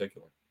game in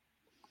particular.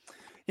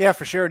 Yeah,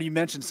 for sure. You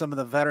mentioned some of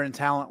the veteran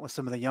talent with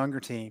some of the younger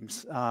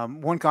teams.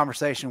 One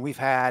conversation we've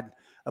had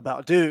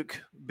about Duke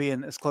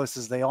being as close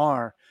as they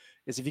are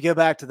is if you go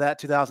back to that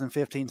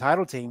 2015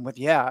 title team with,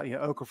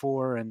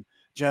 Okafor and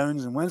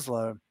Jones and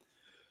Winslow,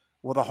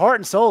 well, the heart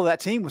and soul of that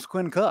team was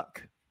Quinn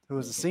Cook, who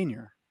was a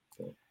senior.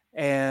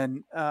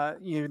 And,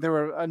 there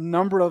were a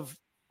number of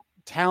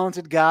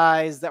talented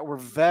guys that were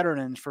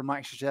veterans for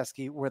Mike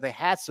Krzyzewski where they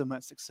had so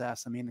much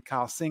success. I mean, the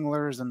Kyle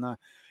Singlers and the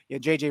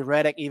J.J.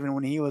 Redick, even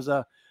when he was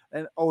an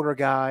older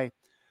guy.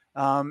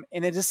 And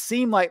it just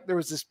seemed like there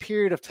was this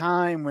period of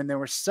time when there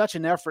was such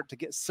an effort to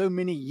get so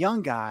many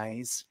young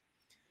guys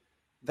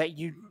that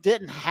you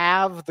didn't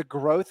have the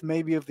growth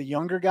maybe of the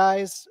younger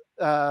guys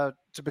to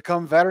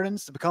become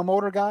veterans, to become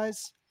older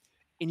guys.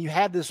 And you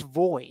had this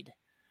void.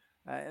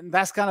 And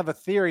that's kind of a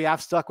theory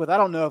I've stuck with. I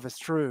don't know if it's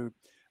true,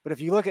 but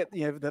if you look at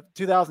the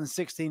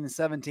 2016 and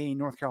 17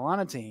 North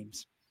Carolina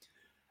teams,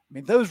 I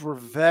mean, those were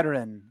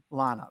veteran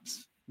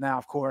lineups. Now,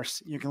 of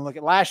course, you can look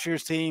at last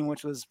year's team,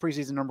 which was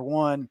preseason number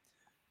 1,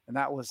 and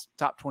that was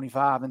top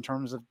 25 in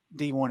terms of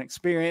D1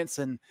 experience,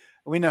 and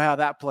we know how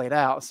that played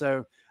out.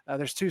 So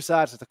there's two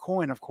sides of the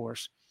coin, of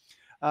course.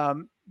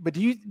 But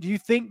do you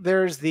think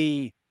there's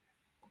the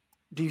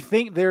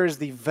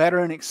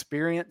veteran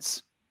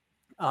experience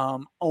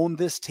on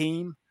this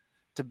team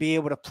to be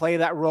able to play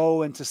that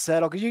role and to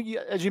settle? Because you,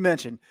 as you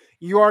mentioned,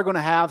 you are going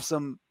to have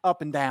some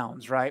up and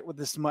downs, right, with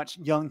this much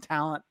young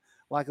talent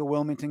like a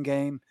Wilmington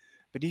game.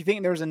 But do you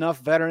think there's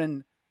enough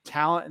veteran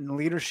talent and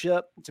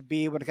leadership to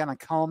be able to kind of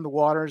calm the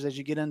waters as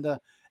you get into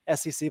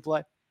SEC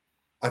play?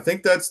 I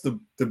think that's the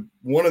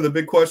one of the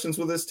big questions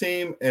with this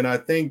team. And I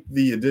think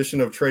the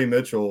addition of Trey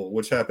Mitchell,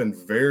 which happened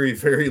very,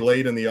 very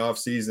late in the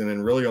offseason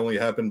and really only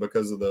happened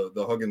because of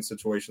the Huggins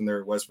situation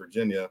there at West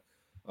Virginia.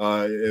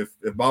 If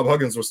Bob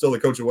Huggins was still the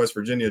coach of West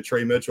Virginia,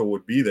 Trey Mitchell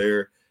would be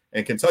there,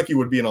 and Kentucky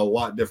would be in a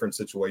lot different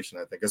situation,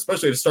 I think,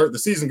 especially to start the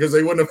season, because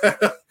they wouldn't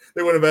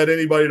have had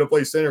anybody to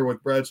play center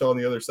with Bradshaw and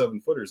the other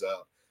 7-footers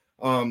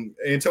out.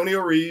 Antonio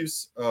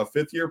Reeves,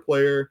 fifth-year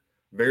player,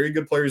 very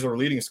good player. He's our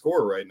leading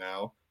scorer right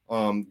now.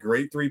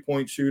 Great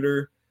three-point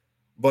shooter,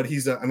 but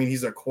he's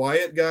a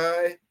quiet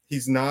guy.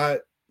 He's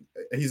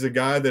a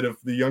guy that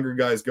if the younger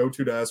guys go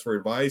to ask for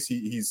advice,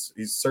 he's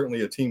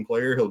certainly a team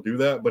player. He'll do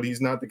that, but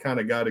he's not the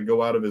kind of guy to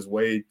go out of his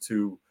way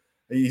to.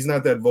 He's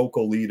not that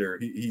vocal leader.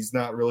 He's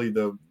not really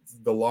the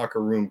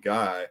locker room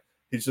guy.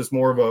 He's just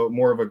more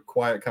of a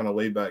quiet kind of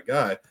laid back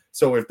guy.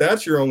 So if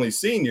that's your only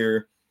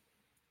senior,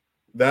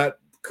 that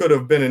could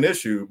have been an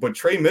issue. But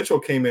Trey Mitchell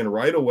came in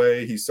right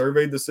away. He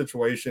surveyed the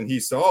situation. He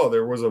saw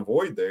there was a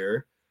void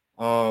there.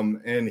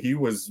 And he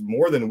was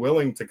more than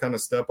willing to kind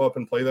of step up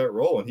and play that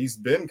role. And he's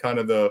been kind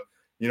of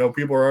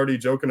people are already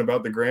joking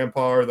about the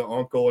grandpa or the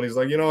uncle. And he's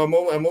like, I'm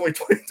only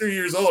 23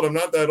 years old. I'm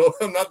not that old.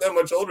 I'm not that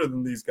much older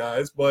than these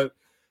guys, but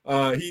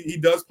he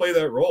does play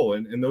that role.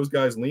 And those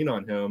guys lean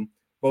on him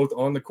both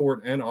on the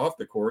court and off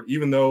the court,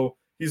 even though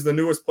he's the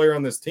newest player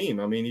on this team.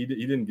 I mean, he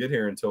didn't get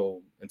here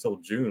until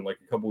June, like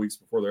a couple weeks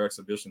before their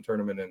exhibition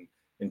tournament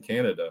in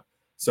Canada.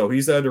 So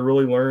he's had to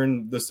really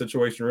learn the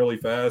situation really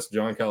fast.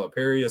 John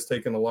Calipari has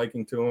taken a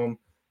liking to him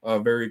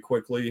very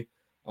quickly.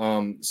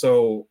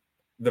 So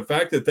the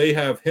fact that they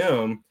have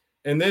him,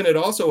 and then it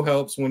also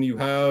helps when you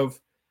have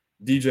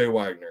DJ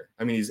Wagner.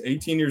 I mean, he's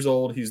 18 years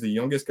old. He's the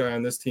youngest guy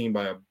on this team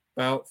by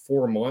about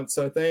 4 months,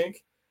 I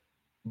think.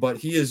 But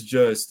he is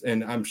just,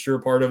 and I'm sure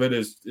part of it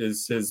is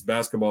his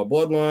basketball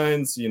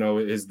bloodlines,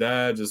 his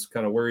dad, just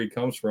kind of where he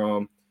comes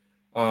from.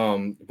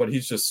 But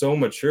he's just so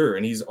mature,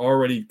 and he's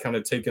already kind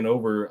of taken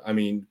over. I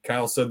mean,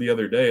 Kyle said the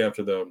other day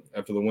after the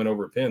win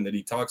over Penn that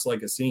he talks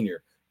like a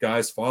senior.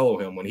 Guys follow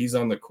him when he's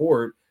on the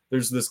court.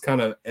 There's this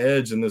kind of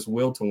edge and this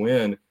will to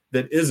win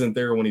that isn't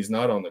there when he's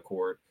not on the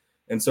court.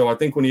 And so I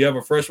think when you have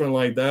a freshman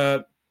like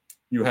that,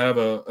 you have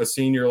a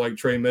senior like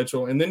Trey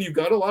Mitchell, and then you've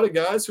got a lot of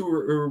guys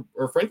who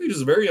are frankly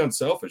just very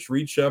unselfish.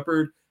 Reed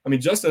Shepherd. I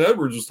mean, Justin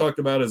Edwards was talked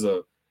about as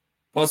a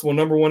possible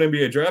number 1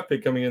 NBA draft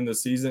pick coming in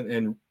this season,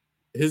 and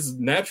his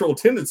natural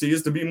tendency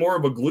is to be more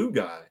of a glue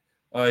guy.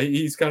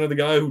 He's kind of the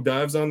guy who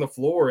dives on the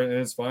floor and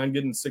is fine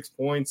getting 6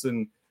 points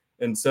and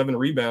 7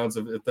 rebounds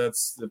if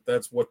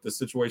that's what the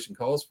situation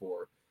calls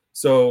for.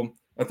 So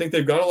I think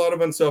they've got a lot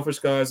of unselfish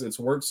guys. It's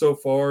worked so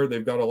far.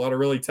 They've got a lot of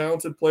really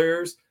talented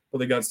players, but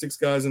they got 6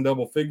 guys in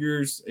double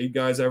figures, 8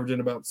 guys averaging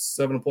about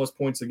 7+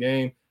 points a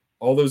game.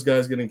 All those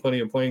guys getting plenty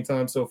of playing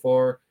time so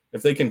far.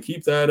 If they can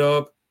keep that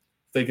up,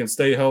 they can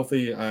stay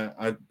healthy.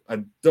 I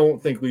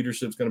don't think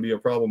leadership's going to be a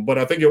problem, but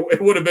I think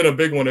it would have been a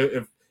big one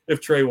if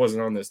Trey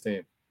wasn't on this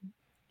team.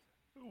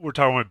 We're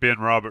talking with Ben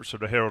Roberts of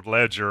the Herald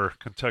Ledger,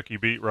 Kentucky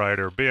beat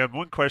writer. Ben,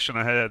 one question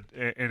I had,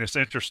 and it's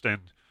interesting,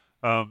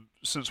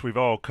 since we've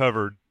all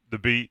covered the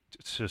beat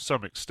to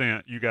some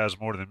extent, you guys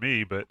more than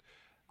me, but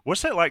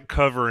what's that like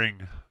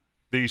covering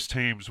these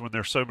teams when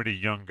there's so many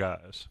young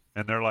guys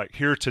and they're like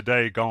here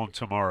today, gone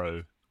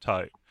tomorrow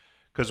type.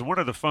 Because one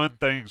of the fun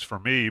things for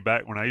me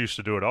back when I used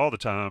to do it all the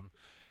time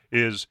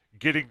is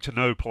getting to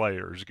know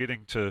players,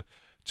 getting to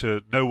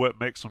know what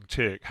makes them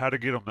tick, how to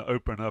get them to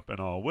open up and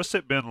all. What's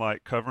it been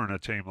like covering a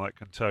team like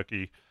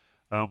Kentucky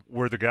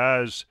where the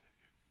guys,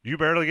 you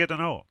barely get to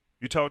know them.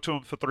 You talk to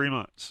them for 3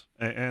 months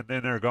and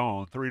then they're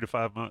gone, 3 to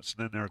 5 months,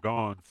 and then they're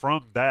gone.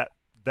 From that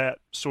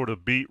sort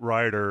of beat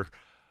writer,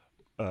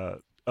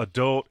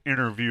 adult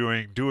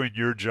interviewing, doing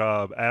your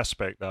job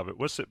aspect of it,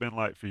 what's it been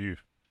like for you?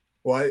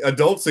 Well,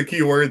 adult's a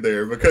key word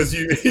there because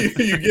you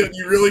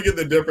really get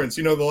the difference.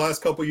 The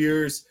last couple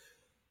years,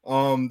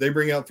 they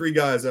bring out 3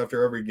 guys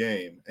after every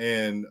game,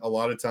 and a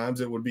lot of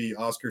times it would be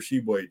Oscar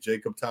Tshiebwe,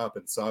 Jacob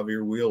Toppin,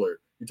 Xavier Wheeler.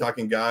 You're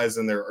talking guys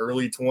in their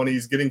early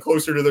 20s, getting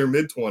closer to their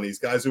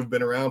mid-20s, guys who've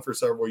been around for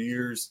several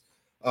years,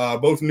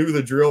 both knew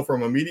the drill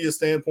from a media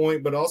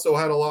standpoint, but also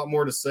had a lot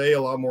more to say,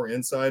 a lot more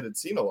insight, had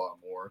seen a lot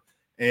more,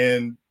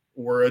 and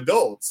were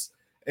adults.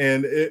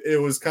 And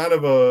it was kind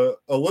of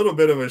a little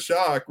bit of a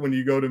shock when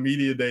you go to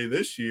media day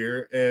this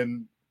year,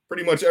 and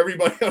pretty much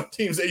everybody on the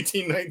team's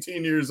 18,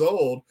 19 years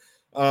old.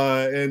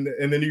 And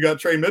then you got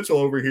Trey Mitchell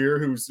over here,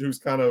 who's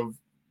kind of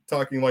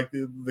talking like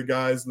the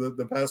guys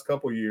the past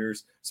couple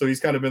years. So he's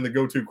kind of been the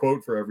go-to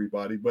quote for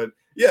everybody. But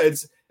yeah,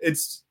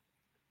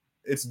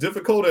 it's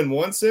difficult in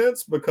one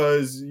sense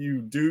because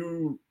you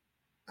do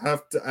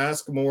have to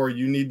ask more.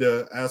 You need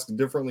to ask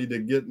differently to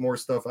get more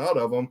stuff out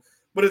of them.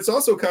 But it's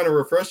also kind of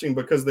refreshing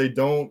because they're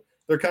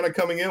kind of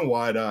coming in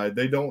wide-eyed.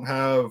 They don't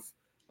have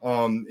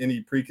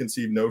any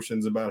preconceived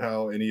notions about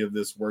how any of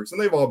this works.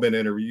 And they've all been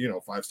interviewed,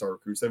 5-star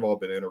recruits. They've all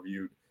been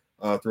interviewed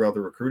throughout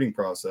the recruiting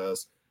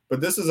process.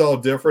 But this is all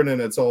different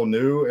and it's all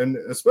new. And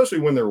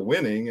especially when they're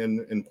winning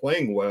and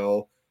playing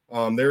well,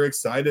 they're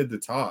excited to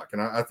talk.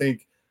 And I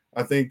think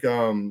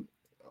a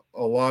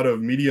lot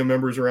of media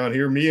members around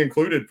here, me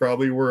included,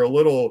 probably were a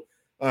little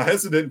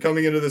hesitant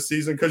coming into the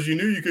season because you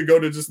knew you could go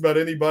to just about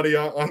anybody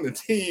on the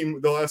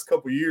team the last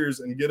couple of years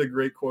and get a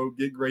great quote,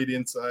 get great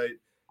insight,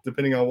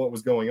 depending on what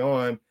was going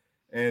on.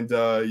 And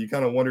you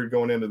kind of wondered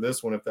going into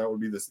this one if that would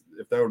be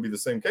the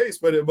same case.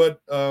 But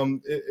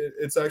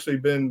it's actually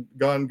been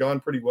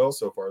gone pretty well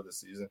so far this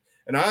season.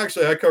 And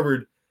I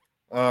covered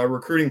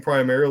recruiting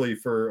primarily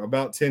for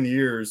about 10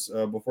 years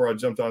before I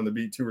jumped on the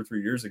beat 2 or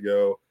 3 years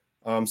ago.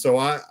 So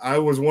I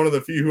was one of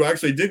the few who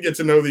actually did get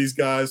to know these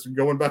guys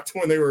going back to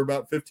when they were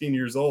about 15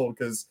 years old,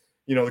 because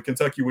the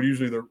Kentucky would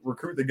usually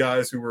recruit the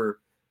guys who were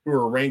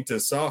ranked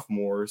as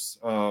sophomores.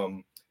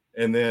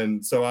 And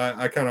then so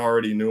I kind of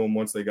already knew them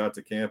once they got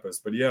to campus.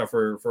 But yeah,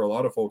 for a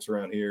lot of folks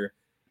around here,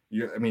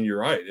 you're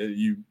right.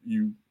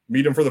 You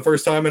meet them for the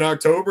first time in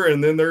October,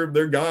 and then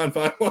they're gone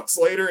 5 months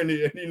later, and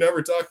you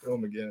never talk to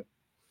them again.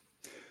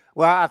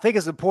 Well, I think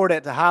it's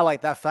important to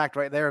highlight that fact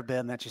right there,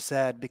 Ben, that you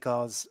said,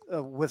 because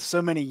with so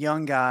many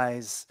young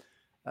guys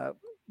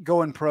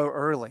going pro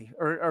early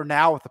or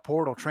now with the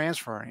portal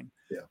transferring,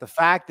 the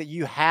fact that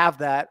you have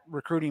that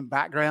recruiting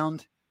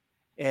background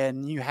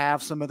and you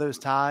have some of those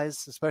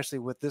ties, especially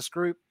with this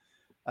group,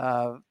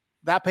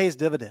 that pays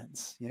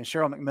dividends.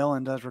 Cheryl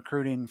McMillan does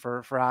recruiting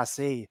for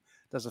IC,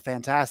 does a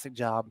fantastic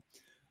job,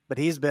 but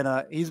he's been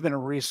a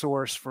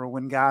resource for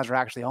when guys are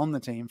actually on the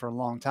team for a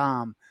long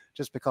time,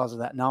 just because of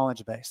that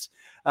knowledge base.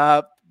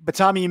 But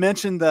Tommy, you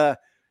mentioned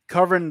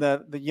covering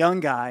the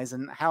young guys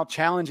and how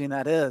challenging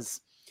that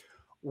is.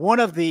 One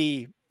of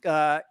the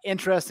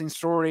interesting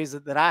stories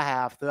that I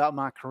have throughout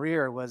my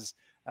career was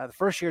the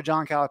first year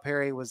John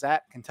Calipari was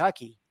at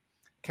Kentucky.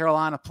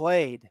 Carolina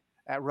played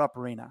at Rupp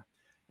Arena,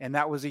 and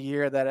that was a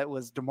year that it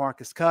was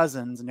DeMarcus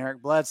Cousins and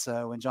Eric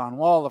Bledsoe and John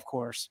Wall, of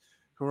course,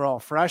 who were all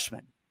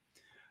freshmen.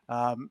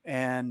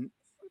 And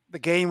the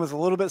game was a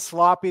little bit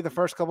sloppy the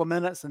first couple of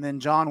minutes, and then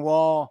John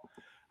Wall,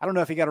 I don't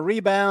know if he got a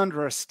rebound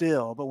or a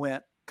steal, but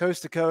went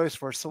coast to coast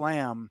for a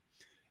slam.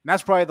 And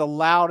that's probably the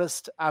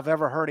loudest I've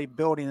ever heard a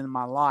building in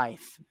my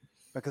life,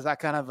 because that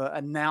kind of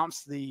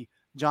announced the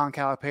John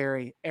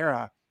Calipari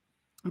era.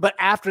 But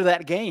after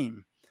that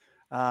game,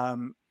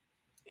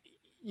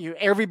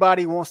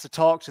 everybody wants to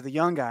talk to the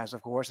young guys,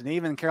 of course, and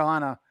even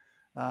Carolina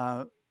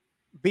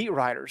beat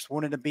writers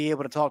wanted to be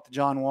able to talk to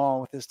John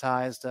Wall with his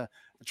ties to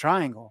the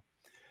Triangle.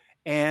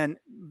 And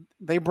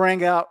they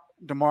bring out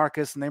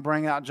DeMarcus and they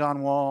bring out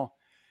John Wall,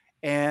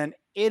 and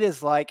it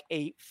is like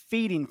a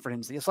feeding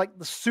frenzy. It's like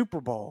the Super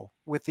Bowl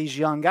with these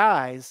young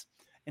guys.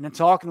 And then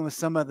talking with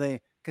some of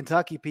the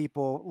Kentucky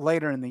people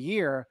later in the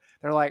year,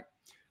 they're like,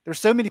 there's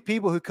so many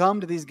people who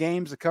come to these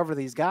games to cover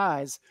these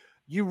guys.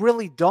 You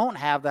really don't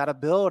have that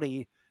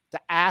ability to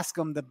ask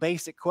them the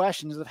basic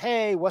questions of,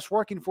 hey, what's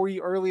working for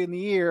you early in the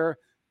year,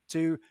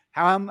 to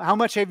how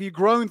much have you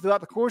grown throughout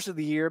the course of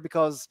the year,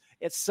 because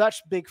it's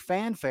such big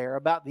fanfare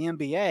about the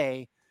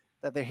NBA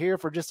that they're here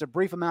for just a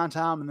brief amount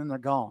of time and then they're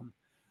gone.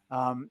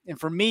 And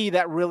for me,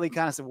 that really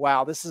kind of said,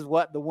 wow, this is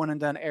what the one and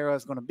done era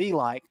is going to be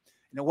like.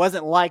 And it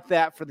wasn't like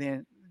that for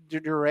the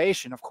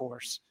duration, of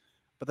course,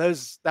 but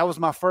that was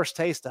my first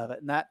taste of it.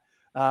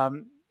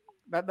 And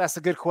that's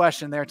a good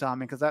question there,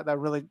 Tommy, because that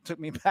really took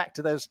me back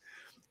to those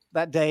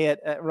that day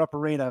at Rupp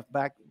Arena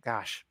back,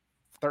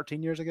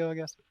 13 years ago, I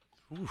guess.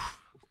 Oof.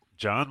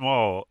 John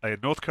Wall, a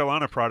North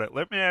Carolina product.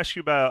 Let me ask you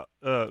about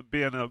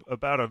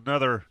about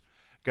another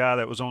guy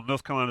that was on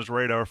North Carolina's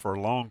radar for a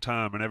long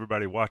time, and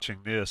everybody watching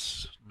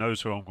this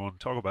knows who I'm going to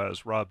talk about.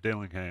 Is Rob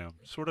Dillingham.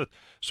 Sort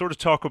of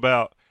talk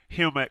about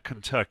him at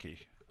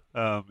Kentucky.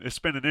 It's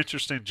been an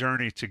interesting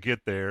journey to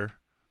get there.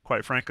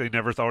 Quite frankly,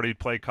 never thought he'd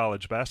play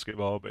college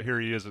basketball, but here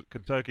he is at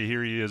Kentucky.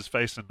 Here he is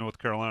facing North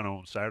Carolina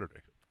on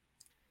Saturday.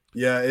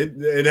 Yeah,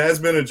 it has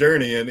been a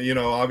journey, and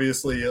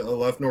obviously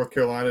left North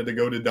Carolina to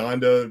go to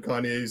Donda,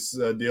 Kanye's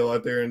deal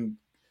out there in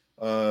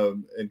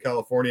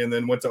California, and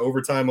then went to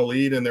Overtime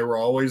Elite. And there were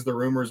always the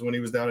rumors when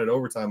he was down at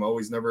Overtime,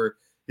 never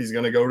he's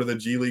going to go to the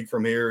G League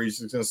from here. He's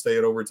just going to stay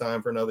at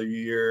Overtime for another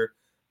year,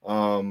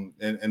 and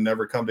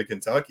never come to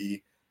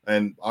Kentucky.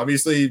 And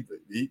obviously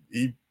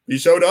he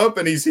showed up,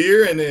 and he's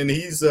here, and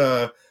he's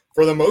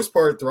for the most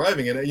part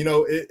thriving. And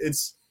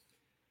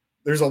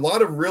there's a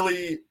lot of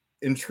really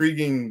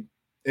intriguing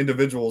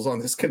individuals on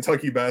this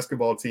Kentucky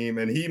basketball team,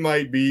 and he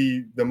might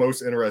be the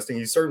most interesting.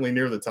 He's certainly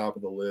near the top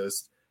of the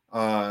list.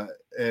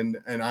 And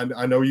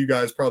I know you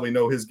guys probably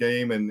know his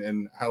game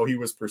and how he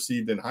was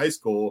perceived in high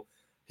school.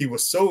 He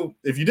was so,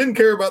 if you didn't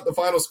care about the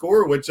final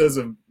score, which as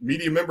a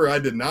media member I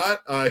did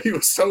not, he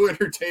was so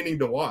entertaining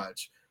to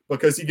watch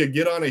because he could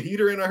get on a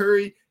heater in a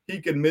hurry.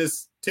 He could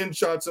miss 10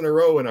 shots in a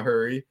row in a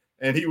hurry,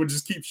 and he would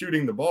just keep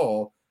shooting the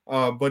ball.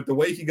 But the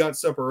way he got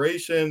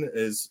separation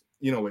is,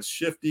 as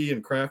shifty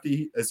and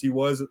crafty as he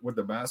was with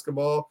the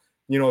basketball,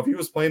 if he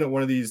was playing at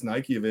one of these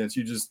Nike events,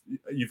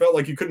 you felt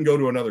like you couldn't go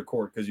to another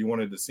court because you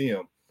wanted to see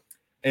him.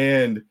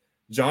 And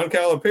John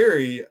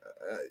Calipari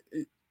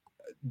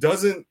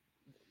doesn't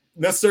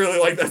necessarily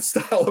like that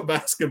style of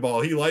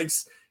basketball. He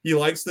likes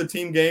the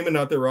team game, and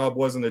not that Rob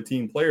wasn't a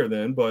team player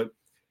then, but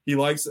he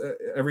likes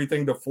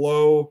everything to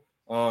flow.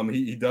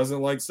 He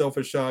doesn't like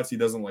selfish shots. He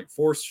doesn't like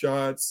forced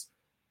shots.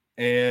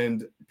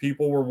 And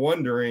people were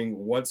wondering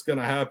what's going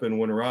to happen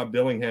when Rob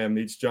Dillingham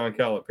meets John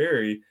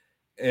Calipari.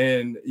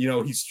 And,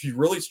 he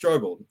really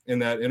struggled in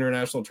that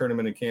international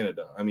tournament in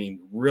Canada. I mean,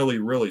 really,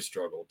 really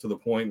struggled to the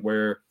point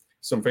where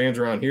some fans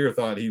around here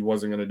thought he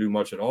wasn't going to do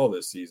much at all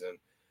this season.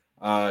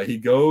 He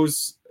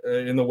goes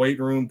in the weight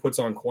room, puts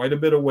on quite a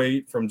bit of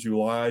weight from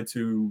July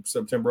to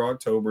September,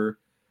 October,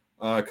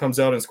 comes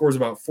out and scores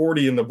about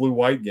 40 in the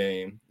blue-white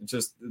game. It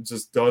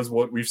just does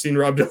what we've seen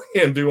Rob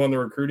Dillingham do on the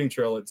recruiting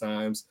trail at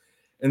times.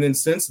 And then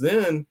since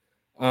then,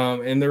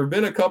 and there have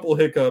been a couple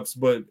hiccups,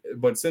 but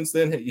since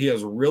then he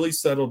has really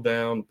settled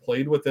down,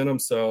 played within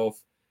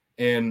himself.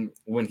 And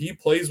when he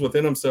plays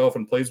within himself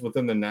and plays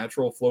within the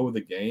natural flow of the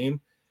game,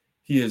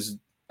 he's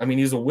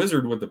a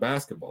wizard with the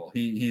basketball.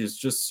 He is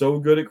just so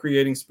good at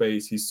creating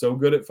space. He's so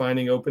good at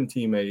finding open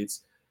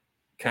teammates.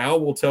 Cal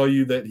will tell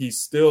you that he's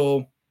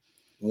still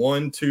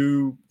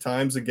 1-2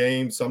 times a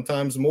game,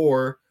 sometimes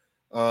more.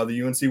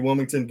 The UNC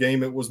Wilmington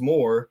game, it was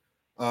more.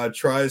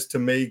 Tries to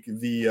make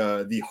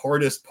the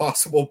hardest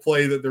possible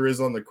play that there is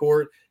on the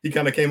court. He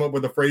kind of came up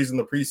with a phrase in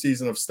the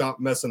preseason of "stop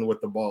messing with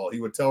the ball." He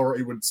would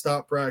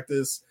stop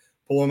practice,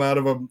 pull him out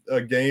of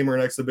a game or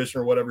an exhibition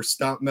or whatever.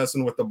 Stop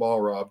messing with the ball,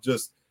 Rob.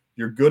 Just,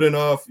 you're good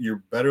enough.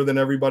 You're better than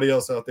everybody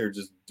else out there.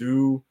 Just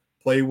do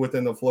play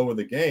within the flow of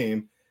the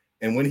game.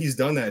 And when he's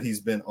done that,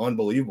 he's been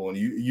unbelievable. And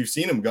you've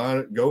seen him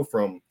go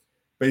from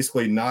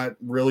basically not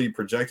really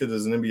projected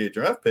as an NBA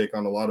draft pick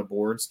on a lot of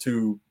boards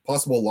to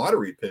possible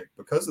lottery pick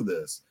because of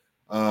this.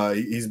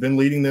 He's been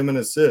leading them in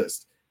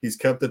assists. He's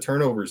kept the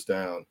turnovers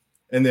down.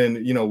 And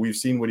then, we've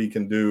seen what he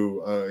can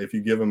do if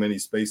you give him any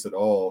space at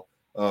all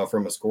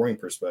from a scoring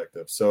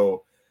perspective.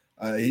 So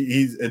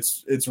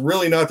it's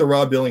really not the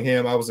Rob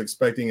Dillingham I was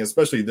expecting,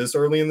 especially this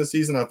early in the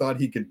season. I thought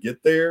he could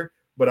get there,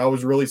 but I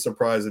was really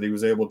surprised that he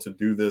was able to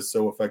do this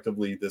so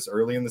effectively this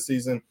early in the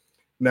season.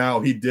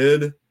 Now, he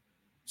did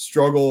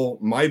struggle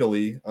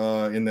mightily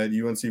in that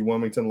UNC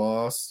Wilmington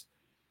loss.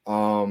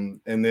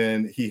 And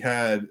then he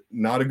had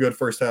not a good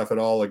first half at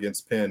all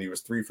against Penn. He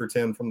was 3 for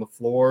 10 from the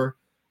floor.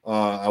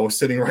 I was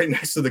sitting right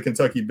next to the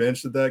Kentucky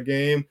bench at that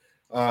game.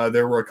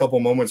 There were a couple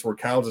moments where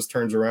Cal just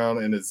turns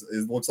around and it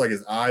looks like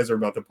his eyes are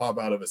about to pop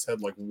out of his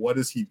head. Like, what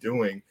is he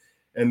doing?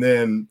 And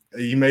then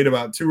he made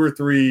about 2 or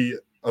 3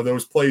 of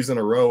those plays in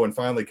a row. And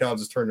finally Cal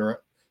just turned around,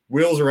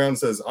 wheels around and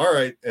says, all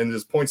right. And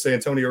just points to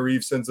Antonio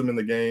Reeves, sends him in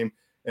the game.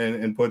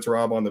 And puts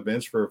Rob on the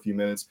bench for a few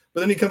minutes.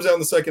 But then he comes out in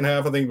the second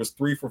half. I think he was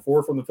 3 for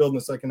 4 from the field in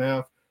the second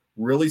half.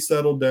 Really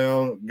settled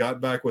down, got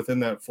back within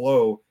that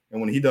flow.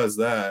 And when he does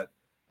that,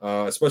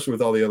 especially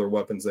with all the other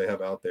weapons they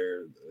have out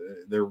there,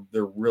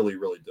 they're really,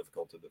 really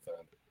difficult to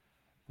defend.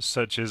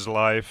 Such is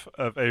life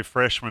of a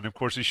freshman. Of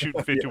course, he's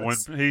shooting 51.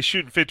 Yes. He's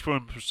shooting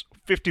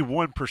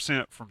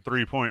 51% from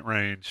 3-point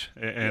range.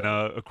 And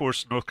of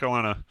course, North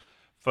Carolina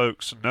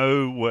folks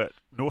know what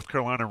North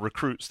Carolina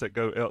recruits that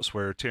go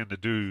elsewhere tend to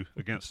do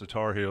against the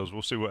Tar Heels.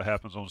 We'll see what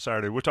happens on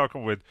Saturday. We're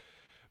talking with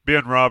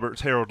Ben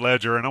Roberts, Herald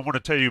Ledger, and I want to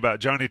tell you about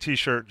Johnny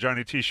T-Shirt,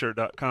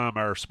 JohnnyT-Shirt.com,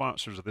 our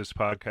sponsors of this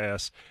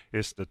podcast.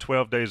 It's the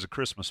 12 days of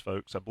Christmas,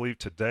 folks. I believe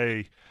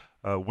today,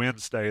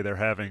 Wednesday, they're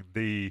having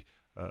the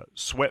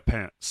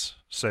sweatpants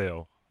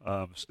sale.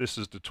 This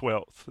is the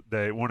 12th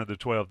day, one of the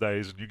 12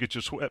 days, and you get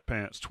your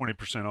sweatpants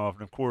 20% off.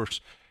 And of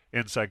course,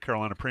 Inside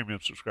Carolina Premium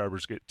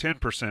subscribers get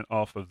 10%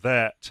 off of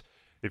that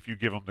if you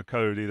give them the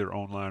code either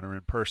online or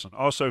in person.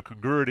 Also,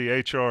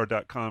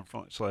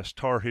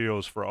 congruityhr.com/Tar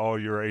Heels for all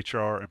your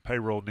HR and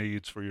payroll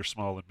needs for your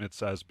small and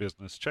mid-sized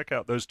business. Check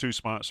out those two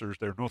sponsors.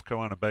 They're North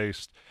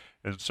Carolina-based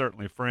and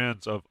certainly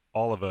friends of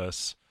all of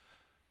us.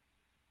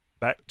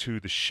 Back to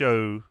the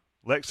show.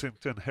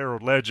 Lexington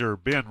Herald-Ledger,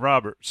 Ben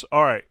Roberts.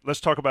 All right, let's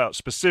talk about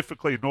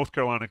specifically North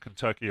Carolina,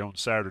 Kentucky on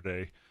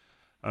Saturday.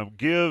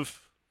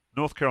 Give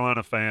North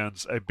Carolina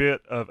fans a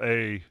bit of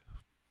a,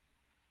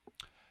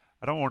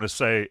 I don't want to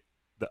say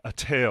a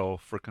tale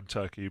for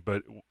Kentucky,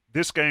 but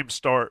this game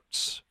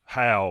starts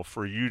how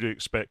for you to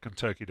expect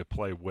Kentucky to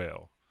play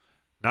well?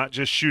 Not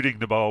just shooting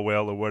the ball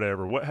well or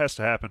whatever. What has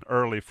to happen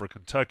early for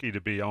Kentucky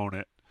to be on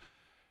it?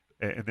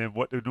 And then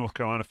what do North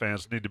Carolina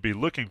fans need to be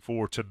looking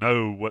for to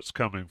know what's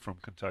coming from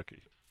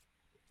Kentucky?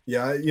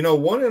 Yeah,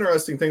 one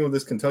interesting thing with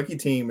this Kentucky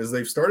team is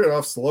they've started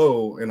off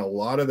slow in a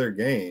lot of their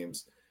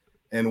games.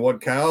 And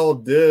what Cal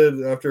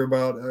did after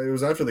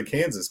the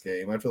Kansas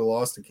game, after the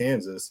loss to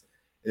Kansas,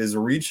 is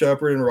Reed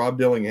Sheppard and Rob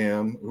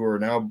Dillingham, who are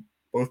now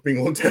both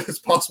being looked at as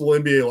possible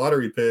NBA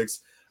lottery picks,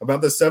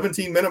 about the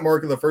 17-minute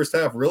mark of the first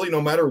half. Really,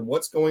 no matter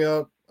what's going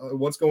on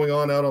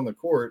out on the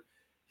court,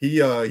 he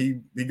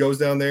goes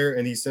down there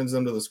and he sends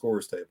them to the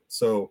scorer's table.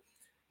 So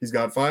he's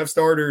got 5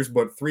 starters,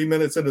 but 3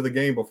 minutes into the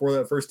game before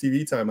that first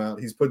TV timeout,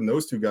 he's putting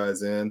those 2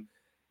 guys in.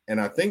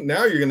 And I think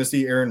now you're going to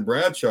see Aaron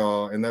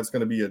Bradshaw, and that's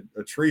going to be a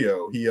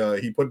trio.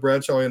 He put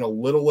Bradshaw in a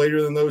little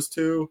later than those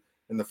 2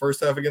 in the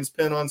first half against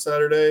Penn on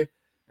Saturday.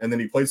 And then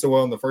he played so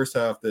well in the first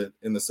half that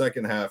in the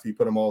second half, he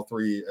put them all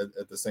 3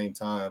 at the same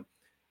time.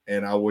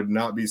 And I would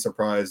not be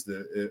surprised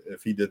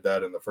if he did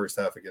that in the first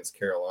half against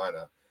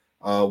Carolina.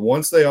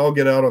 Once they all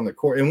get out on the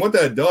court, and what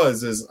that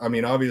does is,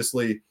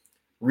 obviously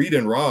Reed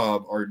and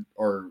Rob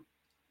are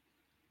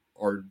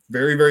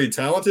very, very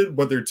talented,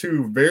 but they're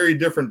 2 very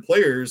different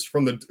players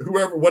from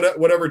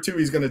whatever 2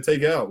 he's going to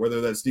take out,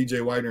 whether that's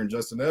DJ Wagner and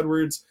Justin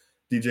Edwards,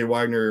 DJ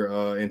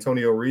Wagner,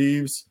 Antonio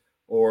Reeves,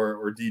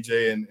 or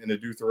DJ and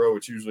Adu Thoreau.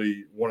 It's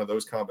usually one of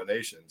those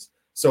combinations.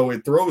 So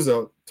it throws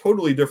a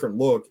totally different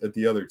look at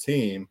the other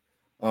team.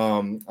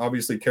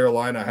 Obviously,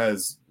 Carolina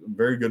has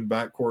very good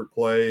backcourt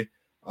play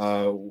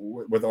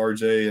with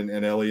RJ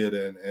and Elliott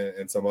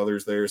and some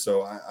others there.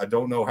 So I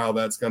don't know how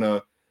that's going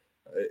to,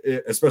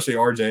 especially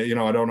RJ,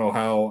 I don't know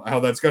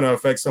how that's going to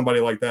affect somebody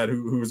like that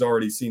who's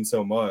already seen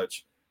so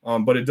much.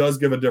 But it does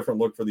give a different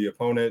look for the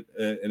opponent,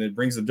 and it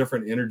brings a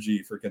different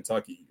energy for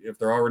Kentucky. If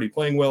they're already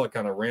playing well, it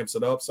kind of ramps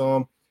it up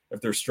some.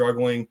 If they're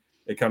struggling,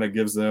 it kind of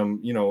gives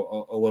them,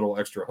 a little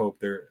extra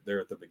hope there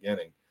at the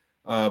beginning.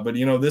 But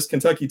this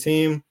Kentucky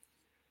team,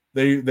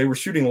 they were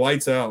shooting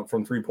lights out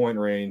from 3-point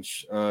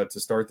range to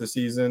start the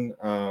season.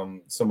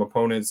 Some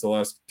opponents the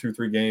last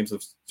 2-3 games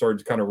have started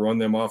to kind of run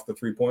them off the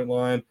 3-point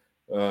line,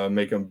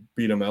 make them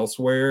beat them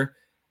elsewhere.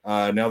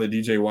 Now that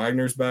DJ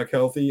Wagner's back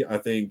healthy, I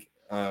think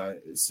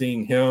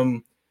seeing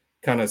him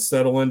kind of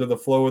settle into the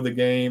flow of the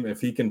game,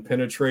 if he can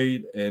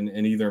penetrate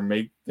and either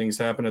make things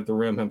happen at the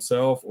rim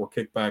himself or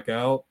kick back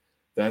out,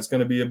 that's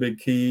going to be a big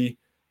key.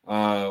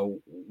 How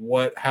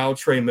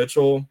Trey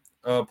Mitchell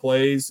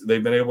plays,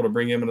 they've been able to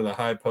bring him into the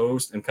high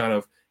post and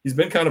he's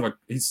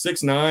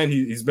 6'9",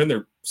 he's been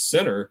their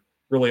center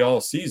really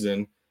all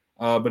season,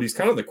 but he's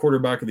kind of the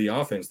quarterback of the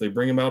offense. They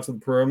bring him out to the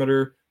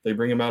perimeter, they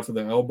bring him out to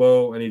the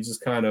elbow, and he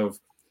just kind of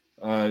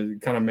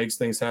makes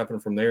things happen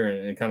from there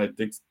and kind of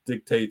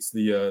dictates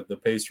the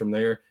pace from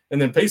there. And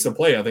then pace of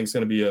play, I think, is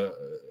going to be a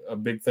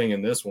big thing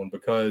in this one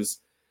because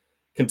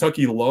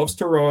Kentucky loves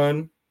to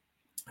run.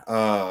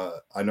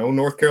 I know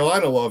North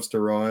Carolina loves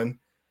to run.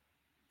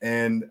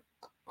 And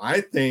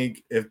I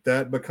think if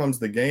that becomes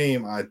the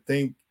game, I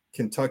think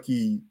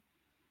Kentucky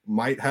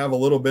might have a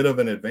little bit of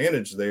an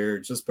advantage there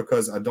just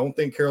because I don't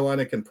think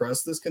Carolina can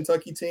press this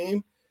Kentucky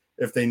team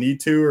if they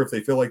need to or if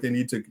they feel like they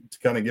need to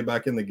kind of get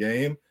back in the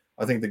game.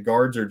 I think the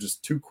guards are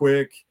just too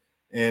quick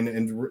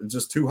and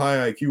just too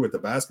high IQ with the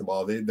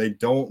basketball. They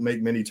don't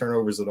make many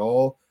turnovers at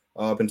all.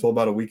 Up until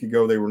about a week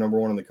ago, they were number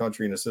 1 in the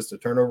country in assist to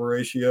turnover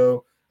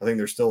ratio. I think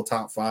they're still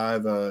top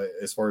 5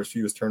 as far as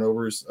fewest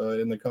turnovers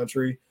in the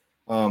country.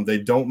 They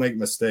don't make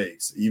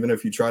mistakes. Even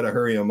if you try to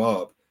hurry them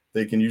up,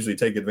 they can usually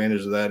take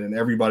advantage of that, and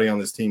everybody on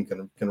this team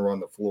can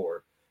run the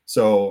floor.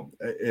 So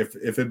if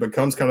it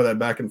becomes kind of that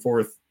back and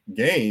forth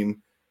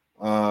game,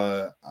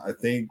 I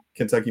think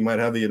Kentucky might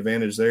have the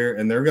advantage there,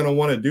 and they're going to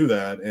want to do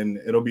that. And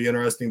it'll be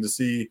interesting to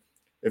see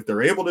if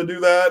they're able to do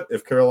that,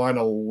 if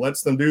Carolina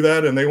lets them do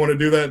that and they want to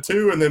do that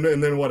too. And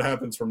then what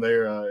happens from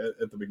there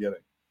at the beginning.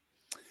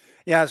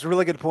 Yeah, it's a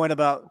really good point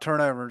about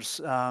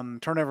turnovers.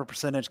 Turnover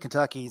percentage,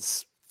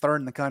 Kentucky's 3rd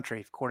in the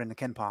country, according to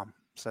KenPom.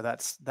 So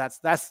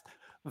that's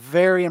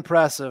very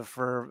impressive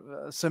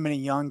for so many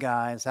young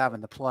guys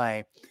having to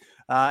play.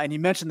 And you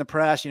mentioned the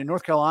press.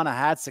 North Carolina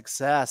had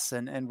success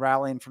in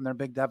rallying from their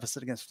big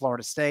deficit against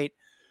Florida State,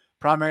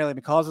 primarily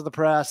because of the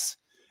press.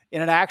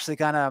 And it actually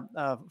kind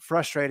of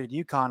frustrated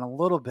UConn a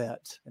little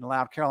bit and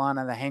allowed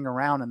Carolina to hang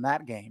around in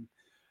that game.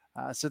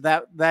 So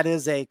that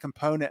is a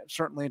component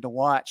certainly to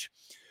watch.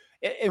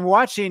 In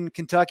watching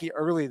Kentucky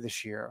early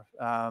this year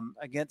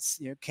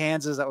against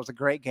Kansas, that was a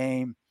great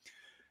game.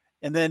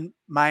 And then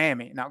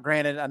Miami. Now,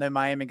 granted, I know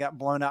Miami got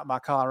blown out by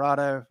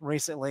Colorado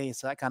recently,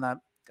 so that kind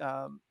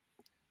of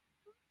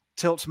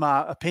tilts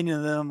my opinion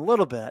of them a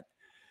little bit.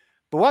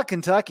 But what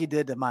Kentucky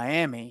did to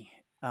Miami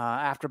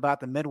after about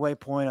the midway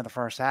point of the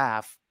first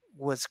half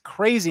was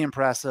crazy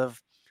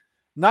impressive,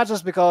 not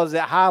just because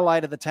it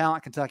highlighted the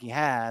talent Kentucky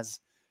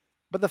has,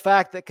 but the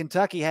fact that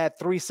Kentucky had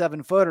 3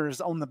 7-footers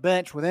on the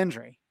bench with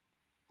injury.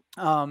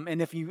 And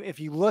if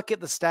you look at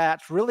the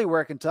stats, really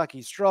where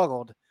Kentucky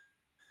struggled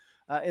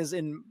is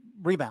in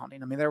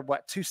rebounding. I mean, they're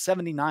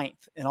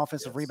 279th in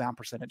offensive rebound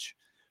percentage,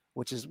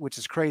 which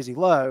is crazy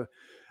low.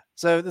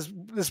 So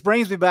this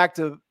brings me back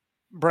to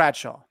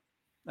Bradshaw.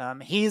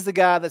 He's the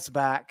guy that's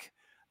back.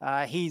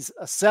 He's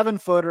a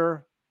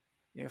 7-footer,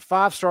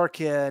 5-star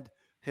kid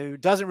who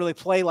doesn't really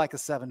play like a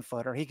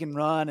 7-footer. He can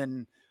run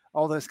and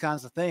all those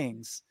kinds of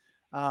things.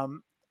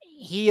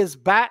 He is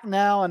back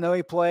now. I know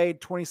he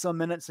played 20-some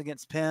minutes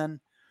against Penn.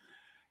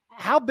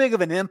 How big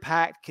of an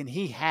impact can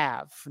he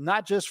have,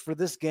 not just for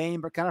this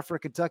game, but kind of for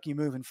Kentucky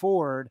moving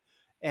forward?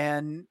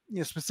 And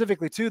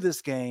specifically to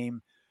this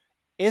game,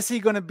 is he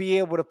going to be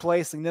able to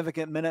play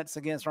significant minutes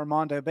against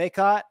Armando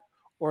Bacot,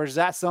 or is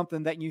that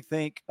something that you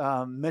think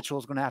Mitchell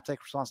is going to have to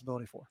take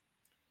responsibility for?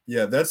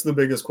 Yeah, that's the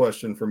biggest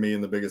question for me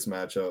and the biggest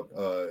matchup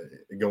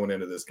going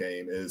into this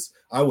game is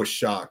I was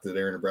shocked that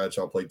Aaron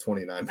Bradshaw played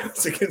 29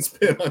 minutes against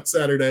Penn on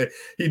Saturday.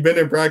 He'd been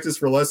in practice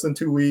for less than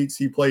 2 weeks.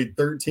 He played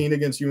 13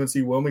 against UNC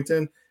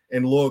Wilmington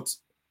and looked,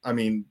 I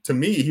mean, to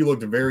me, he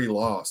looked very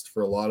lost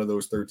for a lot of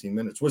those 13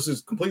 minutes, which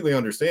is completely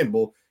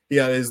understandable. He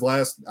had his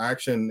last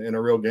action in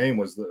a real game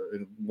it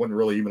wasn't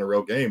really even a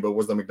real game, but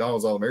was the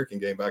McDonald's All-American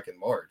game back in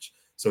March.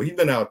 So he'd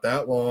been out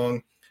that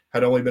long,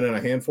 had only been in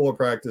a handful of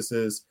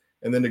practices,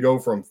 and then to go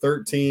from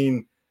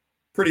 13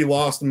 pretty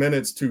lost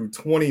minutes to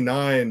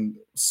 29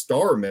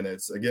 star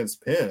minutes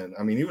against Penn.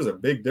 I mean, he was a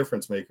big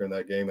difference maker in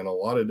that game in a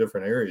lot of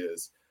different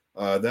areas.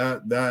 I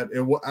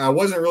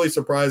wasn't really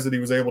surprised that he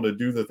was able to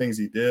do the things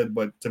he did,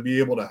 but to be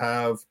able to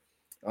have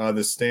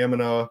the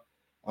stamina,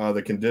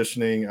 the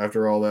conditioning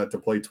after all that to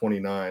play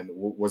 29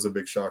 was a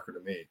big shocker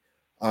to me.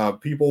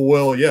 People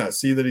will,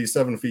 see that he's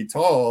 7 feet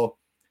tall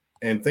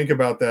and think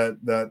about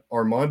that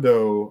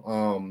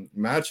Armando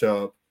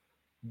matchup,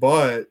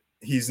 but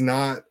he's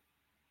not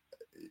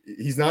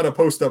a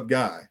post-up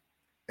guy,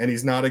 and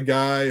he's not a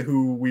guy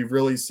who we've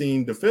really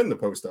seen defend the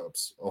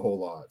post-ups a whole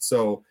lot.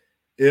 So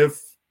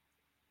if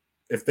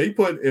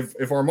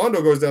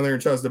Armando goes down there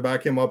and tries to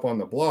back him up on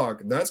the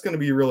block, that's going to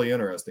be really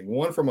interesting.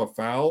 One, from a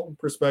foul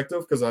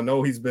perspective, because I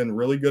know he's been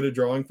really good at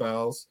drawing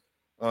fouls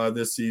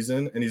this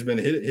season, and he's been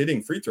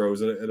hitting free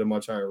throws at a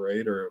much higher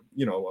rate, or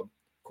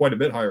quite a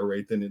bit higher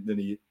rate than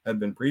he had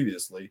been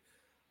previously.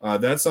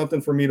 That's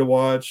something for me to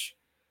watch.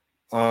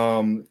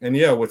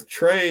 With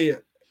Trey,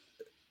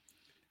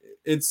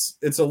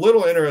 it's a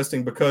little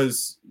interesting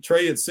because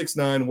Trey at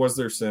 6'9" was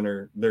their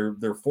center.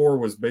 Their 4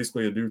 was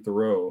basically a Adou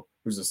Thoreau,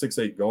 who's a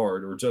 6'8"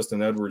 guard, or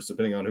Justin Edwards,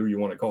 depending on who you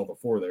want to call the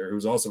 4 there,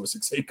 who's also a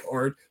 6'8"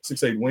 guard,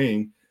 6'8"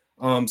 wing.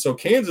 So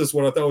Kansas,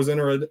 what I thought was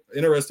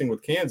interesting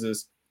with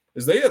Kansas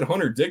is they had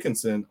Hunter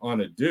Dickinson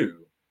on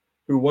Adou,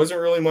 who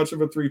wasn't really much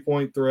of a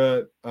 3-point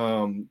threat.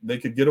 They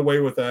could get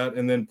away with that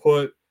and then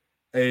put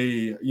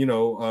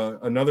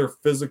another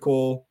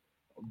physical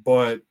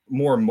but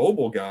more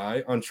mobile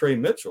guy on Trey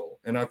Mitchell.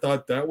 And I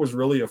thought that was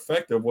really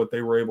effective what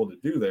they were able to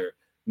do there.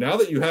 Now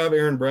that you have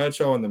Aaron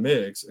Bradshaw in the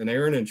mix, and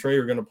Aaron and Trey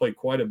are going to play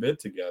quite a bit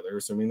together,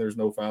 assuming there's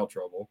no foul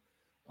trouble,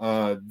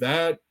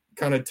 that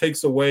kind of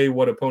takes away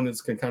what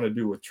opponents can kind of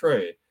do with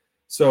Trey.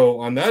 So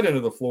on that end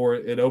of the floor,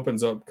 it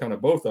opens up kind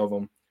of both of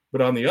them.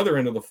 But on the other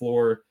end of the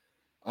floor,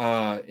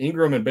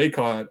 Ingram and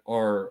Bacot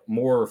are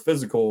more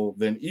physical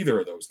than either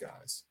of those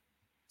guys.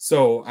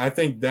 So I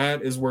think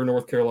that is where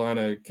North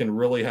Carolina can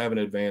really have an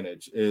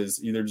advantage,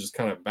 is either just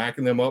kind of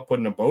backing them up,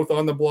 putting them both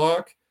on the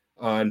block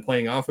and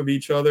playing off of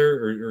each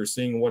other, or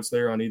seeing what's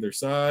there on either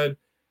side,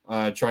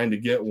 trying to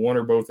get one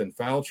or both in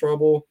foul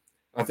trouble.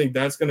 I think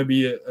that's going to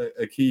be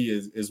a key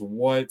is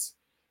what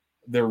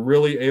they're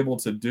really able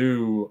to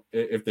do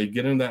if they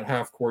get in that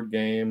half-court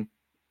game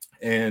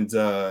and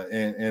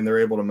they're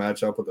able to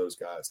match up with those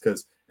guys.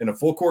 Because in a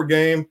full-court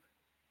game,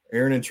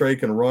 Aaron and Trey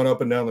can run up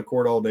and down the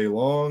court all day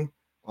long.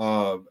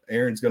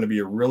 Aaron's going to be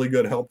a really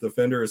good help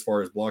defender as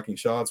far as blocking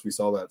shots. We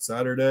saw that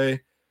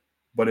Saturday.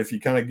 But if you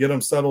kind of get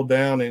them settled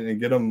down and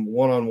get them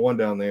one-on-one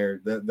down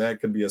there, that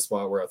could be a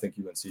spot where I think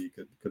UNC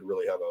could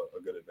really have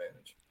a good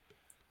advantage.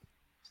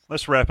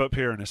 Let's wrap up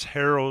here. And it's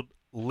Harold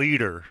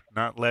Leader,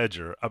 not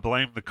Ledger. I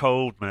blame the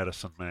cold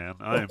medicine, man.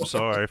 I am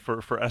sorry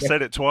for I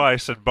said it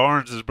twice, and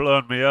Barnes is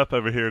blowing me up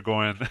over here,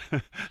 going,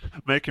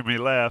 making me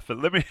laugh. But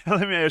let me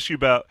ask you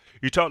about.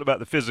 You talked about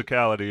the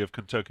physicality of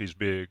Kentucky's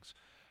bigs.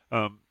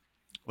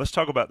 Let's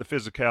talk about the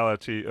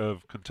physicality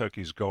of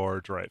Kentucky's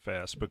guards right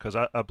fast, because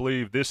I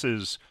believe this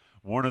is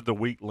one of the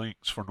weak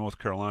links for North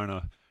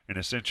Carolina, and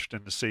it's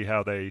interesting to see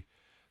how they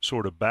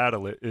sort of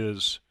battle it.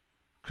 Is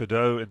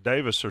Cadeau and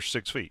Davis are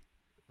 6 feet.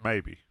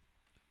 maybe.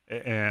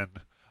 And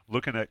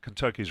looking at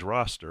Kentucky's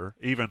roster,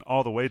 even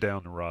all the way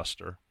down the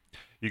roster,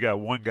 you got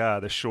one guy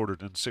that's shorter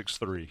than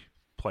 6'3"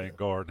 playing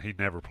guard, and he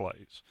never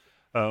plays.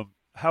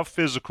 How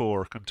physical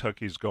are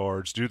Kentucky's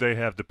guards? Do they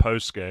have the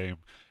post game?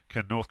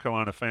 Can North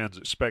Carolina fans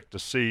expect to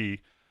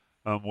see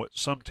what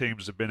some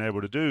teams have been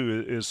able to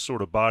do is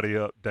sort of body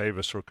up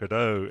Davis or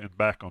Cadeau and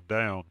back them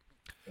down?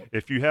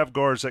 If you have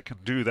guards that can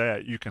do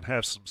that, you can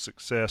have some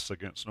success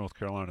against North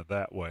Carolina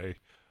that way.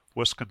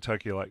 What's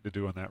Kentucky like to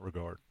do in that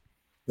regard?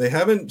 They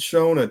haven't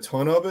shown a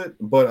ton of it,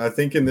 but I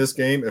think in this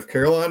game, if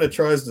Carolina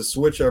tries to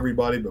switch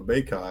everybody but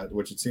Bacot,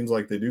 which it seems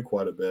like they do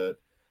quite a bit,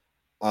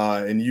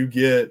 and you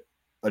get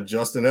a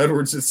Justin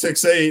Edwards at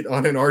 6'8"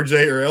 on an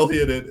RJ or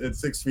Elliott at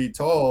 6 feet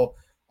tall,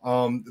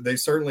 they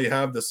certainly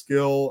have the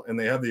skill and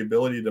they have the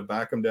ability to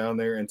back them down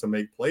there and to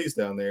make plays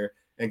down there.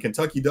 And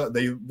Kentucky does.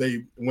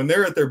 They when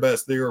they're at their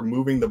best, they are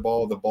moving the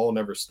ball. The ball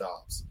never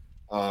stops.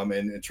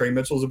 And Trey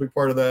Mitchell's a big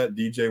part of that.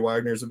 DJ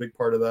Wagner's a big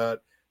part of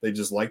that. They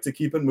just like to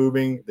keep it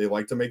moving. They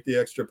like to make the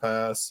extra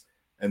pass,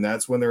 and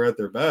that's when they're at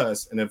their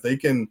best. And if they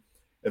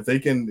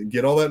can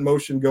get all that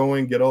motion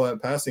going, get all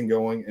that passing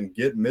going, and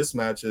get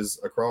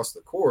mismatches across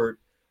the court,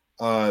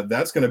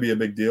 that's going to be a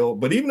big deal.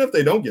 But even if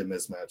they don't get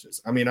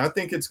mismatches, I mean, I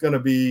think it's going to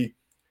be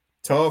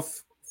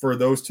tough for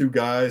those two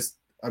guys.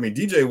 I mean,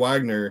 DJ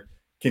Wagner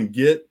can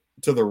get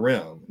to the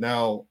rim.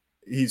 Now,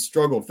 he's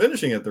struggled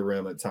finishing at the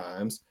rim at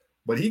times,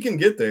 but he can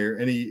get there,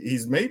 and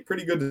he's made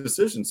pretty good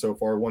decisions so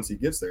far once he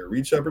gets there.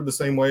 Reed Shepherd the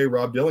same way,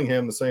 Rob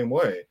Dillingham the same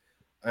way.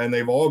 And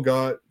they've all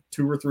got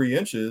 2 or 3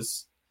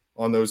 inches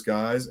on those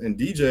guys. And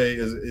DJ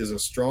is a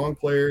strong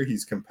player.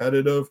 He's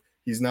competitive.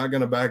 He's not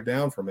going to back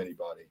down from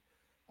anybody.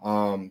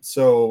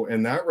 So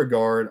in that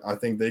regard, I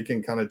think they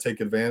can kind of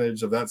take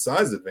advantage of that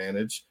size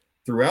advantage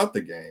throughout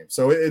the game.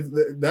 So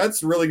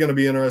that's really going to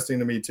be interesting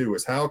to me too,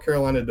 is how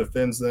Carolina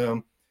defends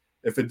them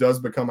if it does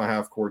become a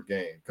half-court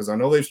game. Because I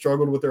know they've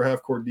struggled with their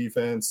half-court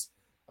defense.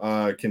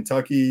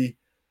 Kentucky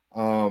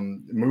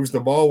moves the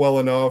ball well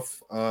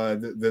enough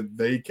that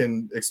they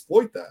can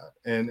exploit that.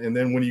 And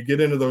then when you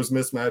get into those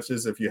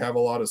mismatches, if you have a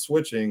lot of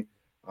switching,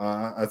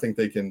 I think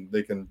they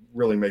can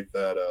really make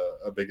that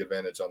a big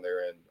advantage on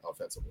their end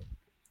offensively.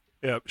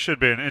 Yeah, it should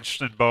be an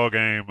interesting ball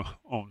game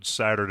on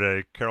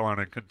Saturday,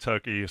 Carolina and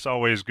Kentucky. It's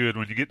always good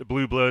when you get the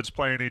Blue Bloods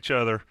playing each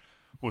other.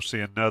 We'll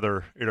see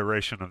another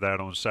iteration of that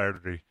on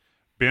Saturday.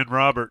 Ben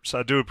Roberts,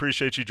 I do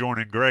appreciate you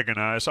joining Greg and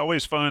I. It's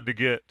always fun to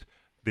get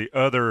the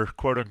other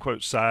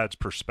quote-unquote side's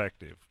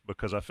perspective,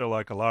 because I feel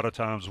like a lot of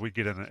times we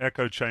get in an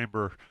echo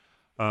chamber,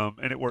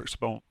 and it works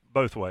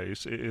both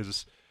ways.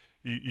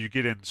 You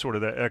get in sort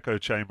of that echo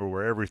chamber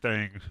where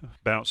everything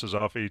bounces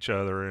off each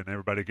other and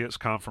everybody gets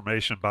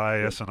confirmation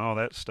bias and all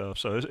that stuff.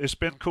 So it's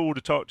been cool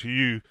to talk to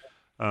you.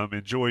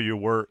 Enjoy your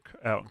work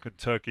out in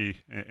Kentucky,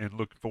 and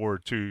looking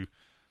forward to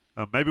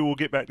maybe we'll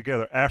get back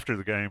together after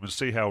the game and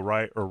see how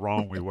right or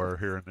wrong we were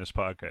here in this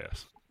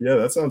podcast. Yeah,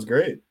 that sounds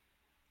great.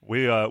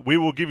 We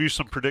will give you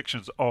some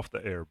predictions off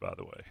the air, by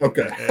the way.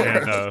 Okay.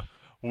 And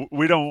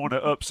we don't want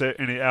to upset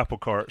any apple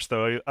carts,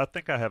 though. I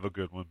think I have a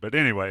good one. But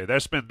anyway,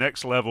 that's been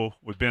Next Level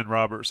with Ben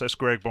Roberts. That's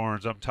Greg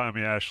Barnes. I'm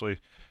Tommy Ashley.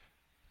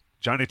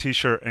 Johnny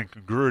T-Shirt and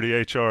Congruity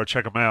HR.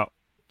 Check them out.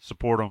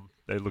 Support them.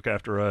 They look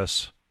after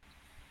us.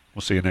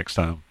 We'll see you next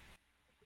time.